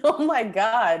 oh my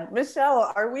God,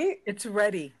 Michelle, are we? It's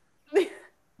ready.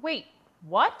 Wait,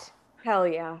 what? Hell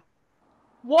yeah.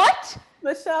 What?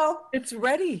 Michelle. It's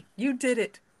ready. You did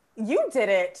it. You did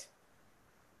it.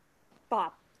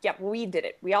 Bob. Yep, we did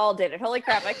it. We all did it. Holy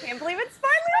crap, I can't believe it's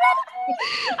finally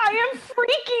I am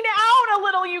freaking out a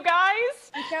little, you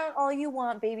guys. Freak out all you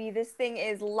want, baby. This thing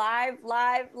is live.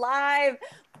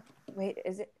 Wait,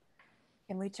 is it?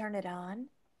 Can we turn it on?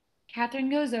 Catherine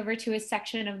goes over to a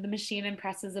section of the machine and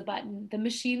presses a button. The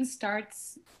machine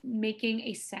starts making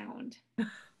a sound.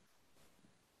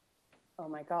 Oh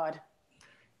my God.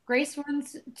 Grace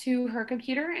runs to her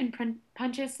computer and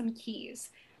punches some keys.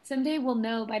 Someday we'll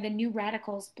know by the new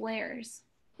Radicals blares.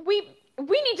 We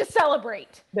need to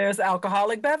celebrate. There's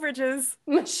alcoholic beverages.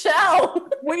 Michelle!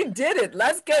 We did it.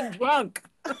 Let's get drunk.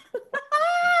 This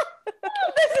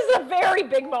is a very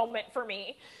big moment for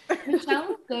me.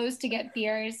 Michelle goes to get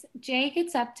beers. Jay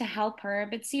gets up to help her,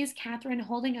 but sees Catherine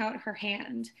holding out her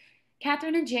hand.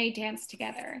 Catherine and Jay dance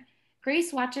together.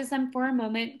 Grace watches them for a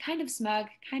moment, kind of smug,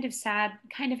 kind of sad,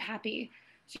 kind of happy.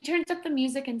 She turns up the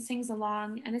music and sings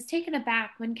along, and is taken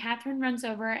aback when Catherine runs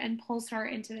over and pulls her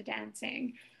into the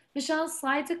dancing. Michelle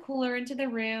slides a cooler into the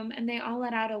room, and they all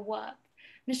let out a whoop.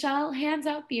 Michelle hands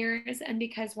out beers, and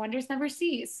because wonders never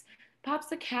cease, pops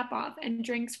the cap off and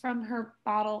drinks from her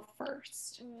bottle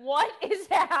first. What is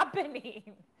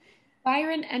happening?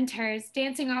 Byron enters,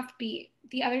 dancing off beat.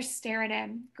 The others stare at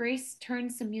him. Grace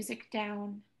turns the music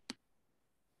down.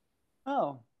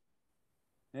 Oh.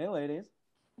 Hey, ladies.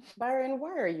 Byron,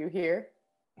 why are you here?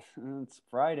 It's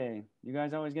Friday. You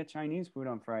guys always get Chinese food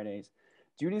on Fridays.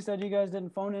 Judy said you guys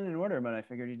didn't phone in an order, but I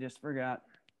figured you just forgot.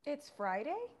 It's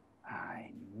Friday?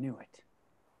 I knew it.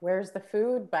 Where's the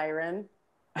food, Byron?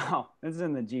 Oh, it's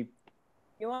in the Jeep.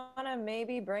 You want to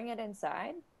maybe bring it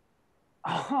inside?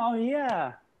 Oh,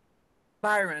 yeah.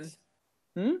 Byron.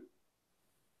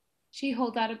 She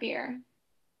holds out a beer.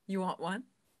 You want one?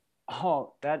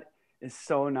 Oh, that is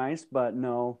so nice, but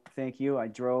no, thank you. I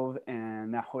drove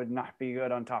and that would not be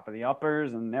good on top of the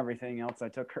uppers and everything else I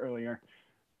took earlier.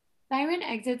 Byron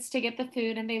exits to get the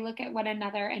food and they look at one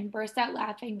another and burst out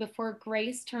laughing before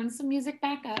Grace turns the music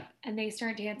back up and they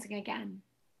start dancing again.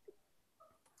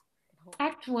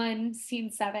 Act 1,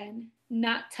 Scene 7,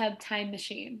 Not Tub Time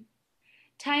Machine.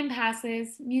 Time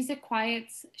passes, music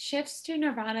quiets, shifts to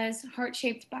Nirvana's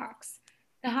heart-shaped box.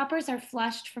 The hoppers are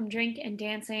flushed from drink and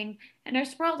dancing and are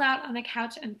sprawled out on the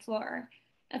couch and floor.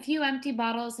 A few empty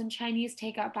bottles and Chinese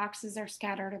takeout boxes are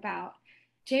scattered about.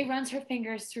 Jay runs her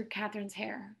fingers through Catherine's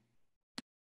hair.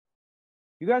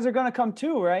 You guys are gonna come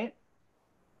too, right?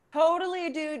 Totally,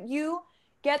 dude. You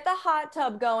get the hot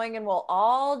tub going and we'll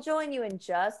all join you in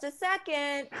just a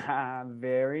second.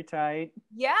 Very tight.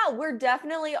 Yeah, we're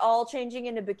definitely all changing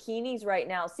into bikinis right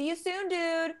now. See you soon,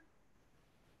 dude.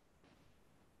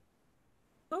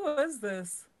 Who is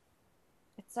this?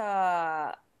 It's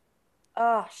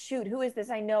oh shoot, who is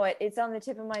this? I know it. It's on the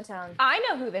tip of my tongue. I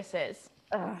know who this is.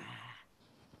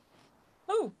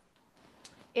 Who?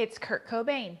 It's Kurt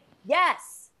Cobain.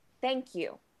 Yes. Thank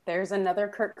you. There's another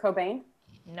Kurt Cobain?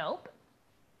 Nope.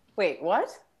 Wait,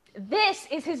 what? This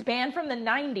is his band from the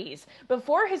 90s,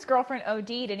 before his girlfriend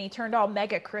OD'd and he turned all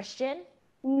mega Christian.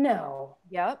 No.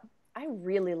 Yep. I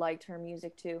really liked her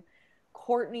music too.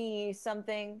 Courtney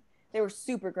something. They were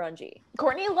super grungy.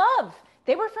 Courtney Love.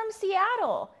 They were from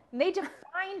Seattle. And they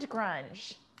defined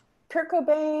grunge. Kurt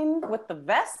Cobain with the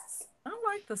vests? I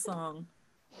like the song.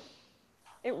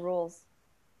 It rules.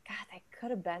 God, that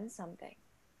could have been something.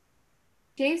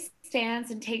 Jay stands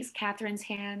and takes Catherine's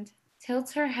hand,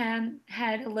 tilts her head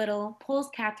a little, pulls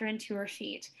Catherine to her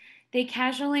feet. They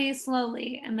casually,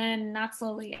 slowly, and then not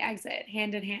slowly exit,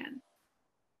 hand in hand.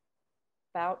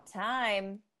 About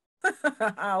time.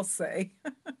 I'll say.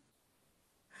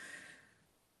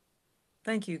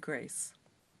 Thank you, Grace.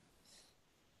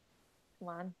 Come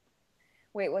on.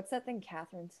 Wait, what's that thing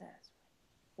Catherine says?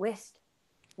 Whist.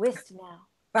 Whist now.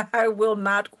 I will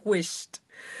not wished.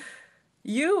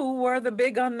 You were the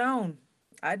big unknown.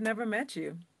 I'd never met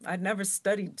you. I'd never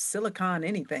studied silicon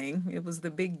anything. It was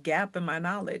the big gap in my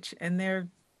knowledge, and there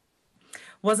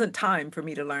wasn't time for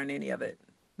me to learn any of it.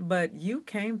 But you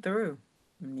came through.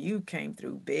 You came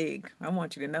through big. I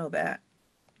want you to know that.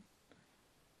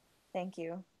 Thank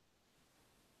you.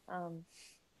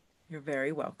 You're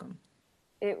very welcome.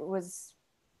 It's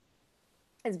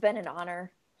been an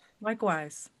honor.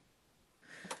 Likewise.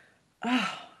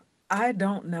 Oh, I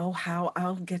don't know how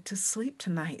I'll get to sleep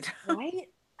tonight. Right?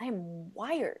 I'm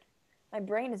wired. My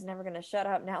brain is never going to shut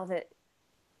up now that,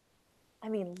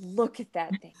 look at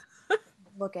that thing.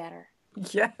 Look at her.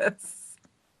 Yes.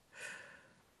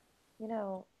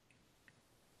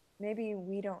 Maybe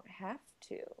we don't have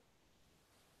to.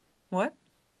 What?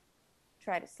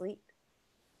 Try to sleep.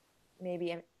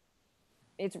 Maybe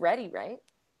it's ready, right?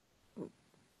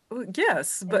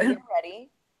 Yes, but we're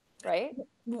ready, right?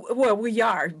 Well, we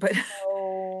are, but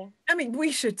so...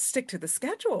 we should stick to the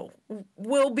schedule.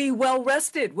 We'll be well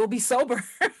rested. We'll be sober.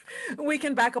 We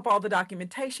can back up all the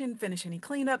documentation, finish any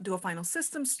cleanup, do a final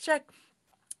systems check.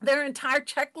 There are entire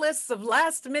checklists of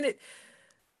last minute.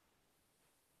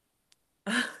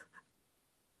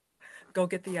 Go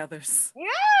get the others.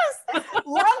 Yes!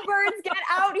 Lovebirds, get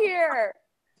out here!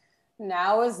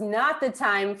 Now is not the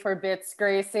time for bits,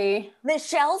 Gracie.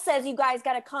 Michelle says you guys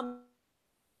gotta come.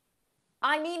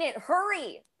 I mean it,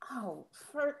 hurry! Oh,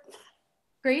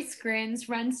 Grace grins,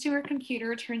 runs to her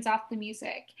computer, turns off the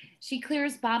music. She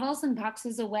clears bottles and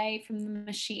boxes away from the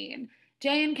machine.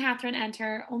 Jay and Catherine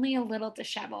enter, only a little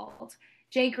disheveled.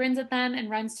 Jay grins at them and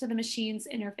runs to the machine's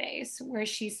interface, where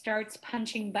she starts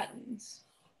punching buttons.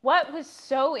 What was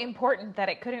so important that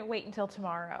it couldn't wait until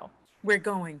tomorrow? We're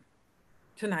going.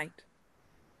 Tonight.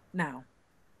 Now.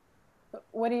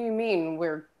 What do you mean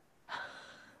we're...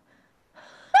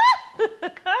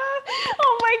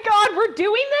 Oh my God, we're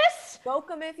doing this? Smoke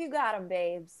them if you got them,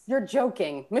 babes. You're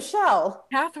joking. Michelle.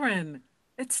 Catherine,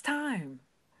 it's time.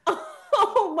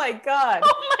 Oh my God.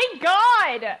 Oh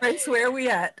my God. Grace, where are we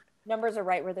at? Numbers are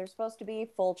right where they're supposed to be.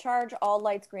 Full charge, all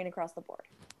lights green across the board.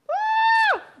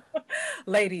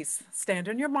 Ladies, stand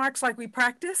on your marks like we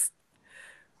practiced.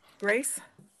 Grace,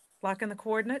 lock in the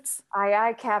coordinates. Aye,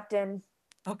 aye, Captain.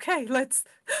 Okay, let's...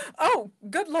 Oh,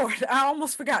 good Lord, I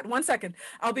almost forgot. 1 second.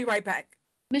 I'll be right back.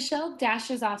 Michelle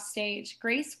dashes off stage.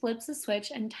 Grace flips a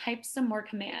switch and types some more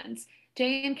commands.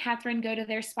 Jay and Catherine go to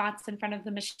their spots in front of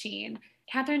the machine.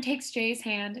 Catherine takes Jay's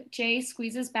hand. Jay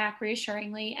squeezes back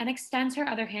reassuringly and extends her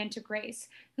other hand to Grace,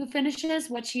 who finishes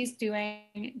what she's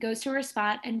doing, goes to her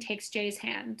spot, and takes Jay's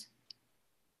hand.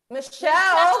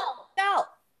 Michelle! No!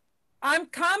 I'm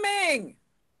coming!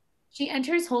 She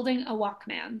enters holding a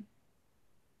Walkman.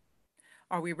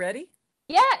 Are we ready?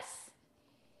 Yes.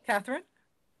 Catherine?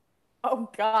 Oh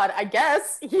God, I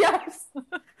guess. Yes.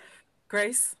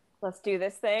 Grace? Let's do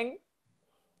this thing.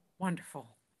 Wonderful.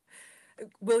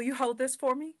 Will you hold this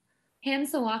for me?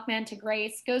 Hands the Walkman to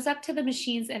Grace, goes up to the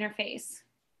machine's interface.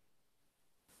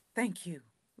 Thank you,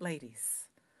 ladies.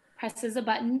 Presses a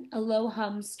button, a low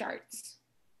hum starts.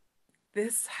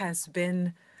 This has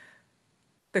been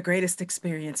the greatest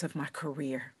experience of my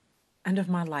career and of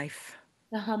my life.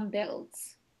 The hum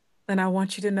builds. And I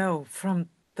want you to know from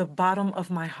the bottom of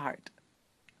my heart,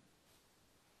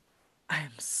 I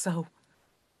am so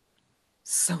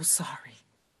sorry.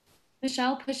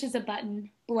 Michelle pushes a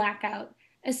button, blackout,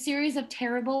 a series of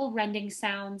terrible rending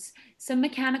sounds, some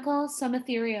mechanical, some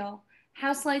ethereal.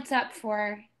 House lights up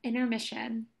for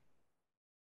intermission.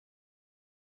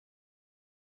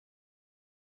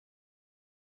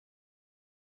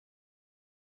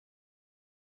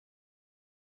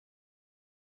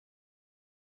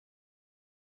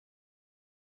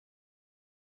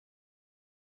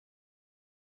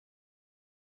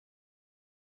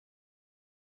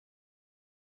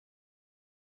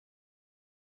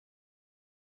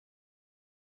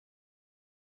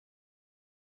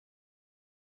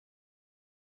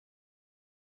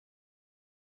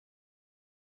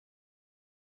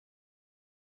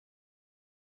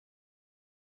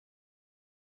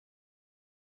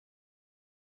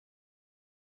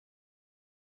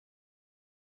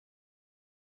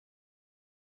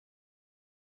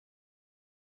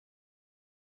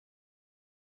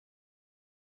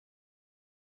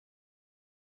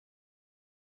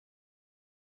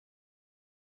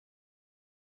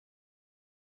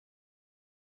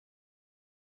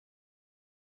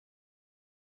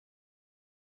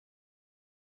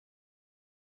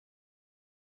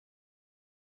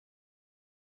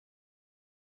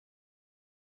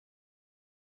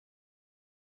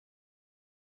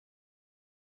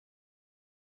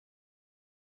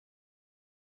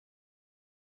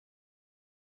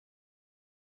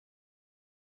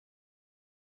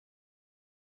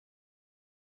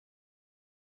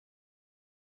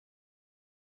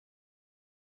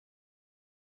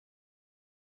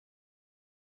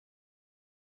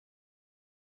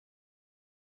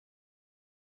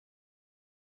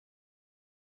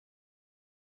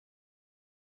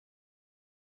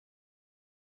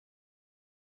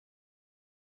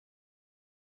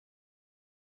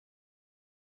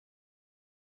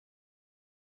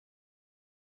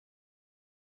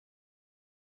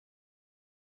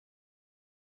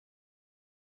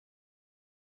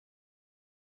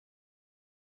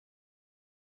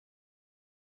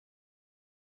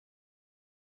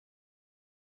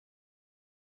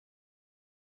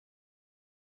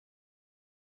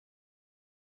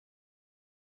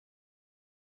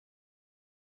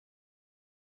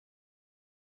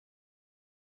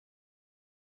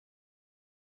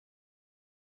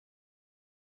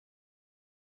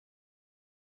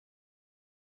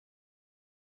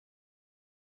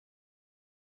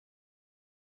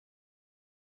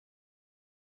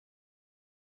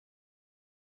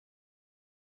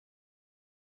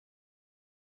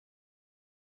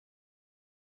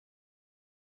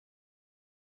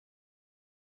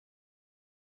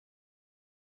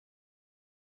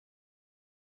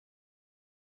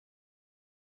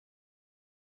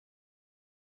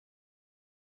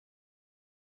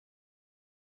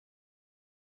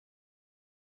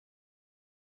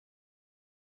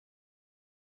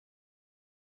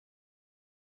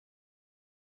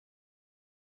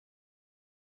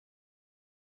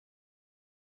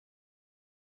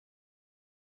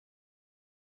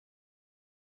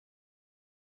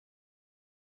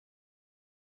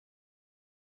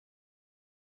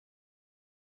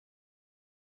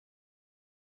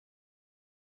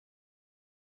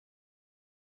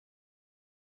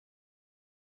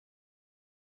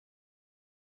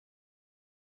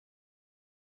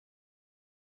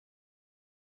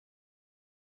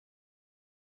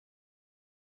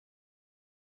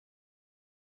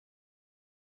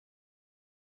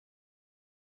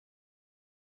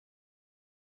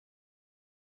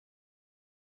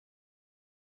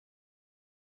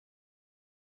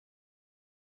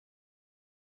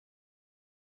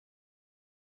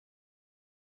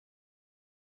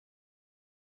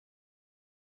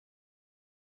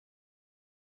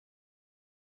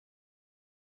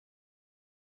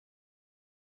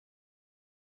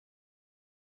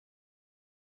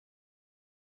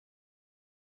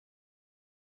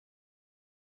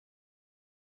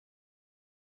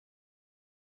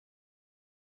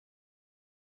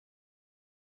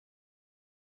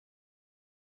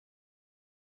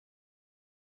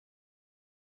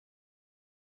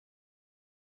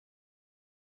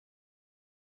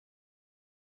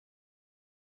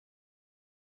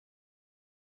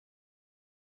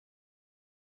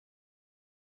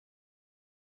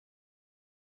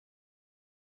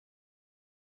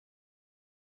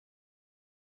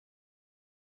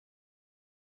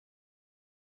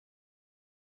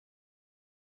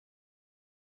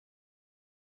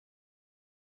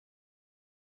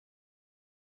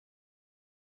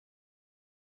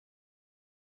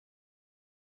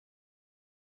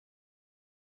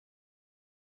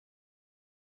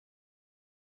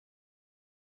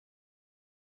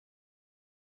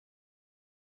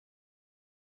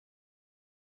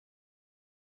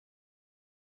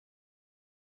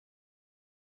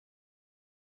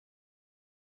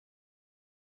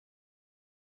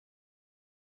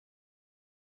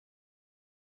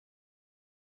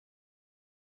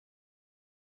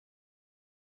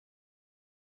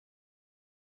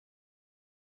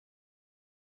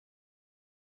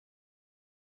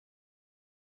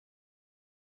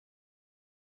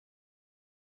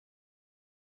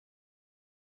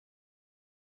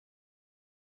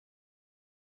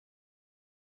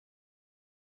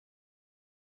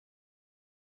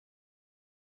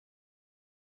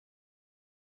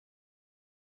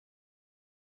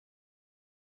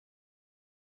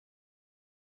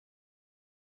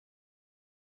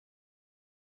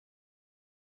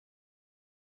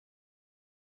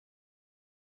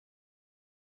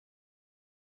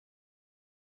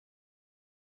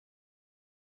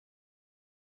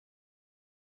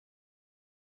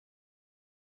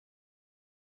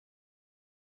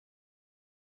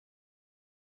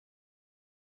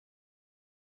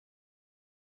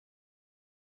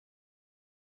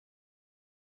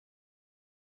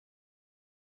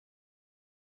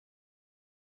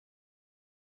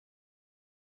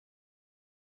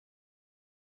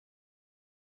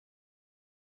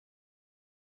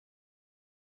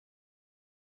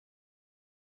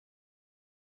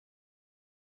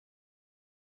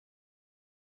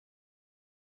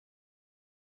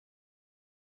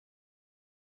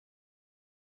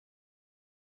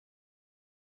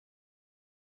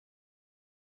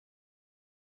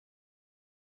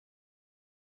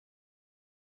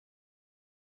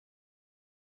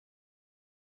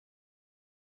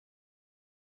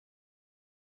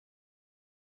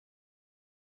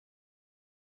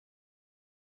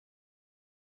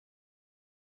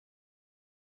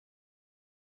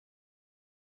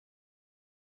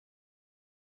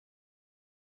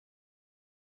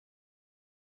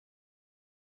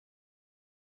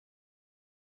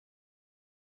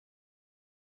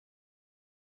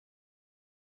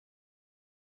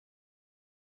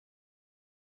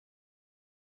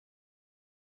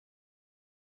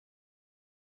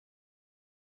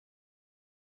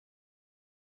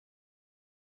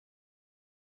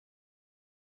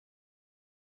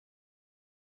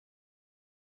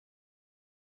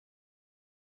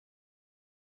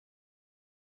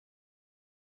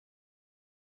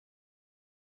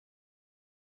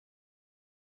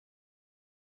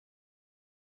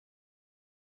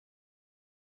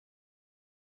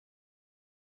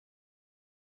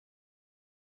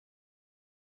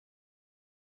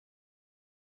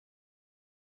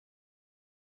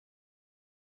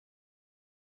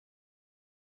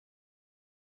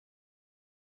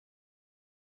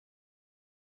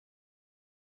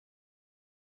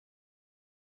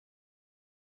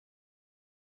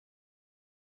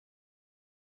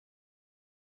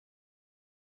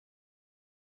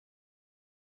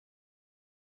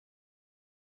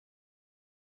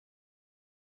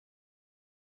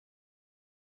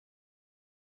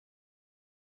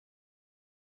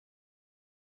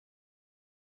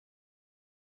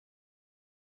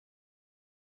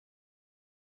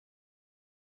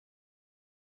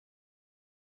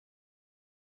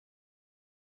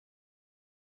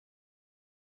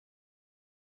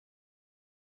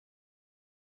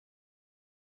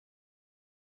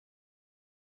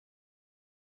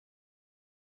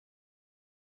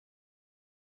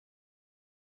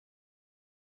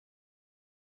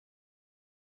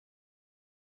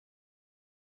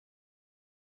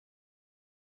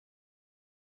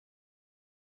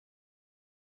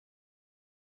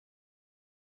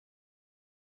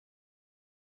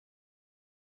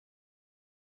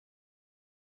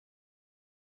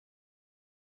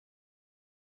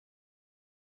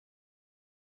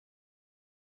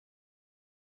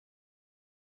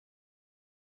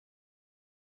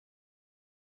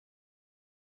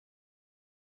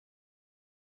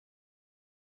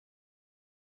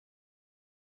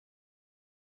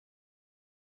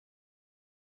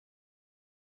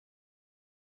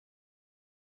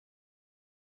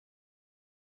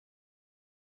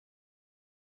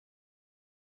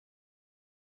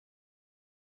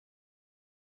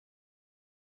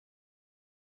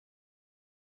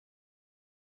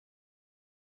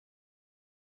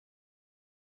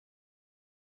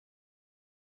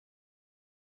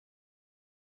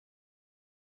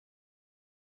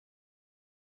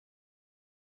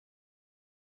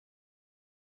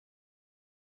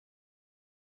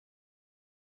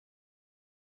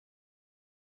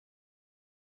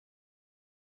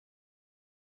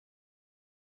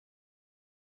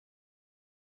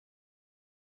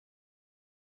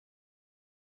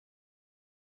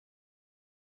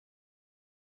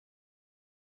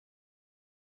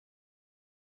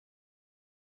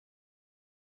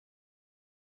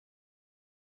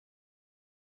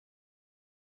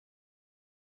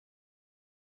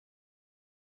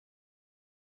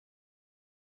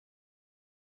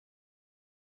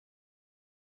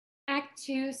 Act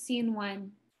 2, Scene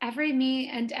 1. Every me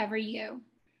and every you.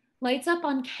 Lights up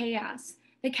on chaos.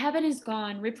 The cabin is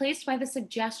gone, replaced by the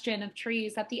suggestion of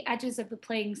trees at the edges of the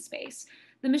playing space.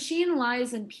 The machine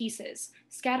lies in pieces,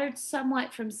 scattered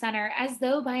somewhat from center as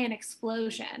though by an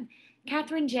explosion.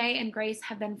 Catherine, Jay, and Grace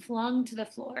have been flung to the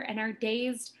floor and are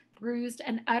dazed, bruised,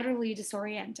 and utterly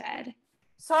disoriented.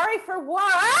 Sorry for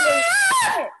what?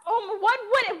 Ah! Oh,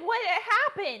 what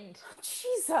happened?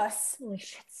 Jesus. Holy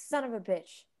shit, son of a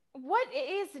bitch.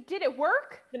 Did it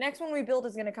work? The next one we build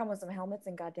is gonna come with some helmets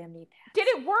and goddamn knee pads. Did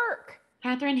it work?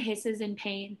 Catherine hisses in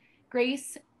pain.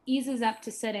 Grace eases up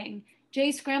to sitting.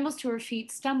 Jay scrambles to her feet,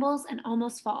 stumbles, and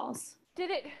almost falls.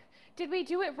 Did we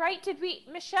do it right?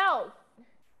 Michelle!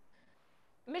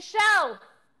 Michelle!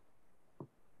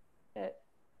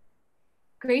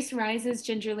 Grace rises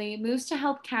gingerly, moves to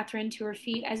help Catherine to her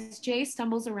feet as Jay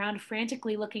stumbles around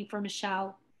frantically looking for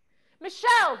Michelle.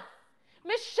 Michelle!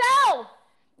 Michelle!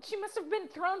 She must have been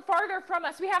thrown farther from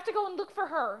us. We have to go and look for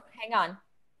her. Hang on.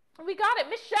 We got it,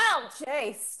 Michelle!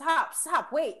 Jay, stop,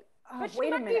 wait. But she wait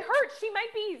a might minute. be hurt. She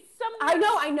might be somewhere.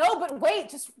 I know, but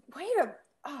wait, just wait a...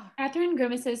 Catherine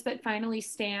grimaces but finally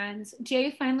stands.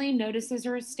 Jay finally notices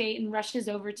her state and rushes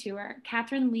over to her.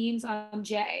 Catherine leans on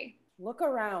Jay. Look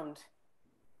around.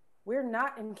 We're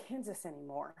not in Kansas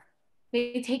anymore.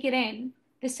 They take it in.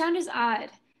 The sound is odd,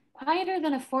 quieter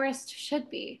than a forest should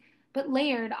be, but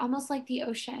layered almost like the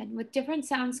ocean, with different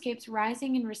soundscapes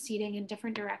rising and receding in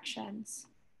different directions.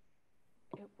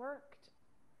 It worked.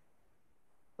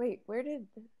 Wait, where did...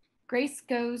 Grace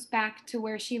goes back to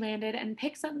where she landed and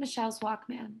picks up Michelle's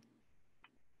Walkman.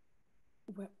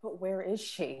 But where is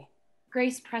she?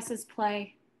 Grace presses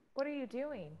play. What are you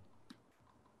doing?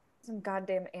 Some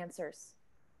goddamn answers.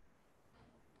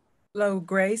 Hello,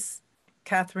 Grace,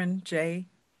 Catherine, Jay.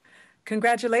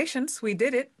 Congratulations, we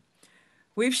did it.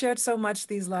 We've shared so much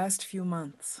these last few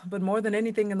months, but more than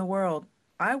anything in the world,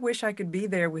 I wish I could be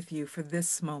there with you for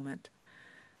this moment.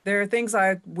 There are things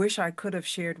I wish I could have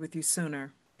shared with you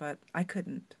sooner, but I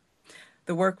couldn't.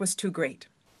 The work was too great.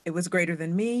 It was greater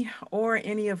than me or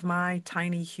any of my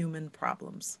tiny human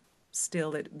problems.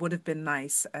 Still, it would have been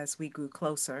nice as we grew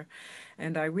closer,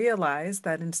 and I realized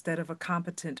that instead of a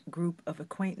competent group of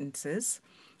acquaintances,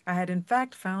 I had in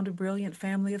fact found a brilliant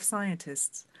family of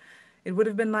scientists. It would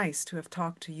have been nice to have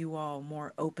talked to you all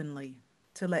more openly,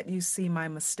 to let you see my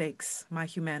mistakes, my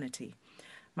humanity,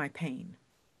 my pain.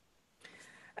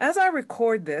 As I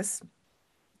record this,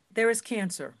 there is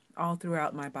cancer all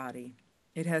throughout my body.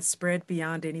 It has spread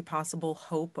beyond any possible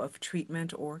hope of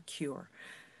treatment or cure.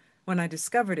 When I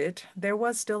discovered it, there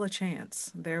was still a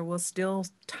chance. There was still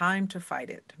time to fight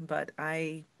it, but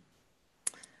I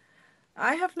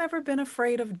have never been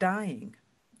afraid of dying.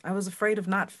 I was afraid of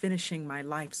not finishing my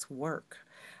life's work.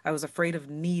 I was afraid of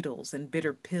needles and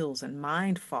bitter pills and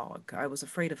mind fog. I was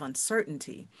afraid of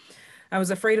uncertainty. I was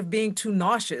afraid of being too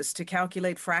nauseous to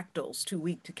calculate fractals, too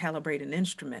weak to calibrate an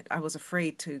instrument. I was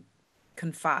afraid to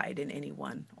confide in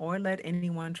anyone or let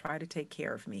anyone try to take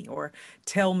care of me or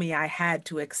tell me I had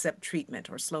to accept treatment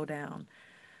or slow down.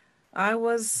 I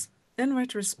was, in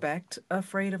retrospect,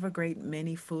 afraid of a great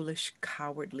many foolish,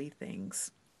 cowardly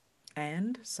things.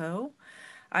 And so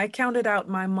I counted out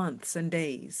my months and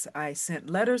days. I sent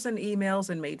letters and emails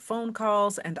and made phone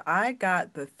calls, and I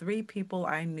got the 3 people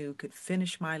I knew could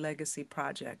finish my legacy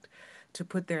project to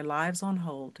put their lives on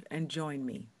hold and join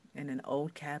me in an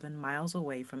old cabin miles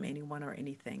away from anyone or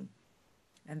anything.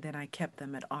 And then I kept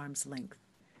them at arm's length.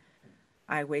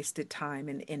 I wasted time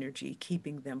and energy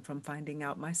keeping them from finding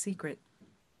out my secret.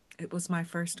 It was my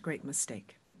first great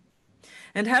mistake.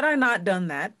 And had I not done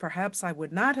that, perhaps I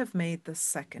would not have made the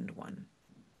second one.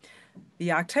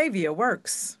 The Octavia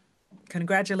works.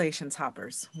 Congratulations,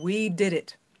 Hoppers. We did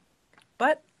it.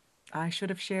 But I should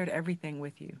have shared everything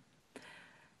with you.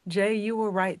 Jay, you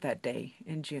were right that day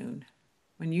in June.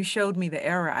 When you showed me the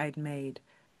error I'd made,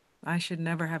 I should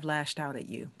never have lashed out at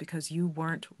you because you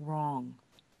weren't wrong.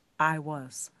 I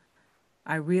was.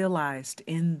 I realized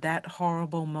in that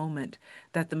horrible moment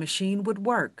that the machine would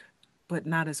work, but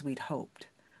not as we'd hoped.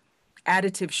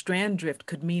 Additive strand drift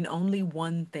could mean only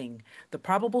one thing. The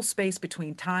probable space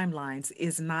between timelines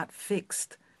is not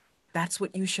fixed. That's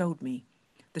what you showed me.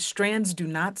 The strands do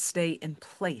not stay in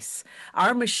place.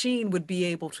 Our machine would be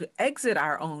able to exit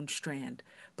our own strand,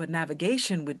 but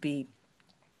navigation would be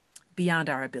beyond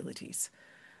our abilities.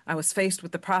 I was faced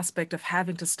with the prospect of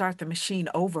having to start the machine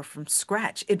over from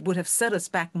scratch. It would have set us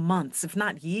back months, if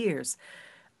not years.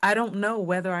 I don't know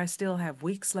whether I still have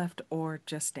weeks left or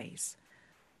just days.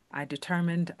 I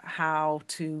determined how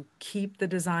to keep the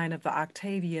design of the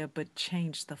Octavia, but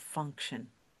change the function.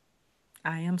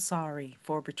 I am sorry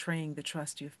for betraying the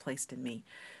trust you've placed in me.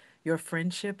 Your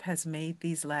friendship has made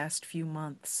these last few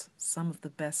months some of the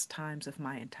best times of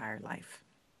my entire life.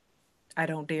 I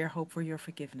don't dare hope for your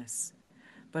forgiveness,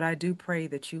 but I do pray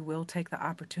that you will take the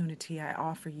opportunity I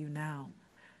offer you now.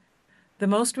 The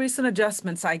most recent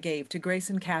adjustments I gave to Grace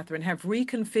and Catherine have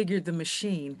reconfigured the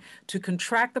machine to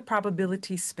contract the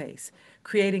probability space,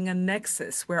 creating a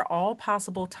nexus where all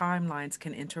possible timelines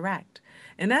can interact.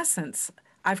 In essence,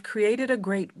 I've created a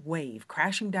great wave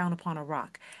crashing down upon a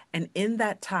rock, and in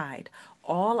that tide,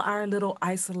 all our little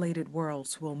isolated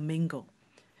worlds will mingle.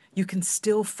 You can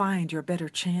still find your better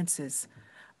chances.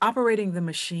 Operating the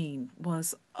machine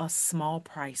was a small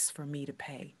price for me to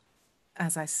pay.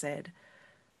 As I said,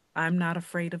 I'm not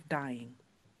afraid of dying.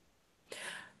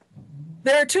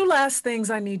 There are two last things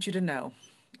I need you to know.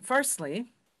 Firstly,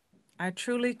 I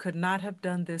truly could not have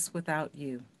done this without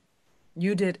you.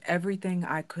 You did everything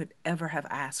I could ever have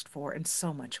asked for and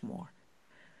so much more.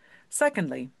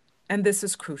 Secondly, and this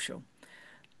is crucial,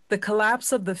 the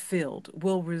collapse of the field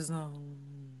will resume.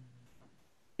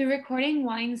 The recording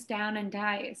winds down and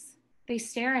dies. They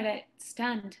stare at it,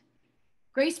 stunned.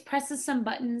 Grace presses some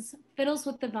buttons, fiddles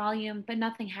with the volume, but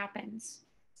nothing happens.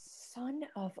 Son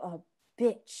of a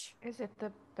bitch. Is it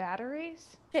the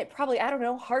batteries? Shit, probably, I don't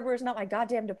know. Hardware's not my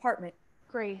goddamn department.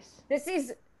 Grace. This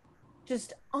is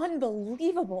just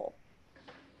unbelievable.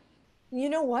 You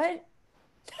know what?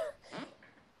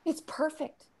 It's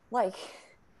perfect. Like,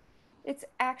 it's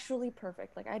actually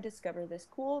perfect. Like, I discover this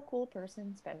cool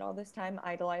person, spend all this time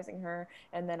idolizing her,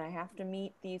 and then I have to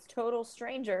meet these total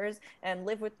strangers and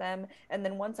live with them. And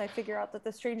then once I figure out that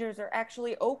the strangers are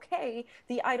actually okay,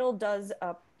 the idol does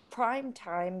a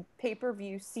primetime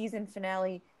pay-per-view season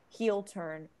finale heel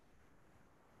turn.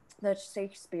 That's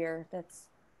Shakespeare. That's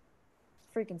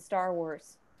freaking Star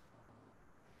Wars.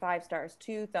 5 stars,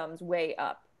 2 thumbs, way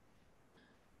up.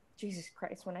 Jesus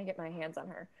Christ, when I get my hands on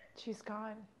her. She's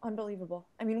gone. Unbelievable.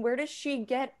 I mean, where does she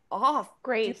get off?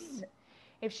 Grace, Dude.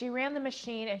 if she ran the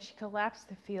machine and she collapsed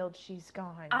the field, she's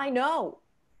gone. I know.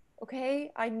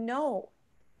 Okay? I know.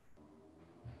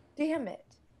 Damn it.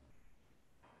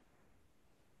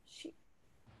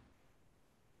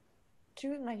 She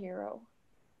was my hero.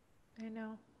 I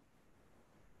know.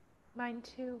 Mine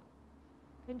too.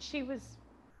 And she was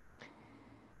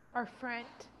our friend.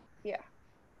 Yeah.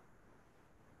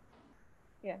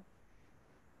 Yeah.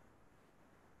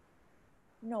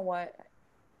 You know what?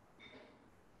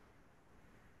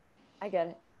 I get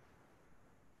it.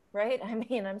 Right? I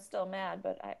mean, I'm still mad,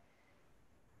 but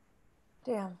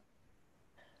damn.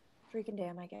 Freaking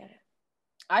damn, I get it.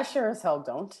 I sure as hell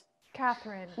don't.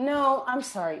 Catherine. No, I'm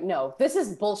sorry. No, this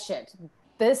is bullshit.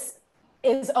 This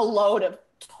is a load of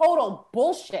total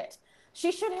bullshit. She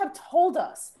should have told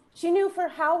us. She knew for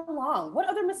how long? What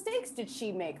other mistakes did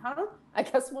she make, huh? I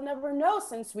guess we'll never know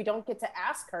since we don't get to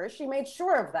ask her. She made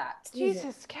sure of that.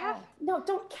 Jesus, Kath. No,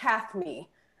 don't Kath me.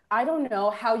 I don't know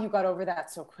how you got over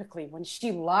that so quickly when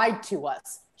she lied to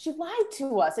us. She lied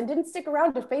to us and didn't stick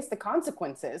around to face the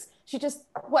consequences. She just,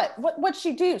 what'd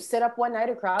she do? Sit up one night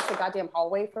across the goddamn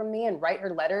hallway from me and write her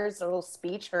letters, a little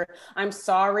speech, her I'm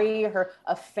sorry, her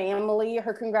a family,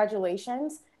 her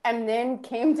congratulations, and then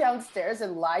came downstairs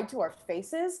and lied to our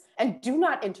faces? And do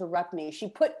not interrupt me. She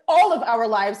put all of our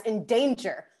lives in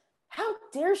danger. How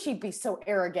dare she be so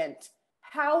arrogant?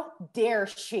 How dare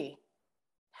she?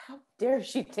 How dare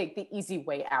she take the easy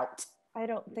way out? I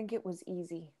don't think it was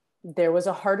easy. There was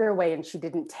a harder way and she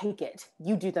didn't take it.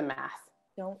 You do the math.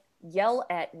 Don't yell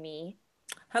at me.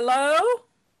 Hello?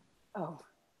 Oh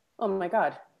my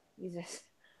God. Jesus.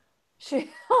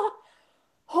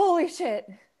 Holy shit.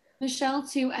 Michelle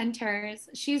too enters.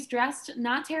 She's dressed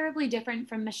not terribly different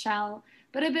from Michelle,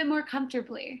 but a bit more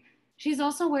comfortably. She's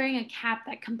also wearing a cap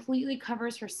that completely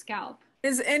covers her scalp.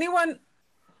 Is anyone...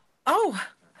 Oh,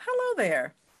 hello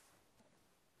there.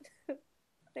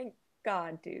 Thank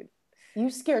God, dude. You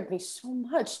scared me so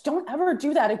much. Don't ever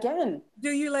do that again. Do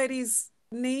you ladies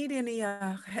need any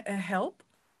help?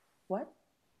 What?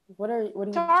 What are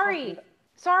you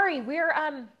Sorry,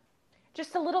 we're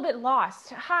just a little bit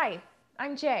lost. Hi,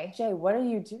 I'm Jay. Jay, what are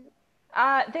you doing?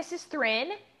 This is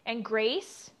Thrin and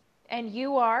Grace, and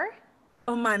you are?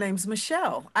 Oh, my name's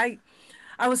Michelle. I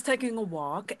was taking a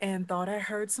walk and thought I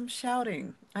heard some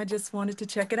shouting. I just wanted to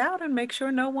check it out and make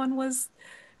sure no one was,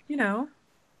 you know.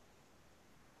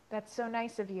 That's so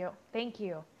nice of you. Thank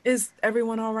you. Is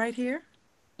everyone all right here?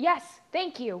 Yes,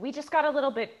 thank you. We just got a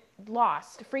little bit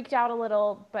lost, freaked out a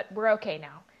little, but we're okay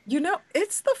now. You know,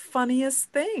 it's the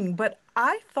funniest thing, but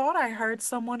I thought I heard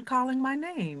someone calling my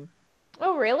name.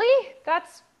 Oh, really?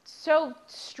 That's so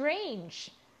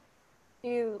strange. Do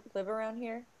you live around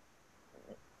here,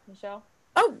 Michelle?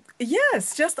 Oh,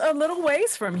 yes, just a little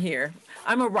ways from here.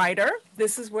 I'm a writer.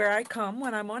 This is where I come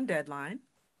when I'm on deadline.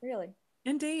 Really?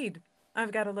 Indeed.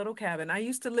 I've got a little cabin. I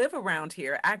used to live around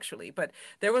here, actually, but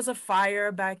there was a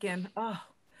fire back in,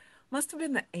 must have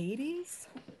been the 80s.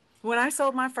 When I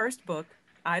sold my first book,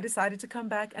 I decided to come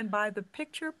back and buy the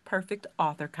picture perfect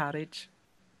author cottage.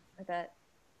 I bet.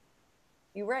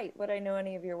 You write. Would I know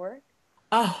any of your work?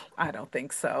 Oh, I don't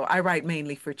think so. I write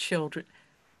mainly for children.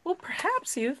 Well,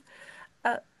 perhaps you've,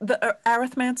 the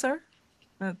Arithmancer,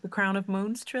 the Crown of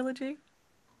Moons trilogy?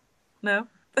 No?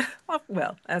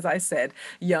 Well, as I said,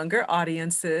 younger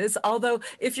audiences. Although,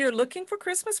 if you're looking for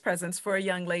Christmas presents for a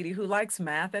young lady who likes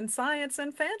math and science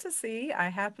and fantasy, I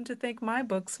happen to think my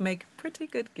books make pretty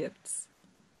good gifts.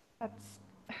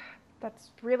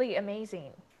 That's really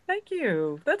amazing. Thank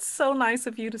you. That's so nice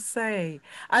of you to say.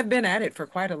 I've been at it for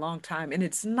quite a long time, and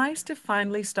it's nice to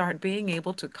finally start being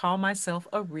able to call myself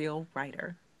a real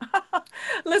writer.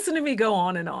 Listen to me go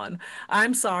on and on.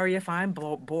 I'm sorry if I'm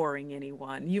boring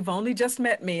anyone. You've only just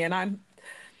met me, and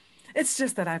it's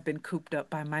just that I've been cooped up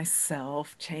by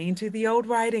myself, chained to the old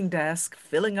writing desk,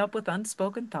 filling up with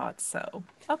unspoken thoughts. So,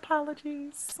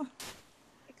 apologies.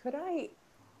 Could I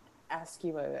ask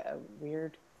you a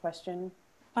weird question?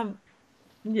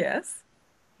 Yes.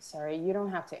 Sorry, you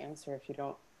don't have to answer if you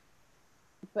don't.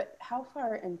 But how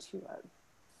far into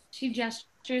She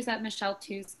gestures at Michelle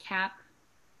 2's cap.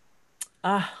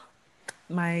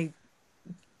 My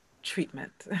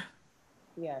treatment.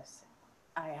 Yes.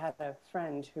 I had a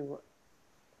friend who...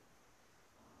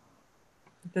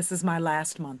 This is my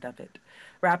last month of it.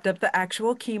 Wrapped up the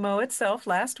actual chemo itself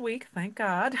last week, thank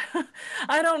God.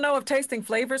 I don't know if tasting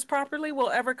flavors properly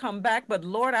will ever come back, but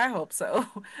Lord, I hope so.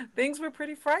 Things were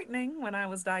pretty frightening when I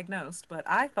was diagnosed, but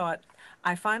I thought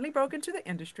I finally broke into the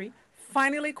industry,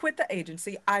 finally quit the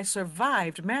agency. I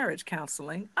survived marriage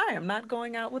counseling. I am not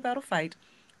going out without a fight.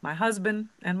 My husband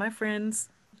and my friends,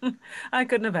 I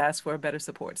couldn't have asked for a better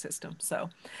support system.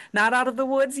 So, not out of the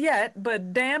woods yet,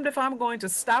 but damned if I'm going to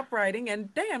stop writing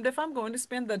and damned if I'm going to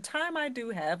spend the time I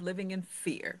do have living in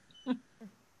fear.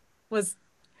 Was,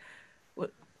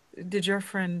 what, did your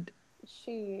friend?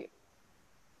 She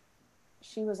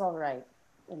was all right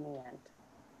in the end.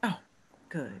 Oh,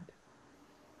 good.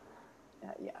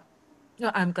 Yeah.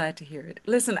 Well, I'm glad to hear it.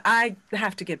 Listen, I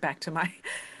have to get back to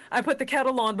I put the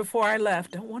kettle on before I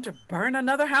left. Don't want to burn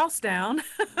another house down.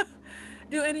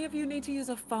 Do any of you need to use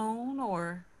a phone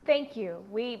or? Thank you.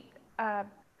 I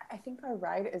think our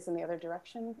ride is in the other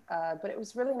direction, but it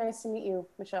was really nice to meet you,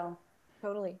 Michelle.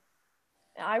 Totally.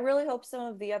 I really hope some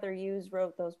of the other yous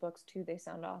wrote those books too. They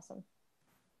sound awesome.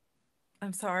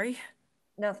 I'm sorry.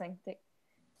 Nothing.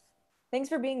 Thanks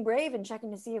for being brave and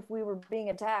checking to see if we were being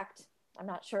attacked. I'm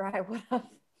not sure I would have.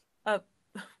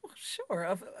 Well, sure,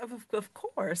 of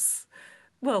course.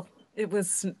 Well, it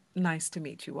was nice to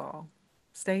meet you all.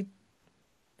 Stay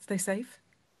safe.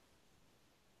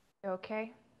 You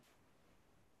okay?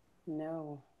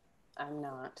 No, I'm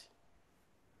not.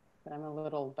 But I'm a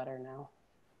little better now.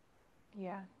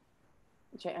 Yeah.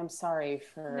 Jay, I'm sorry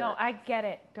for... No, I get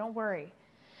it. Don't worry.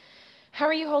 How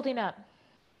are you holding up?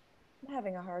 I'm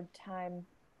having a hard time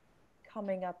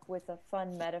coming up with a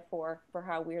fun metaphor for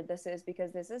how weird this is,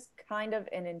 because this is kind of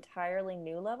an entirely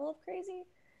new level of crazy.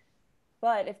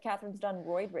 But if Catherine's done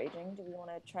roid raging, do we want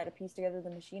to try to piece together the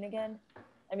machine again?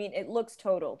 I mean, it looks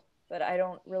totaled, but I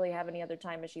don't really have any other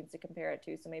time machines to compare it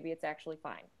to, so maybe it's actually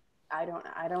fine. I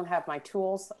don't have my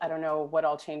tools. I don't know what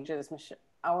all changes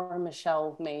our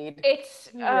Michelle made. It's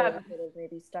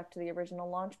maybe stuck to the original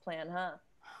launch plan, huh?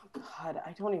 God,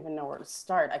 I don't even know where to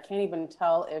start. I can't even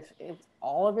tell if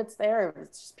all of it's there, if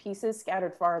it's just pieces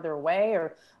scattered farther away,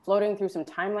 or floating through some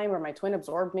timeline where my twin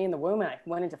absorbed me in the womb and I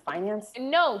went into finance.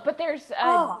 No, but there's...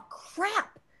 Oh,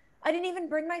 crap! I didn't even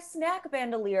bring my snack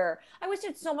bandolier. I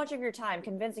wasted so much of your time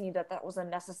convincing you that that was a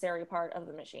necessary part of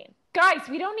the machine. Guys,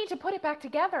 we don't need to put it back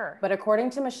together. But according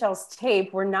to Michelle's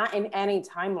tape, we're not in any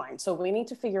timeline, so we need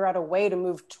to figure out a way to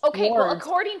move towards... Okay, well,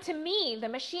 according to me, the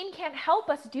machine can't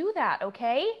help us do that,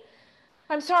 okay?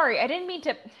 I'm sorry, I didn't mean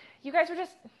to... You guys were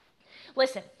just...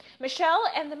 Listen, Michelle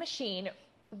and the machine...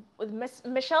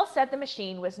 Michelle said the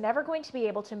machine was never going to be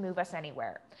able to move us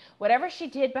anywhere. Whatever she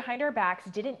did behind our backs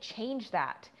didn't change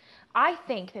that. I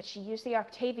think that she used the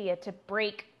Octavia to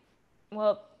break,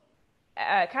 well,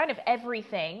 kind of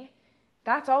everything.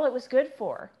 That's all it was good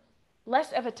for.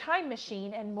 Less of a time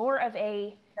machine and more of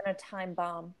a time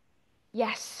bomb.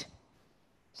 Yes.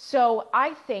 So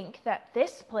I think that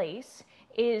this place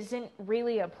isn't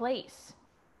really a place.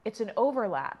 It's an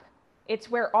overlap. It's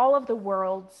where all of the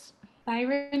worlds...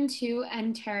 Byron 2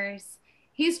 enters.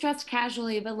 He's dressed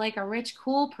casually, but like a rich,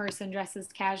 cool person dresses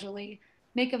casually.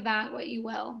 Make of that what you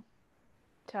will.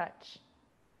 Touch.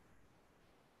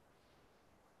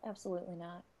 Absolutely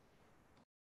not.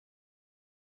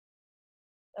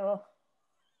 Oh.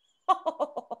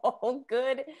 Oh,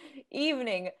 good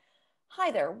evening.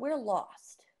 Hi there, we're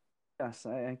lost. Yes,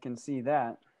 I can see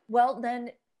that. Well,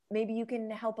 then maybe you can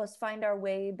help us find our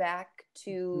way back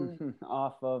to...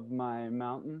 Off of my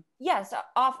mountain? Yes,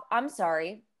 off. I'm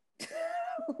sorry.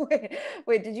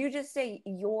 Wait, did you just say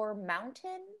your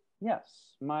mountain? Yes,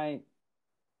 my...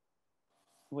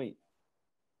 Wait,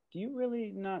 do you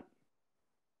really not...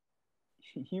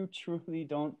 You truly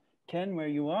don't ken where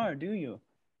you are, do you?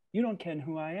 You don't ken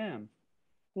who I am.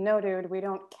 No, dude, we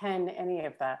don't ken any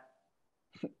of that.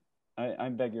 I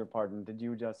beg your pardon. Did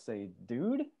you just say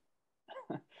dude?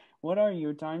 What are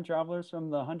you, time travelers from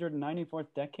the 194th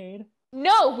decade?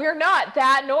 No, we're not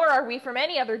that, nor are we from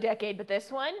any other decade but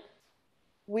this one.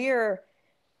 We're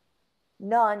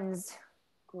nuns.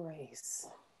 Grace.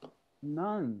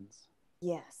 Nuns.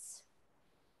 Yes.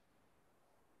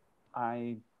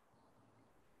 I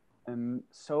am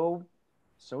so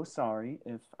sorry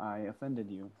if I offended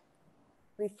you.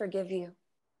 We forgive you.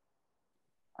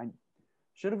 I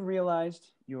should have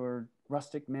realized your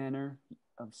rustic manner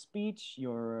of speech,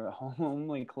 your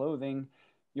homely clothing,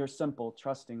 your simple,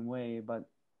 trusting way, but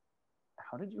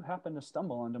how did you happen to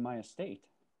stumble onto my estate?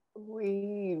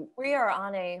 We are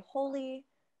on a holy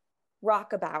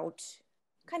rockabout,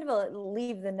 kind of a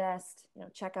leave the nest,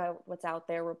 check out what's out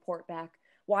there, report back,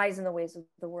 wise in the ways of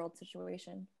the world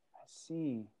situation. I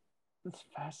see. That's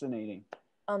fascinating.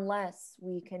 Unless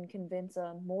we can convince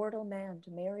a mortal man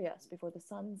to marry us before the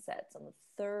sun sets on the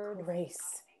third.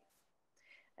 Grace.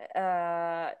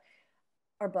 Our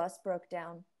bus broke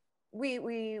down.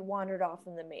 We wandered off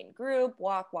from the main group.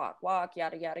 Walk,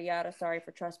 yada, yada, yada. Sorry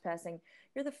for trespassing.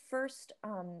 You're the first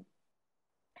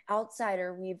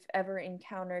outsider we've ever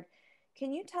encountered.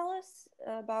 Can you tell us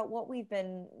about what we've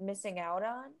been missing out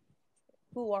on?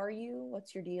 Who are you?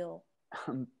 What's your deal?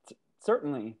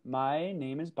 Certainly. My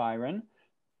name is Byron.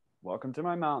 Welcome to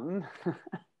my mountain.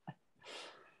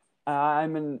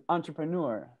 I'm an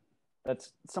entrepreneur.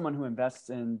 That's someone who invests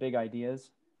in big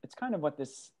ideas. It's kind of what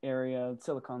this area,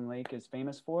 Silicon Lake, is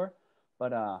famous for,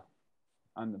 but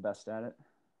I'm the best at it.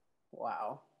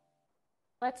 Wow.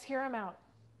 Let's hear him out.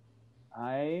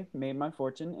 I made my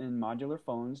fortune in modular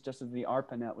phones just as the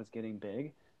ARPANET was getting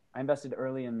big. I invested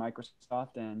early in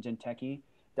Microsoft and Gentechie,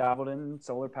 dabbled in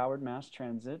solar-powered mass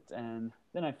transit, and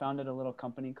then I founded a little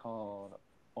company called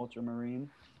Ultramarine.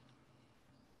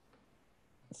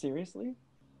 Seriously?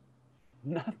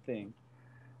 Nothing.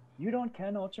 You don't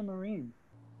ken Ultramarine.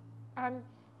 I'm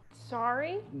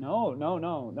sorry?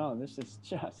 No. This is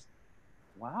just...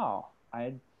 Wow.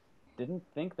 I didn't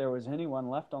think there was anyone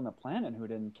left on the planet who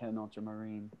didn't ken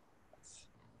Ultramarine. It's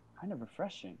kind of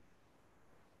refreshing.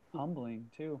 Humbling,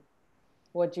 too.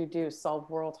 What'd you do? Solve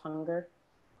world hunger?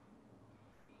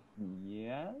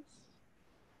 Yes?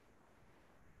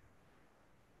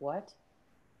 What?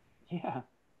 Yeah.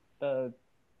 The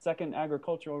second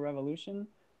agricultural revolution,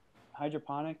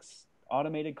 hydroponics,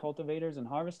 automated cultivators and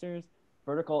harvesters,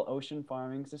 vertical ocean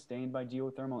farming sustained by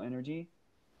geothermal energy,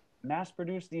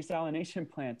 mass-produced desalination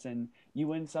plants, and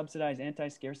UN-subsidized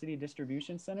anti-scarcity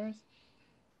distribution centers.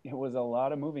 It was a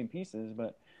lot of moving pieces,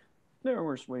 but there are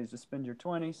worse ways to spend your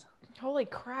 20s. Holy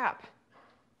crap.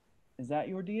 Is that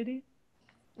your deity?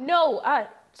 No,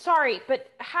 sorry,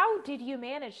 but how did you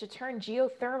manage to turn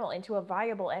geothermal into a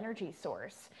viable energy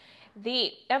source?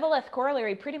 The Eveleth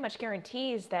corollary pretty much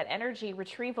guarantees that energy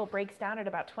retrieval breaks down at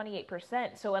about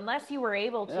 28%. So unless you were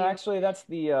able to... Actually, that's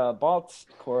the Baltz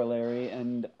corollary.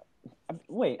 And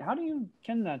wait, how do you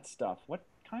ken that stuff? What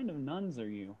kind of nuns are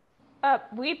you?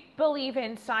 We believe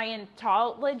in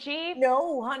Scientology.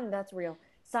 No, hun, that's real.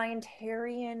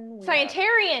 Scientarian.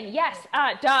 Scientarian, yes.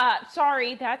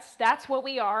 Sorry, that's what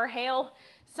we are. Hail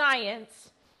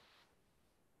science.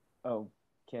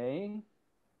 Okay.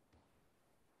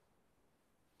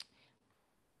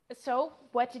 So,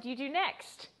 what did you do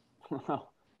next?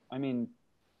 Well, I mean,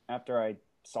 after I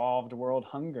solved world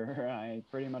hunger, I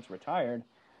pretty much retired.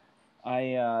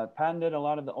 I patented a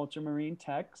lot of the ultramarine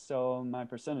tech, so my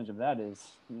percentage of that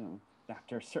is,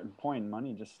 after a certain point,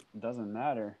 money just doesn't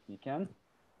matter. You can?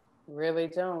 Really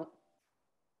don't.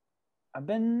 I've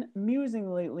been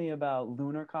musing lately about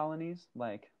lunar colonies,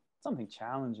 like something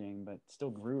challenging, but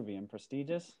still groovy and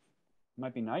prestigious. It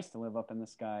might be nice to live up in the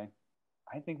sky.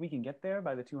 I think we can get there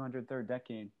by the 203rd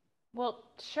decade. Well,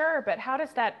 sure, but how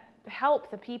does that help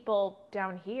the people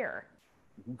down here?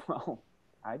 Well,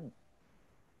 I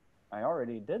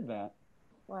already did that.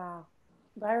 Wow.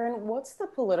 Byron, what's the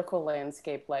political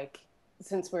landscape like?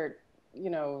 Since we're,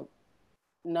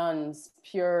 nuns,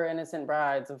 pure innocent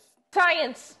brides of...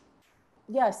 Science!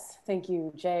 Yes, thank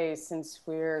you, Jay. Since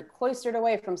we're cloistered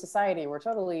away from society, we're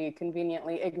totally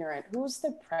conveniently ignorant. Who's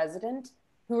the president?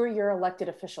 Who are your elected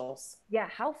officials? Yeah,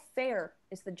 how fair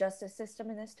is the justice system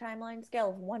in this timeline scale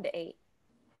of 1 to 8?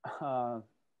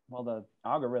 Well, the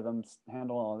algorithms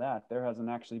handle all of that. There hasn't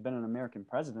actually been an American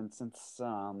president since,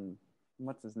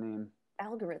 what's his name?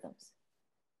 Algorithms.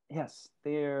 Yes,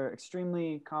 they're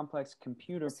extremely complex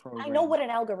computer programs. I know what an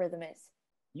algorithm is.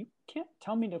 You can't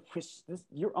tell me to push this.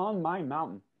 You're on my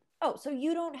mountain. Oh, so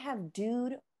you don't have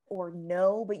dude or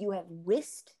no, but you have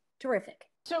whist? Terrific.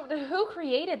 So who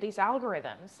created these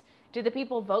algorithms? Did the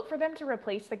people vote for them to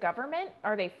replace the government?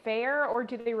 Are they fair, or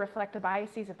do they reflect the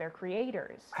biases of their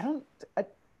creators?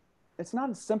 It's not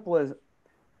as simple as,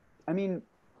 I mean,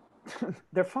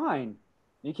 they're fine.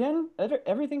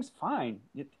 Everything's fine.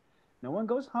 No one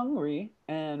goes hungry,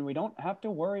 and we don't have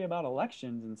to worry about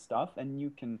elections and stuff, and you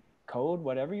can code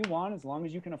whatever you want as long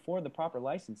as you can afford the proper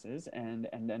licenses, and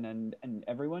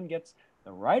everyone gets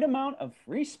the right amount of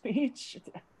free speech.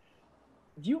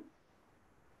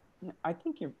 I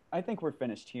think we're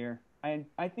finished here.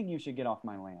 I think you should get off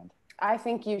my land. I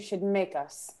think you should make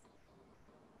us.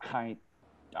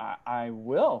 I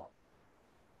will.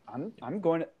 I'm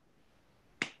going to.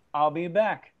 I'll be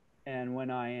back, and when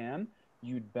I am,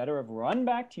 you'd better have run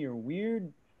back to your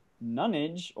weird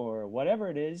nunnage or whatever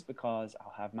it is, because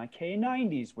I'll have my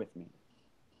K90s with me.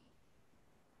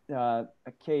 A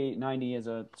K90 is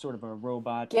a sort of a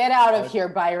robot. Get out of here,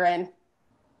 Byron.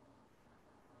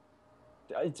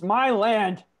 It's my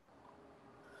land.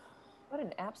 What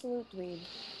an absolute dweeb.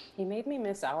 He made me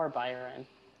miss our Byron,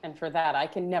 and for that, I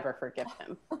can never forgive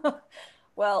him.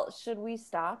 Well, should we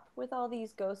stop with all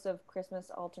these ghosts of Christmas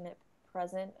alternate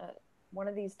present? One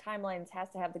of these timelines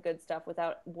has to have the good stuff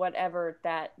without whatever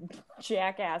that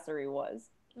jackassery was.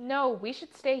 No, we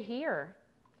should stay here.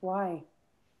 Why?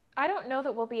 I don't know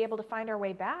that we'll be able to find our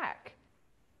way back.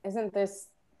 Isn't this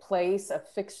place a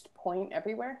fixed point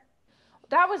everywhere?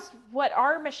 That was what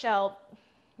our Michelle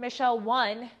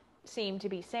 1 seemed to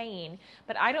be saying,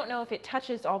 but I don't know if it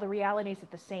touches all the realities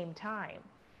at the same time.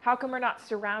 How come we're not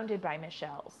surrounded by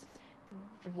Michelles?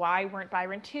 Why weren't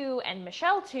Byron 2 and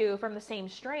Michelle 2 from the same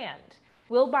strand?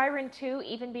 Will Byron 2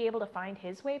 even be able to find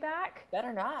his way back?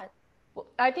 Better not. Well,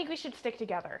 I think we should stick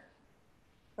together.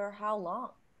 For how long?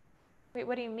 Wait,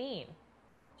 what do you mean?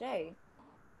 Jay,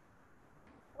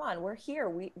 come on, we're here.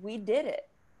 We did it.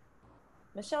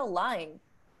 Michelle lying.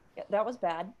 Yeah, that was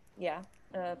bad. Yeah,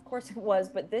 of course it was,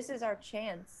 but this is our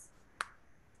chance.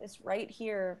 It's right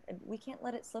here, and we can't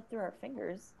let it slip through our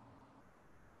fingers.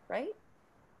 Right?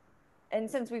 And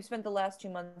since we've spent the last 2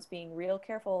 months being real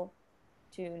careful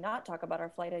to not talk about our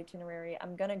flight itinerary,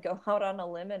 I'm going to go out on a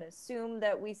limb and assume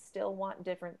that we still want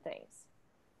different things.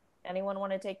 Anyone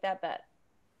want to take that bet?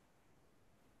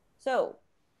 So,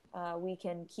 we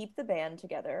can keep the band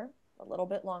together a little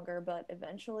bit longer, but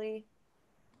eventually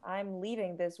I'm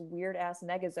leaving this weird-ass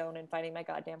negazone and finding my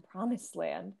goddamn promised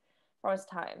land. Promised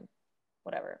time.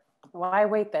 Whatever. Why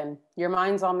wait then? Your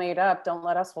mind's all made up. Don't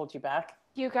let us hold you back.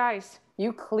 You guys.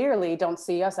 You clearly don't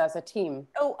see us as a team.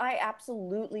 Oh, I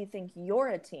absolutely think you're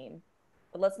a team.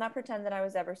 But let's not pretend that I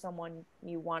was ever someone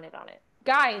you wanted on it.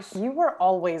 Guys. You were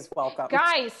always welcome.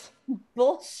 Guys.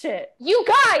 Bullshit. You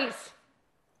guys!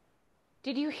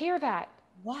 Did you hear that?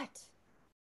 What?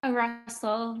 A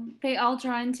rustle. They all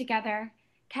draw in together.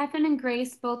 Kevin and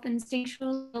Grace both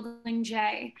instinctually holding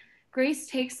Jay. Grace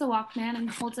takes the Walkman and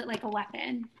holds it like a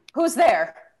weapon. Who's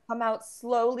there? Come out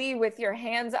slowly with your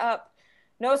hands up.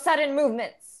 No sudden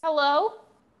movements. Hello?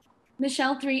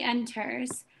 Michelle 3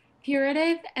 enters,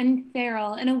 furtive and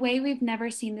feral in a way we've never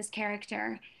seen this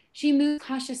character. She moves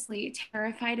cautiously,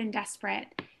 terrified and desperate.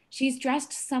 She's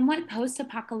dressed somewhat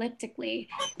post-apocalyptically,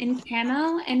 in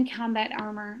camo and combat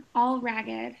armor, all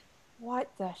ragged.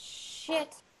 What the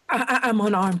shit? I'm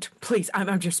unarmed. Please,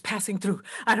 I'm just passing through.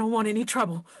 I don't want any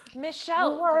trouble.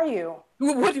 Michelle. Who are you?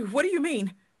 What do you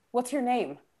mean? What's your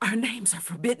name? Our names are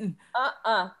forbidden.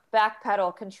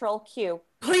 Backpedal. Control Q.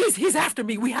 Please, he's after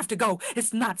me. We have to go.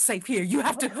 It's not safe here. You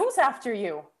have to... Who's after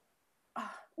you?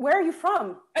 Where are you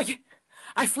from?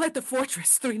 I fled the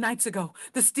fortress 3 nights ago.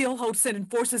 The Steelhold sent in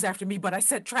forces after me, but I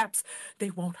set traps. They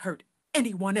won't hurt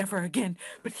anyone ever again.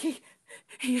 But he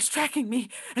is tracking me,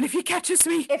 and if he catches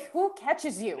me... If who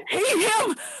catches you?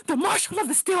 Him! The marshal of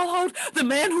the Steelhold, the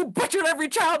man who butchered every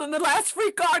child in the last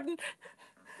free garden.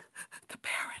 The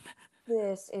Baron.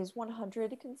 This is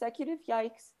 100 consecutive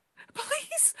yikes.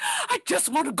 Please, I just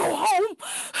want to go home.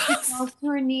 She falls to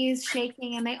her knees,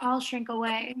 shaking, and they all shrink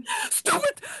away. Stow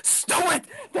it! Stow it!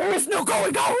 There is no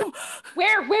going home.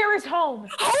 Where is home?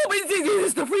 Home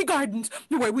is the free gardens,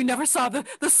 where we never saw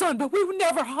the sun, but we were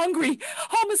never hungry.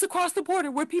 Home is across the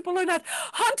border, where people are not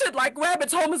hunted like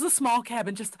rabbits. Home is a small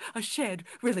cabin, just a shed,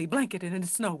 really, blanketed in the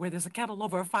snow, where there's a kettle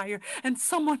over a fire, and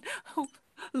someone who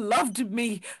loved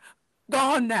me.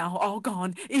 Gone now, all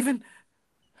gone. Even,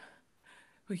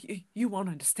 you won't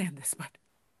understand this, but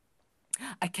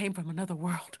I came from another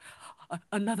world,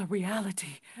 another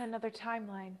reality. Another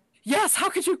timeline. Yes, how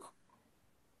could you?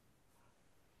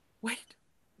 Wait,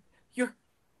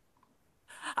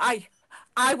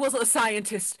 I was a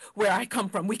scientist where I come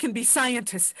from. We can be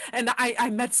scientists. And I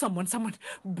met someone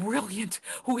brilliant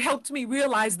who helped me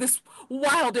realize this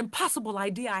wild, impossible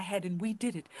idea I had, and we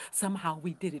did it. Somehow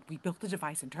we did it. We built the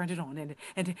device and turned it on,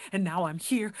 and now I'm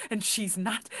here, and she's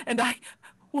not, and I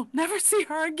will never see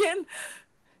her again.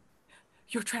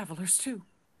 You're travelers too,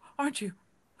 aren't you?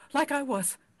 Like I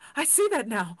was. I see that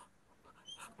now.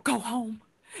 Go home.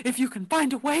 If you can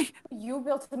find a way. You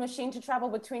built a machine to travel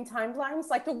between timelines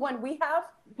like the one we have?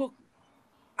 Well,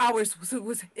 ours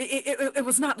it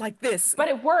was not like this. But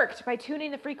it worked by tuning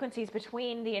the frequencies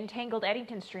between the entangled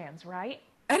Eddington strands, right?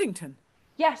 Eddington?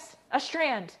 Yes, a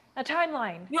strand, a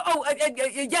timeline.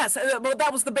 Yes, well,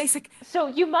 that was the basic.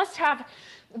 So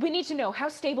we need to know, how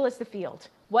stable is the field?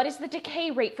 What is the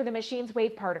decay rate for the machine's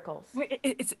wave particles?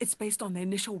 It's based on the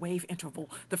initial wave interval.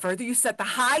 The further you set the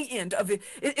high end of it,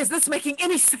 is this making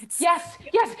any sense? Yes,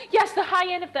 the high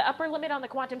end of the upper limit on the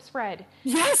quantum spread.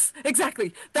 Yes,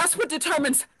 exactly. That's what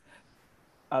determines.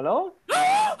 Hello?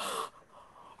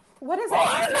 What is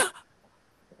it?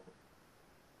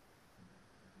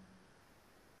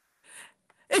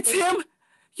 It's him!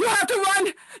 You have to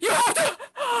run! You have to!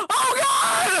 Oh,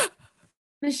 God!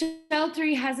 Michelle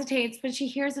 3 hesitates, but she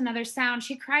hears another sound.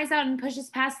 She cries out and pushes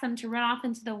past them to run off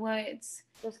into the woods.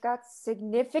 This got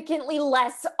significantly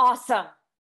less awesome.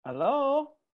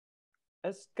 Hello?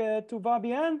 Est-ce que tout va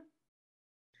bien?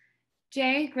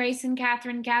 Jay, Grace, and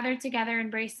Catherine gather together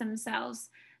and brace themselves.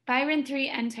 Byron 3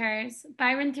 enters.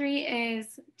 Byron 3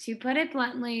 is, to put it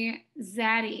bluntly,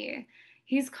 zaddy.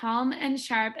 He's calm and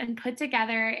sharp and put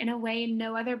together in a way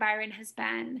no other Byron has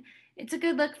been. It's a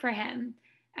good look for him,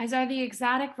 as are the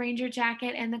exotic ranger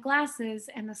jacket and the glasses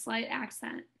and the slight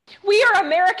accent. We are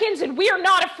Americans and we are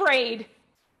not afraid.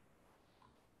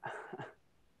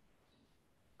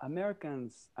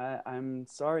 Americans, I'm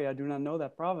sorry, I do not know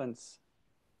that province.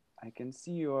 I can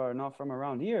see you are not from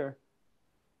around here.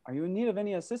 Are you in need of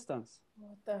any assistance?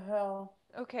 What the hell?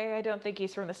 Okay, I don't think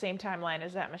he's from the same timeline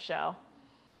as that, Michelle.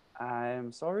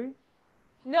 I'm sorry?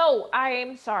 No,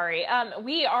 I'm sorry.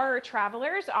 We are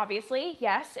travelers, obviously,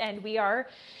 yes, and we are,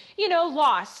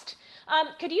 lost.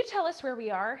 Could you tell us where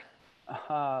we are?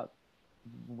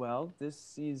 Well,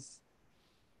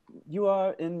 you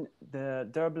are in the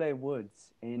D'Herblay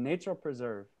Woods, a nature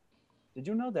preserve. Did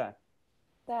you know that?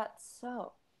 That's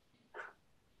so.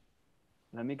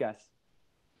 Let me guess.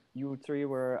 You three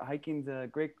were hiking the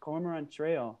Great Cormorant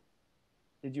Trail.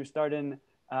 Did you start in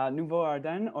Nouveau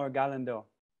Ardennes or Galando?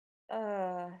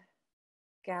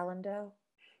 Galando?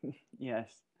 Yes,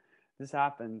 this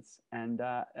happens. And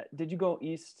did you go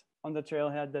east on the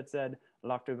trailhead that said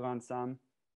Lac de Grand Sam?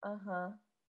 Uh-huh.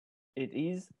 It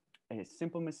is a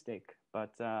simple mistake,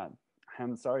 but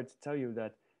I'm sorry to tell you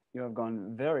that you have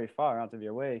gone very far out of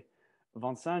your way.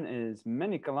 Vincennes is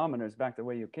many kilometers back the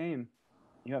way you came.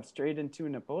 You have strayed into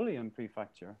Napoleon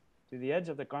Prefecture, to the edge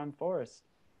of the Grand Forest.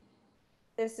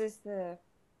 This is the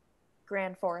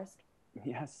Grand Forest?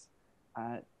 Yes.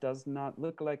 It does not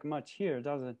look like much here,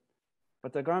 does it?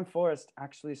 But the Grand Forest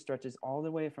actually stretches all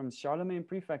the way from Charlemagne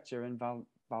Prefecture in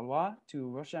Valois to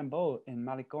Rochambeau in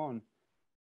Malicorne.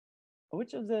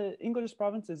 Which of the English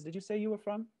provinces did you say you were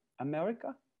from?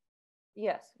 America?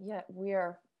 Yes, we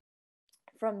are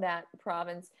from that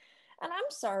province. And I'm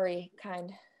sorry,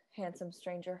 kind, handsome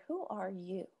stranger, who are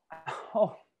you?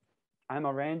 Oh, I'm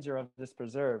a ranger of this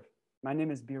preserve. My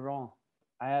name is Biron.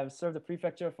 I have served the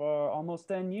prefecture for almost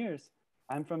 10 years.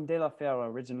 I'm from De La Fère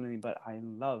originally, but I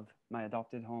love my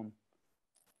adopted home.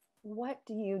 What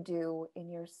do you do in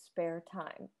your spare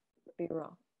time,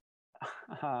 Biron?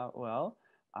 Well,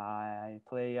 I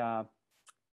play,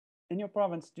 in your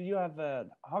province, do you have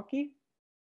hockey?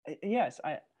 Yes,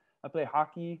 I play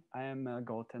hockey. I am a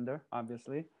goaltender,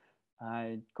 obviously.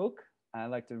 I cook. I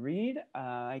like to read.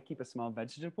 I keep a small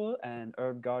vegetable and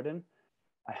herb garden.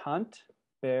 I hunt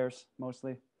bears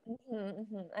mostly.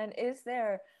 And is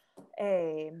there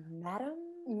a Madam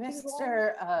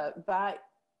Mr.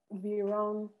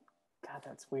 Biron? God,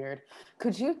 that's weird.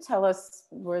 Could you tell us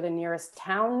where the nearest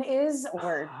town is,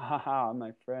 or?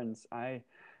 My friends,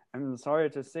 I'm sorry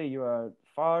to say you are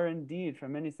far indeed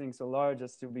from anything so large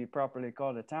as to be properly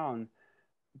called a town.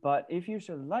 But if you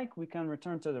should like, we can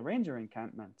return to the ranger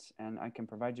encampment, and I can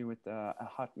provide you with a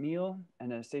hot meal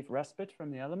and a safe respite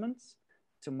from the elements.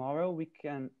 Tomorrow we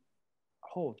can...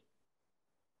 Hold.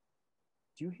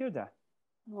 Do you hear that?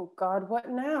 Oh God, what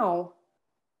now?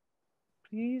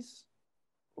 Please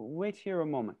wait here a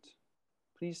moment.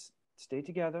 Please stay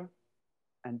together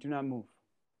and do not move.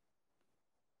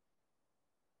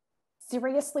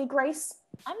 Seriously, Grace?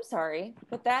 I'm sorry,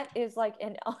 but that is like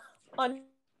an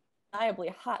undeniably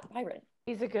hot Byron.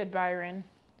 He's a good Byron.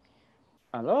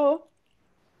 Hello?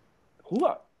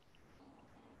 Quoi?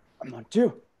 Mon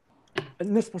Dieu!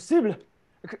 N'est-ce possible?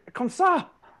 Comme ça?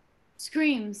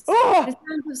 Screams. Oh! The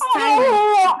sounds of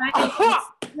silence,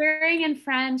 swearing in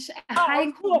French, a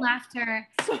high cold laughter,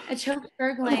 a choked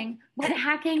gurgling, wet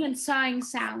hacking and sawing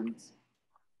sounds.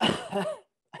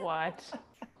 What?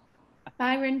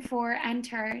 Byron 4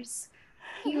 enters.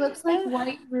 He looks like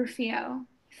white Rufio,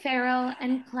 feral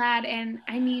and clad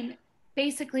in,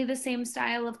 basically the same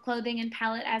style of clothing and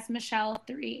palette as Michelle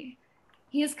 3.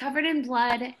 He is covered in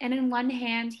blood, and in one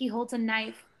hand he holds a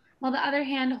knife, while the other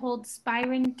hand holds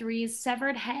Byron 3's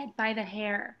severed head by the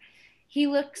hair. He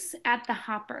looks at the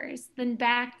hoppers, then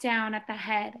back down at the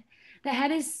head. The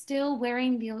head is still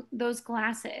wearing those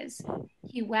glasses.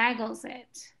 He waggles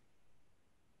it.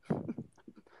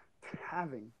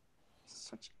 Having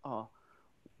such a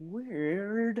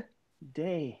weird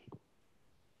day.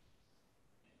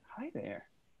 Hi there.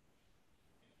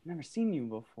 Never seen you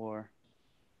before.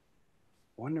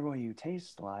 Wonder what you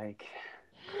taste like.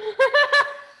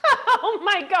 Oh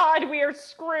my God, we are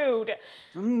screwed.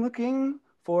 I'm looking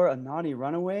for a naughty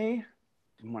runaway.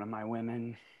 One of my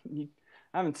women. You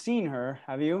haven't seen her,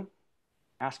 have you?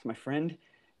 Ask my friend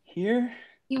here.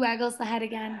 He waggles the head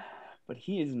again. But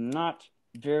he is not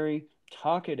very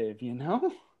talkative, you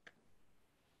know?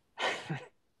 I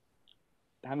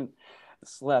haven't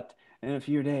slept in a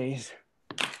few days.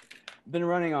 Been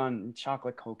running on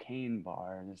chocolate cocaine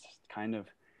bars, kind of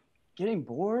getting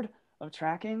bored of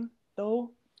tracking,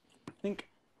 though. I think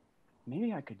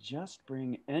maybe I could just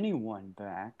bring anyone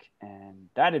back and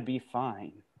that'd be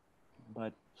fine.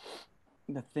 But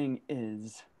the thing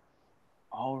is,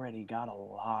 already got a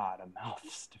lot of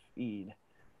mouths to feed.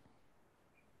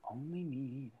 Only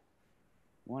need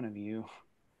one of you.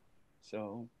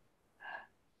 So,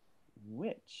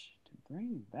 which to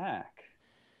bring back?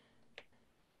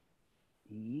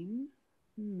 Ean,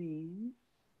 mean,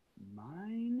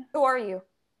 mine. Who are you?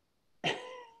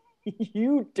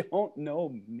 You don't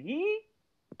know me?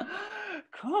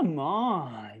 Come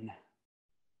on.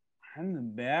 I'm the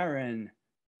Baron,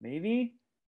 baby.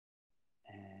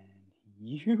 And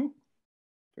you,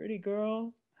 pretty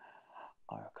girl,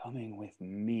 are coming with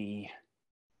me.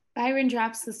 Byron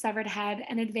drops the severed head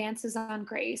and advances on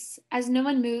Grace. As no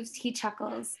one moves, he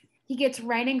chuckles. He gets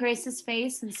right in Grace's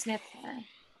face and sniffs her.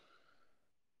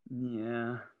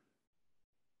 Yeah.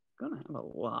 Gonna have a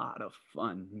lot of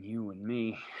fun, you and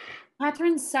me.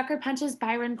 Catherine sucker punches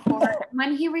Byron 4.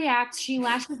 When he reacts, she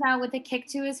lashes out with a kick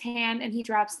to his hand and he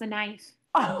drops the knife.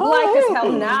 Like as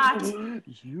hell not.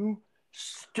 You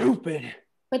stupid.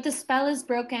 But the spell is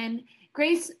broken.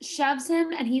 Grace shoves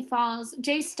him and he falls.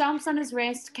 Jay stomps on his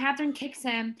wrist. Catherine kicks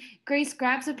him. Grace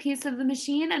grabs a piece of the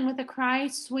machine and with a cry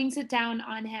swings it down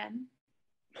on him.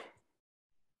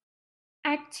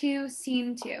 Act 2,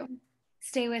 Scene 2.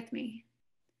 Stay with me.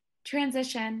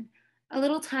 Transition. A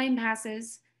little time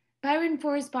passes. Byron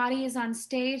 4's body is on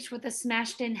stage with a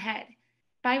smashed-in head.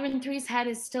 Byron 3's head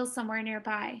is still somewhere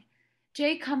nearby.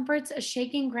 Jay comforts a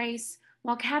shaking Grace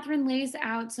while Catherine lays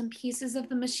out some pieces of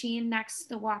the machine next to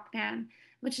the Walkman,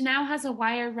 which now has a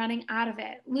wire running out of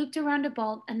it, looped around a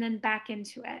bolt, and then back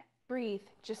into it. Breathe.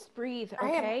 Just breathe,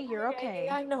 okay? You're okay.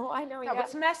 I know. That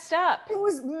was messed up. It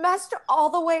was messed all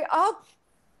the way up.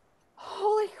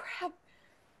 Holy crap.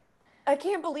 I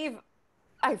can't believe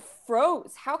I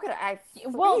froze. How could I freeze?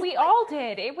 Well, we all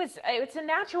did. It's a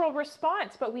natural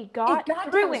response, but we got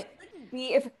through it.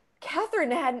 If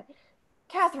Catherine hadn't...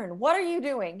 Catherine, what are you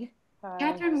doing?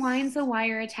 Catherine winds a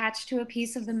wire attached to a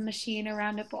piece of the machine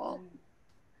around a bolt.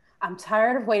 I'm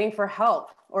tired of waiting for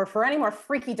help or for any more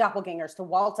freaky doppelgangers to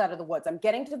waltz out of the woods. I'm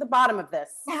getting to the bottom of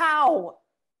this. How?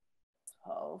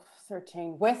 12,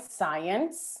 13, with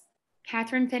science.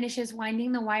 Catherine finishes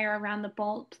winding the wire around the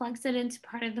bolt, plugs it into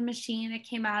part of the machine it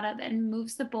came out of, and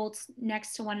moves the bolts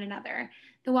next to one another.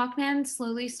 The Walkman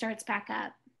slowly starts back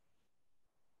up.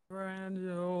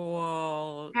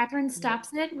 Catherine stops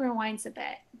it, rewinds a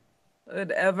bit.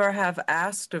 Could ever have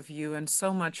asked of you, and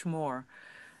so much more.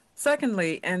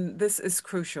 Secondly, and this is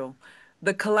crucial,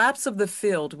 The collapse of the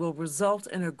field will result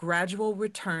in a gradual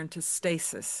return to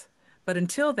stasis, but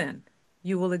until then,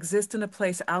 you will exist in a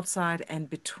place outside and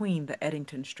between the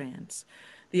Eddington strands.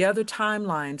 The other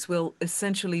timelines will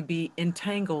essentially be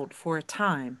entangled for a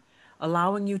time,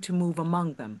 allowing you to move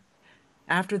among them.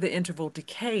 After the interval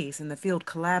decays and the field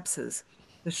collapses,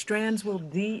 the strands will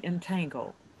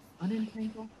de-entangle,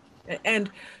 unentangle, and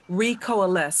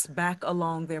recoalesce back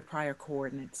along their prior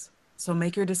coordinates. So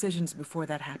make your decisions before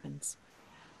that happens.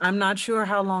 I'm not sure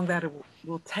how long that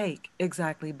will take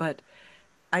exactly, but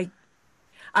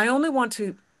I only want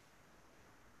to,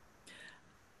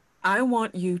 I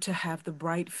want you to have the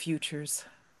bright futures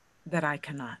that I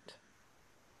cannot.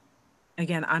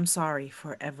 Again, I'm sorry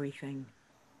for everything.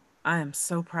 I am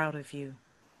so proud of you,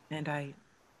 and I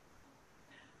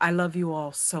love you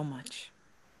all so much.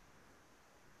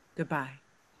 Goodbye.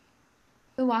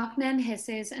 The Walkman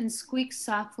hisses and squeaks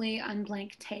softly on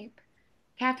blank tape.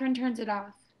 Catherine turns it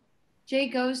off. Jay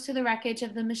goes to the wreckage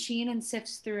of the machine and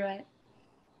sifts through it.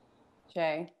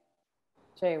 Jay,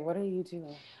 what are you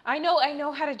doing? I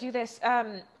know how to do this.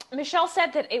 Michelle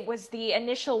said that it was the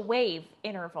initial wave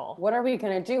interval. What are we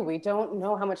going to do? We don't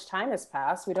know how much time has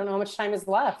passed. We don't know how much time is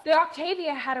left. The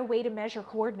Octavia had a way to measure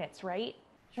coordinates, right?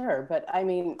 Sure, but I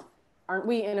mean, aren't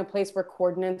we in a place where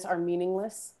coordinates are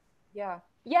meaningless? Yeah.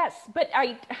 Yes, but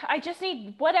I just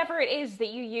need whatever it is that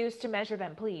you use to measure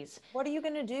them, please. What are you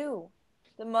going to do?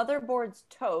 The motherboard's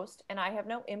toast, and I have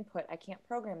no input. I can't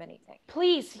program anything.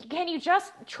 Please, can you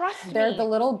just trust me? They're the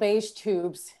little beige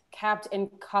tubes capped in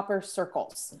copper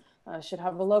circles. Should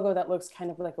have a logo that looks kind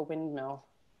of like a windmill.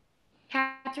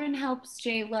 Catherine helps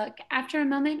Jay look. After a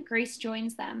moment, Grace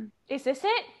joins them. Is this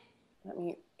it?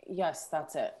 Yes,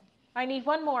 that's it. I need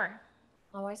one more.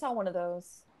 Oh, I saw one of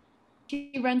those.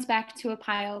 She runs back to a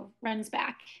pile, runs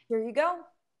back. Here you go.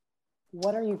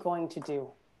 What are you going to do?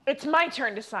 It's my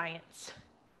turn to science.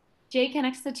 Jay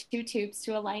connects the two tubes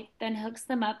to a light, then hooks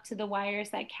them up to the wires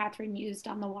that Catherine used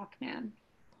on the Walkman.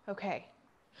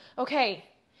 Okay,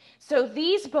 so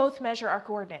these both measure our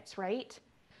coordinates, right?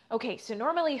 Okay, so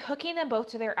normally hooking them both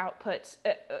to their outputs,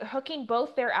 hooking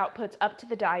both their outputs up to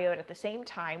the diode at the same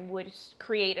time would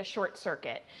create a short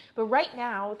circuit. But right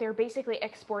now, they're basically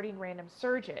exporting random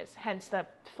surges, hence the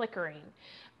flickering.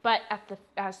 But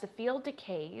as the field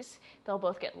decays, they'll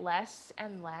both get less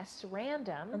and less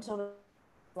random. Until they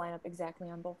line up exactly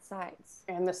on both sides.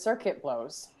 And the circuit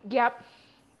blows. Yep.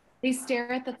 They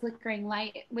stare at the flickering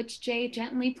light, which Jay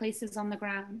gently places on the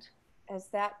ground. As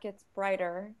that gets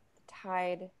brighter, the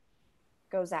tide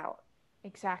goes out.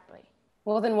 Exactly.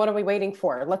 Well, then what are we waiting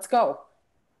for? Let's go.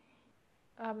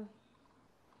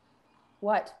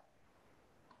 What?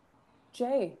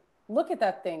 Jay, look at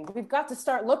that thing. We've got to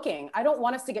start looking. I don't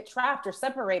want us to get trapped or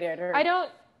separated or...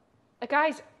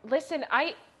 Guys, listen,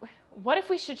 what if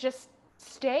we should just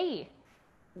stay?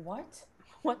 What?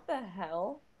 What the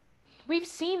hell? We've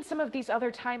seen some of these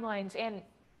other timelines,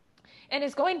 and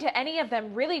is going to any of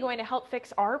them really going to help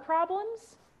fix our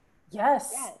problems?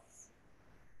 Yes.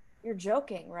 You're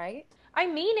joking, right? I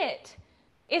mean it.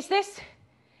 Does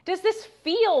this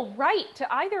feel right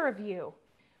to either of you?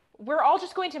 We're all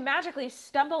just going to magically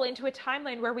stumble into a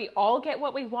timeline where we all get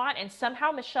what we want, and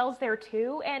somehow Michelle's there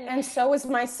too, and so is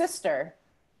my sister.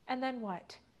 And then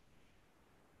what?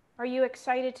 Are you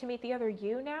excited to meet the other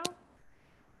you now?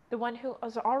 The one who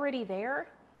is already there?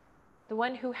 The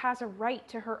one who has a right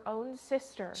to her own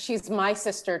sister? She's my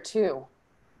sister too.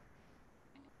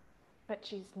 But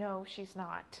she's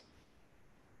not.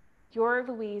 Your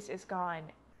Louise is gone,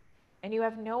 and you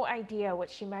have no idea what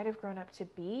she might have grown up to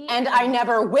be. And I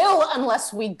never will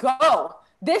unless we go.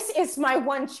 This is my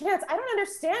one chance. I don't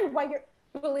understand why you're...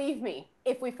 Believe me,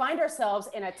 if we find ourselves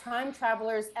in a time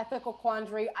traveler's ethical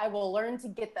quandary, I will learn to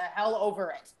get the hell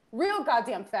over it. Real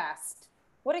goddamn fast.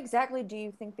 What exactly do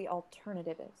you think the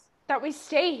alternative is? That we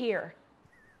stay here.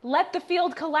 Let the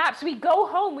field collapse. We go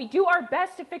home. We do our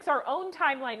best to fix our own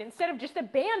timeline instead of just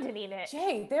abandoning it.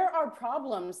 Jay, there are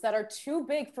problems that are too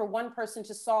big for one person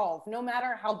to solve, no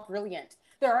matter how brilliant.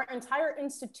 There are entire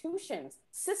institutions,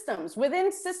 systems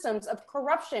within systems of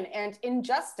corruption and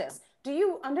injustice. Do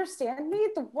you understand me?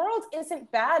 The world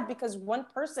isn't bad because one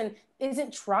person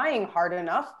isn't trying hard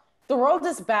enough. The world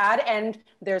is bad and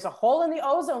there's a hole in the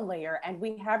ozone layer and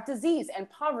we have disease and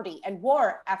poverty and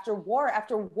war after war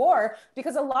after war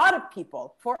because a lot of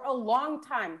people for a long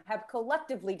time have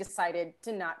collectively decided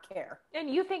to not care. And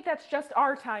you think that's just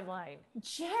our timeline?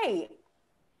 Jay!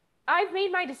 I've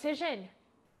made my decision.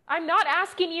 I'm not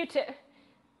asking you to...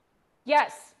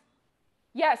 Yes,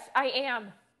 I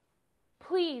am.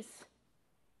 Please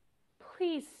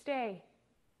stay.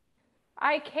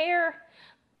 I care.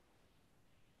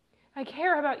 I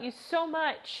care about you so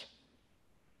much.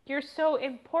 You're so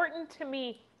important to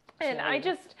me. And Shariba. I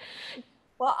just...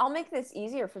 Well, I'll make this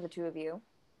easier for the two of you.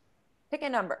 Pick a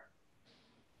number.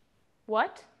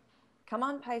 What? Come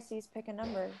on, Pisces, pick a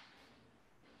number.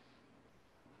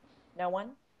 No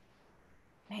one?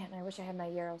 Man, I wish I had my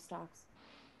Euro stocks.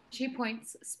 She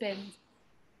points, spins.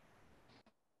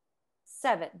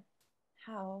 7.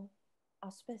 How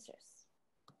auspicious.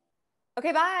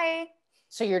 Okay, bye.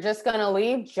 So you're just gonna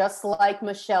leave just like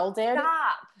Michelle did?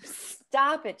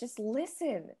 Stop it. Just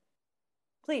listen.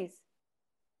 Please.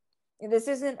 This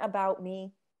isn't about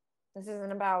me. This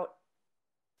isn't about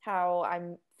how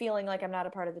I'm feeling like I'm not a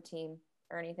part of the team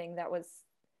or anything. The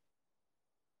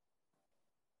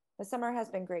summer has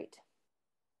been great.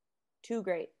 Too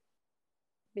great.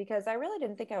 Because I really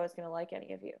didn't think I was going to like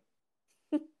any of you.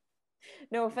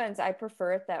 No offense, I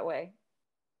prefer it that way.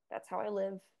 That's how I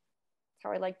live. That's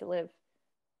how I like to live.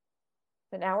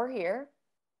 But now we're here,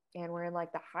 and we're in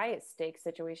like the highest stakes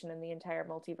situation in the entire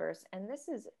multiverse. And it's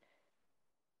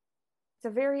a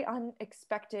very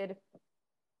unexpected,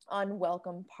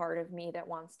 unwelcome part of me that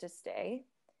wants to stay,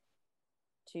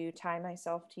 to tie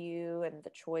myself to you and the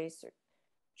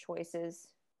choices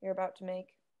you're about to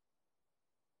make.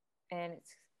 And it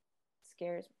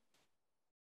scares me.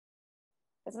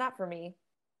 It's not for me,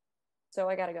 so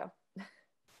I gotta go.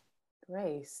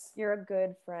 Grace. You're a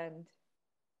good friend.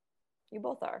 You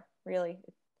both are, really.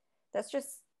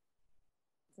 It's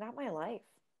not my life.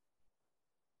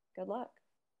 Good luck.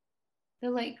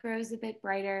 The light grows a bit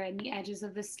brighter and the edges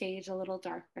of the stage a little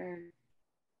darker.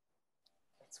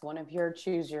 It's one of your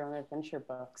choose your own adventure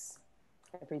books.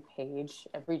 Every page,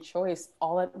 every choice,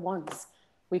 all at once.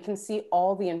 We can see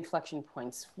all the inflection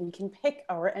points. We can pick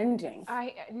our ending.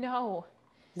 No.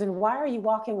 Then why are you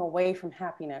walking away from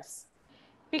happiness?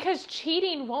 Because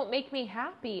cheating won't make me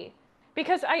happy.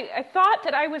 Because I thought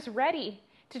that I was ready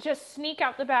to just sneak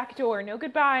out the back door. No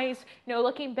goodbyes, no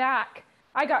looking back.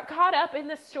 I got caught up in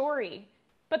the story.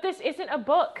 But this isn't a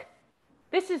book.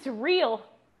 This is real.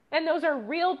 And those are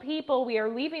real people we are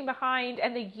leaving behind.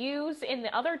 And the yous in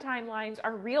the other timelines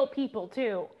are real people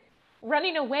too.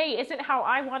 Running away isn't how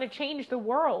I want to change the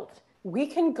world. We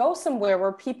can go somewhere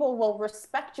where people will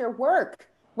respect your work,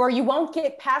 where you won't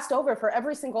get passed over for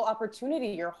every single opportunity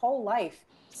your whole life.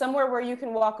 Somewhere where you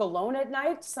can walk alone at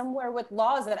night, somewhere with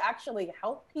laws that actually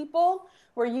help people,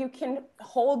 where you can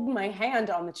hold my hand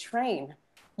on the train.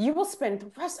 You will spend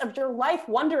the rest of your life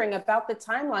wondering about the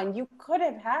timeline you could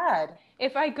have had.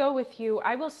 If I go with you,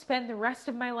 I will spend the rest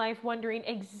of my life wondering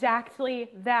exactly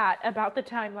that about the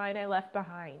timeline I left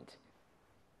behind.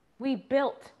 We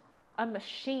built a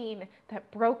machine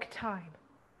that broke time.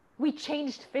 We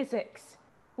changed physics.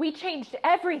 We changed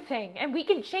everything, and we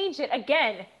can change it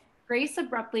again. Grace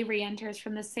abruptly re-enters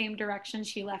from the same direction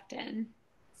she left in.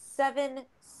 7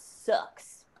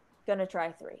 sucks. Gonna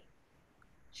try 3.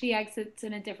 She exits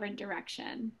in a different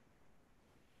direction.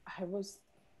 I was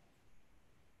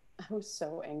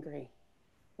so angry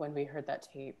when we heard that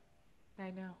tape.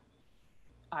 I know.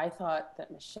 I thought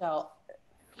that Michelle,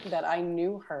 that I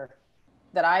knew her,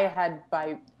 that I had,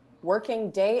 by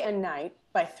working day and night,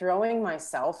 by throwing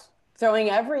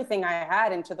everything I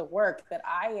had into the work, that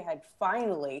I had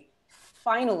finally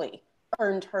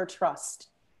earned her trust,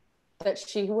 that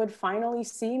she would finally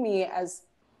see me as,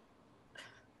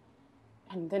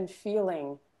 and then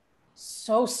feeling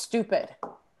so stupid,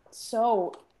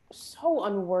 so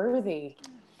unworthy.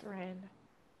 Friend.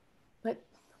 But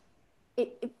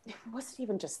it wasn't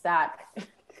even just that.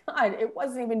 God, it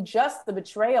wasn't even just the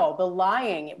betrayal, the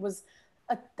lying. It was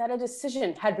that a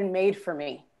decision had been made for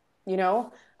me. You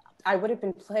know, I would have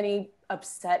been plenty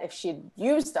upset if she'd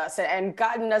used us and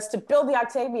gotten us to build the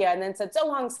Octavia and then said, so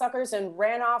long, suckers, and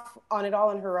ran off on it all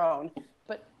on her own.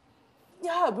 But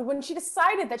when she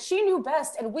decided that she knew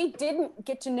best and we didn't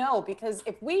get to know, because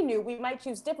if we knew, we might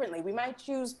choose differently. We might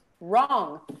choose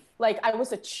wrong. Like I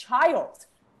was a child.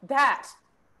 That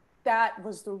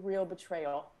was the real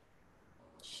betrayal.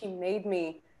 She made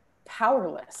me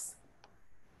powerless.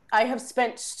 I have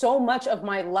spent so much of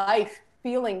my life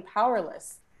feeling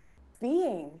powerless,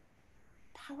 being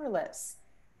powerless.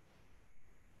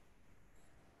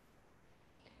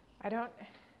 I don't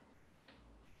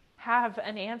have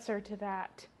an answer to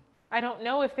that. I don't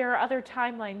know if there are other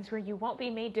timelines where you won't be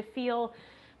made to feel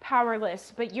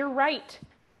powerless, but you're right.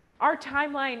 Our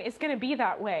timeline is going to be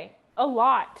that way a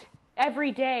lot,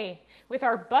 every day. With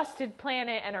our busted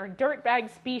planet and our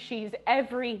dirtbag species,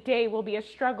 every day will be a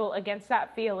struggle against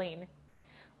that feeling.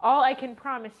 All I can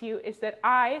promise you is that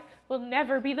I will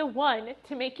never be the one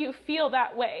to make you feel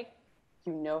that way.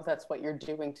 You know that's what you're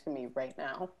doing to me right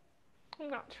now. I'm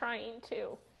not trying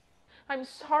to. I'm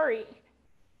sorry.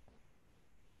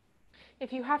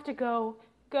 If you have to go,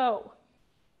 go.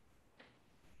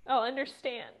 I'll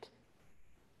understand.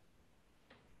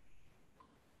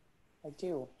 I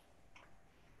do.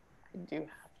 I do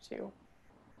have to.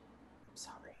 I'm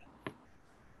sorry.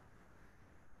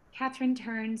 Catherine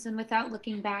turns and without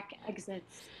looking back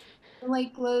exits. The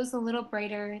light glows a little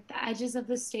brighter, the edges of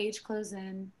the stage close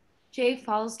in. Jay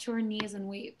falls to her knees and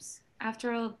weeps.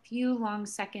 After a few long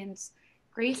seconds,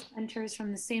 Grace enters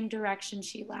from the same direction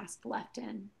she last left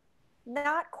in.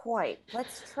 Not quite.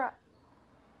 Let's try.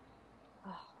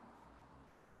 Oh,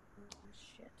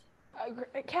 shit.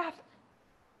 Kath.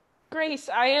 Grace,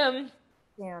 I am.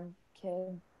 Damn,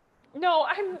 kid. No,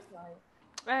 I'm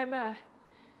sorry.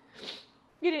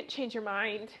 You didn't change your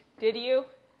mind, did you?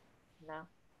 No.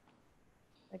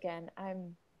 Again,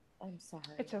 I'm sorry.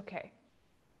 It's okay.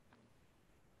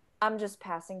 I'm just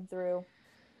passing through.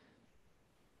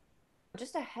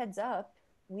 Just a heads up,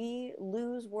 we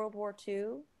lose World War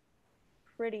II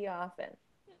pretty often.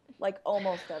 Like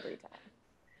almost every time.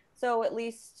 So at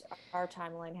least our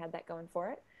timeline had that going for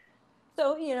it.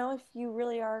 So, you know, if you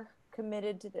really are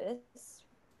committed to this,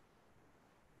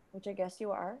 which I guess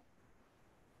you are,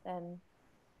 then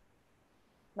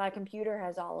my computer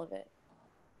has all of it.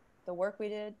 The work we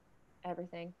did,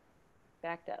 everything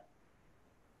backed up.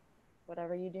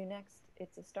 Whatever you do next,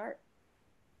 it's a start.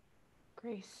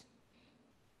 Grace,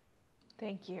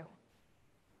 thank you.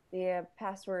 The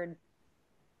password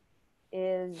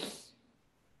is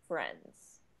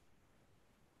friends.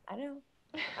 I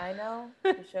know.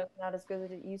 The show's not as good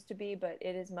as it used to be, but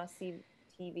it is must-see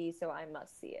TV, so I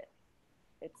must see it.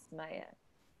 It's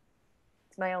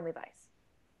my only vice.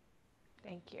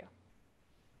 Thank you.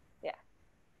 Yeah.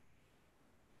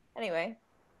 Anyway,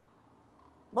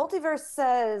 Multiverse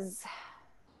says,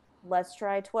 let's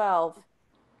try 12.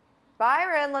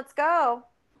 Byron, let's go.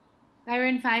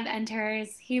 Byron 5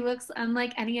 enters. He looks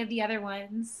unlike any of the other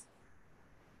ones.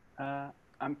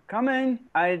 I'm coming.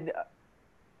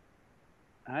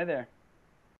 Hi there.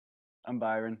 I'm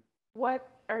Byron. What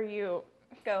are you?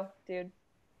 Go, dude.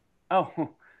 Oh,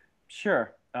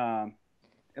 sure.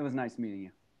 It was nice meeting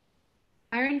you.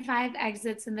 Byron 5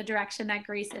 exits in the direction that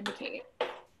Grace indicates.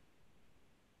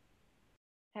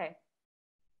 Hey.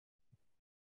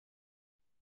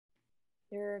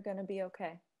 You're gonna be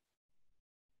okay.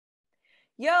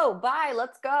 Yo, bye,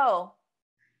 let's go.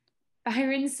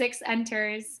 Byron 6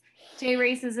 enters. Jay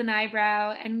raises an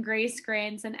eyebrow, and Grace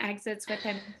grins and exits with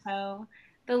him in tow.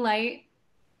 The light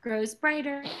grows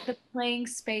brighter. The playing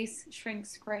space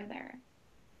shrinks further.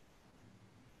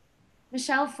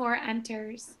 Michelle 4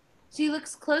 enters. She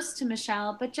looks close to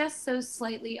Michelle, but just so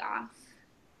slightly off.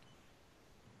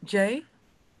 Jay?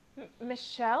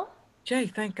 Michelle? Jay,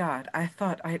 thank God. I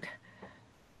thought I'd...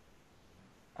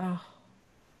 Oh,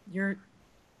 you're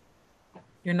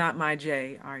not my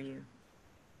Jay, are you?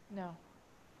 No.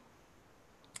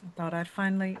 I thought I'd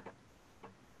finally...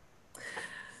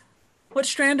 What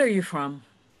strand are you from?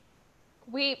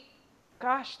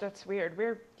 Gosh, that's weird.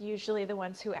 We're usually the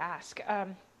ones who ask.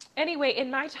 Anyway, in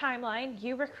my timeline,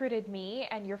 you recruited me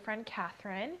and your friend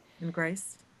Catheryn. And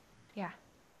Grace? Yeah.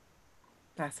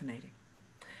 Fascinating.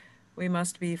 We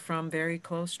must be from very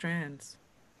close strands.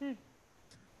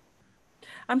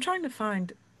 I'm trying to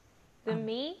find... The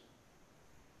me?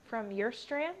 From your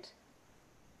strand?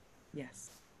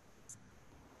 Yes.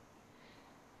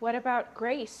 What about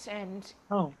Grace and...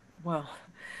 Oh, well,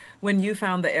 when you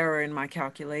found the error in my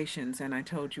calculations and I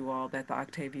told you all that the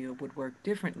Octavia would work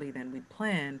differently than we'd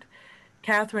planned,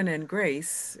 Catheryn and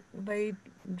Grace, they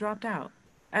dropped out.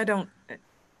 I don't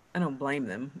blame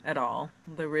them at all.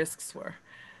 The risks were...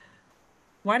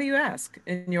 Why do you ask?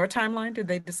 In your timeline, did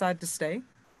they decide to stay?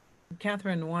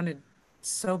 Catheryn wanted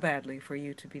so badly for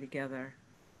you to be together.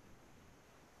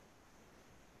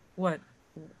 What?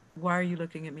 Why are you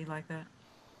looking at me like that?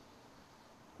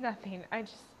 Nothing. I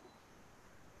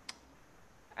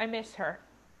miss her.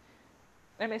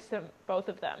 I miss them, both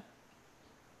of them.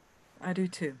 I do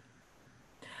too.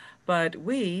 But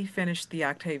we finished the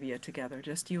Octavia together,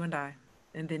 just you and I.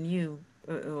 And then you,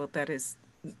 well, that is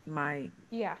my...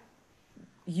 Yeah.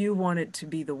 You wanted to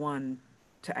be the one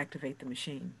to activate the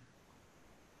machine.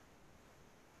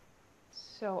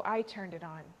 So I turned it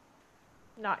on,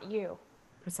 not you.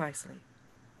 Precisely.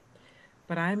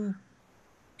 But I'm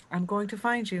going to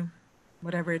find you,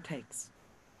 whatever it takes.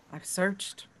 I've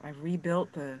searched, I've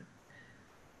rebuilt the...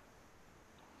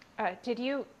 Did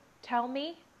you tell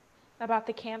me about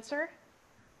the cancer?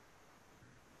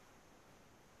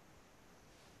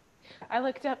 I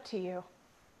looked up to you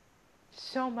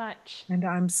so much. And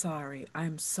I'm sorry.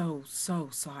 I'm so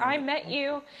sorry. I met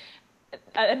you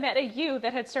I met a you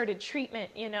that had started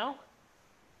treatment,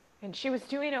 and she was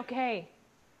doing okay.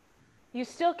 You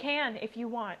still can if you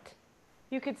want.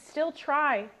 You could still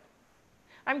try.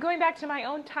 I'm going back to my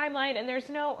own timeline, and there's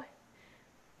no...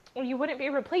 Well, you wouldn't be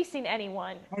replacing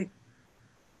anyone.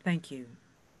 Thank you,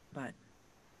 but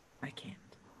I can't.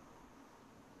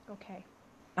 Okay.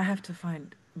 I have to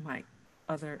find my...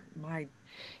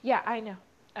 Yeah, I know.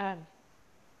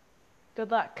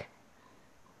 Good luck.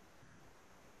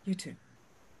 You too.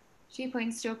 She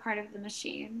points to a part of the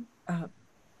machine.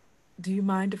 Do you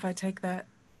mind if I take that?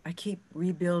 I keep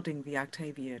rebuilding the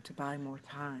Octavia to buy more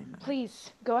time.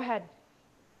 Please, go ahead.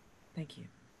 Thank you.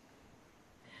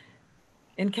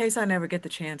 In case I never get the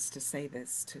chance to say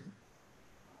this to...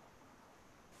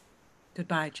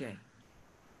 Goodbye, Jay.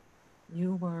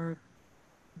 You were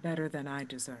better than I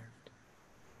deserved.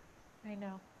 I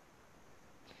know.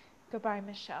 Goodbye,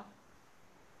 Michelle.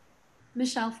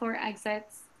 Michelle 4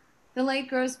 exits. The light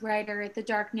grows brighter, the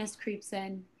darkness creeps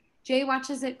in. Jay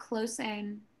watches it close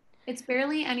in. It's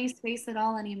barely any space at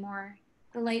all anymore.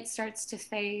 The light starts to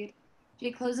fade.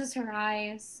 Jay closes her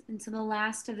eyes. Into the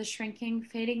last of the shrinking,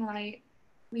 fading light,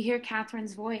 we hear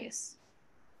Catherine's voice.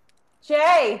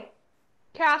 Jay!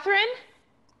 Catherine?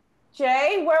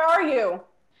 Jay, where are you?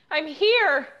 I'm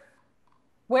here.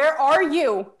 Where are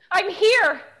you? I'm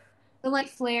here. The light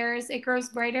flares. It grows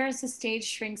brighter as the stage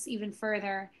shrinks even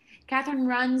further. Catherine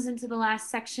runs into the last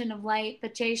section of light,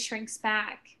 but Jay shrinks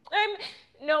back.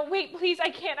 No, wait, please, I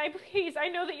can't. Please, I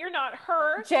know that you're not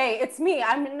her. Jay, it's me.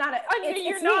 I'm not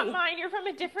you're not mine. You're from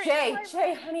a different... Jay,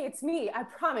 honey, it's me. I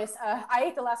promise. I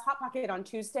ate the last Hot Pocket on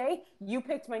Tuesday. You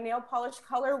picked my nail polish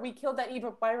color. We killed that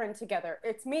evil Byron together.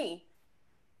 It's me.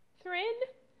 Thrin?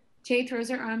 Jay throws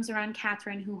her arms around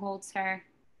Catherine, who holds her.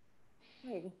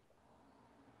 Hey,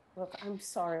 look, I'm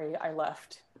sorry I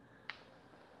left.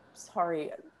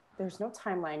 Sorry. There's no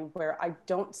timeline where I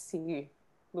don't see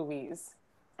Louise.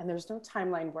 And there's no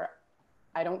timeline where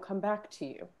I don't come back to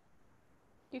you.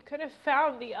 You could have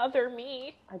found the other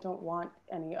me. I don't want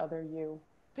any other you.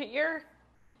 But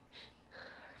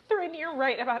Thrin, you're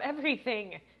right about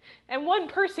everything. And one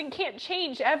person can't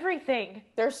change everything.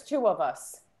 There's 2 of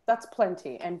us. That's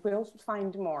plenty, and we'll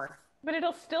find more. But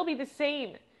it'll still be the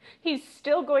same. He's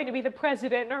still going to be the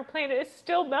president, and our planet is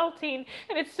still melting,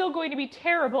 and it's still going to be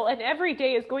terrible, and every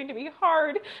day is going to be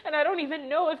hard, and I don't even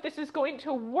know if this is going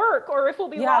to work, or if we'll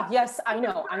be lost. Yes, I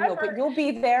know, but you'll be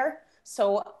there,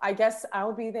 so I guess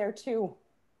I'll be there too.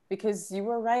 Because you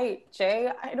were right,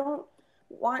 Jay. I don't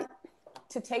want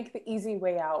to take the easy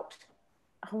way out.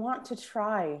 I want to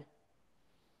try.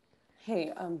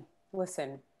 Hey,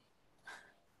 listen.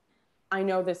 I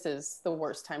know this is the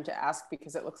worst time to ask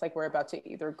because it looks like we're about to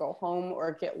either go home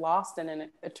or get lost in an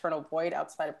eternal void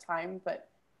outside of time, but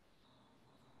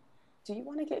do you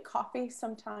want to get coffee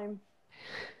sometime?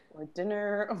 Or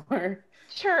dinner, or...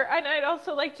 Sure, and I'd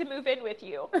also like to move in with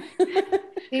you.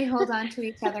 They hold on to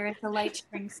each other as the light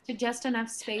shrinks to just enough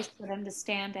space for them to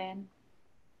stand in.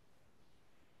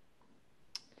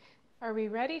 Are we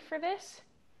ready for this?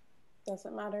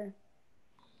 Doesn't matter.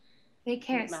 They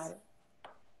kiss. Doesn't matter.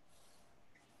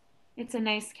 It's a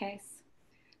nice kiss.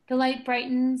 The light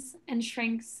brightens and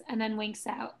shrinks and then winks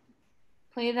out.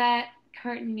 Play that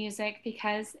curtain music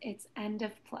because it's end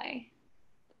of play.